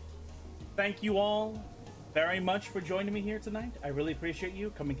 thank you all very much for joining me here tonight. I really appreciate you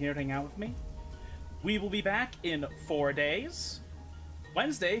coming here to hang out with me. We will be back in 4 days.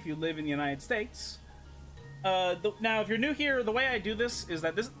 Wednesday, if you live in the United States. Now, if you're new here, the way I do this is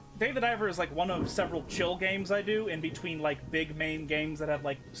that Dave the Diver is, like, one of several chill games I do in between, like, big main games that have,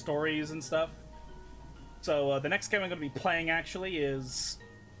 like, stories and stuff. So, the next game I'm going to be playing, actually, is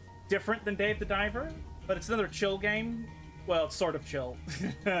different than Dave the Diver, but it's another chill game. Well, it's sort of chill.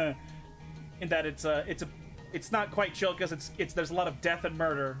 In that it's not quite chill because there's a lot of death and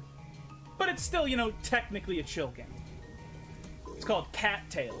murder, but it's still, you know, technically a chill game. It's called Cat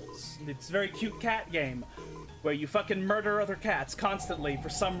Tales. It's a very cute cat game where you fucking murder other cats constantly for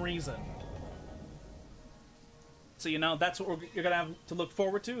some reason. So, you know, that's what you're gonna have to look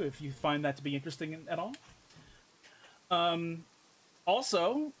forward to if you find that to be interesting at all.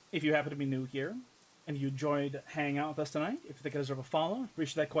 Also, if you happen to be new here and you enjoyed hanging out with us tonight, if you think I deserve a follow, I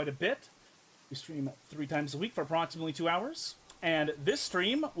appreciate that quite a bit. We stream 3 times a week for approximately 2 hours. And this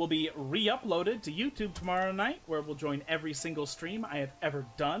stream will be re-uploaded to YouTube tomorrow night, where we'll join every single stream I have ever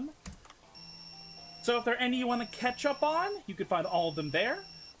done. So if there are any you want to catch up on, you can find all of them there.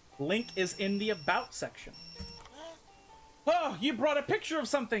 Link is in the About section. Oh, you brought a picture of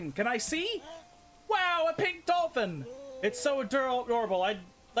something. Can I see? Wow, a pink dolphin. It's so adorable. I'd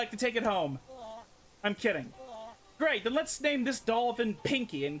like to take it home. I'm kidding. Great, then let's name this dolphin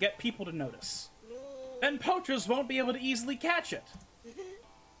Pinky and get people to notice. Then poachers won't be able to easily catch it.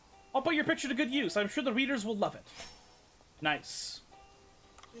 I'll put your picture to good use. I'm sure the readers will love it. Nice.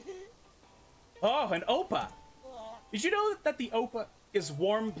 Oh, an Opa. Did you know that the Opa is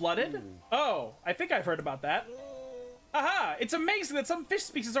warm-blooded? Oh, I think I've heard about that. Aha! It's amazing that some fish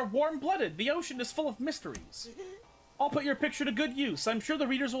species are warm-blooded. The ocean is full of mysteries. I'll put your picture to good use. I'm sure the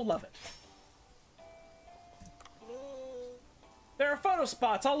readers will love it. There are photo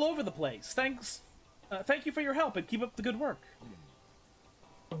spots all over the place. Thank you for your help and keep up the good work.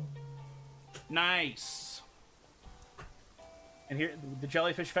 Nice. And here, the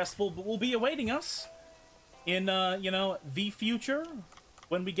Jellyfish Festival will be awaiting us in, you know, the future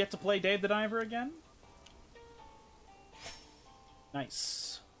when we get to play Dave the Diver again.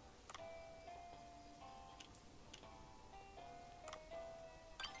 Nice.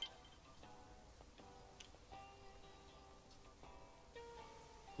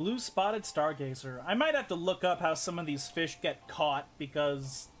 Blue spotted stargazer. I might have to look up how some of these fish get caught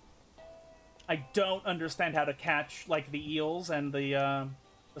because I don't understand how to catch, like, the eels and the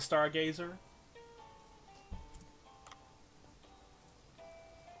stargazer.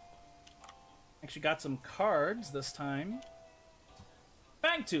 Actually got some cards this time.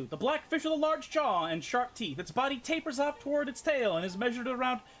 Fangtooth, the black fish with a large jaw and sharp teeth. Its body tapers off toward its tail and is measured at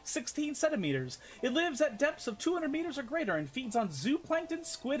around 16 centimeters. It lives at depths of 200 meters or greater and feeds on zooplankton,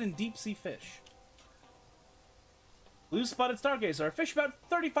 squid, and deep-sea fish. Blue-spotted stargazer, a fish about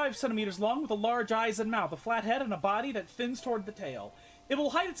 35 centimeters long with a large eyes and mouth, a flat head, and a body that thins toward the tail. It will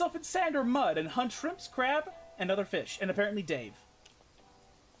hide itself in sand or mud and hunt shrimps, crab, and other fish, and apparently Dave.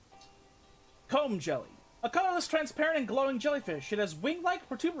 Comb jelly. A colorless, transparent, and glowing jellyfish. It has wing-like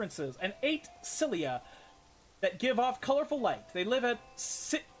protuberances and 8 cilia that give off colorful light. They live at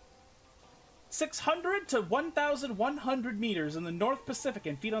 600 to 1,100 meters in the North Pacific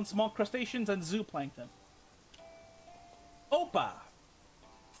and feed on small crustaceans and zooplankton. Opa.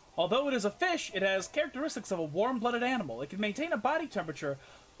 Although it is a fish, it has characteristics of a warm-blooded animal. It can maintain a body temperature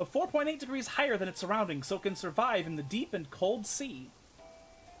of 4.8 degrees higher than its surroundings, so it can survive in the deep and cold sea.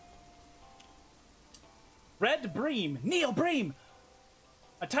 Red bream. Neil bream!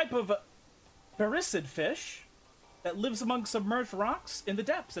 A type of paricid fish that lives among submerged rocks in the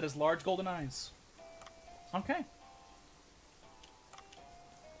depths. It has large golden eyes. Okay.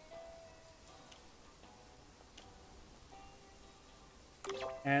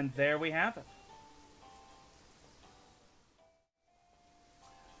 And there we have it.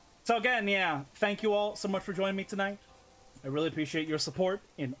 So again, yeah, thank you all so much for joining me tonight. I really appreciate your support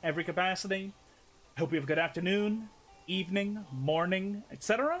in every capacity. I hope you have a good afternoon, evening, morning,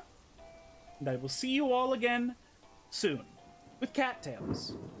 etc. And I will see you all again soon with Cat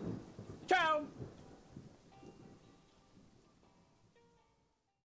Tales. Ciao!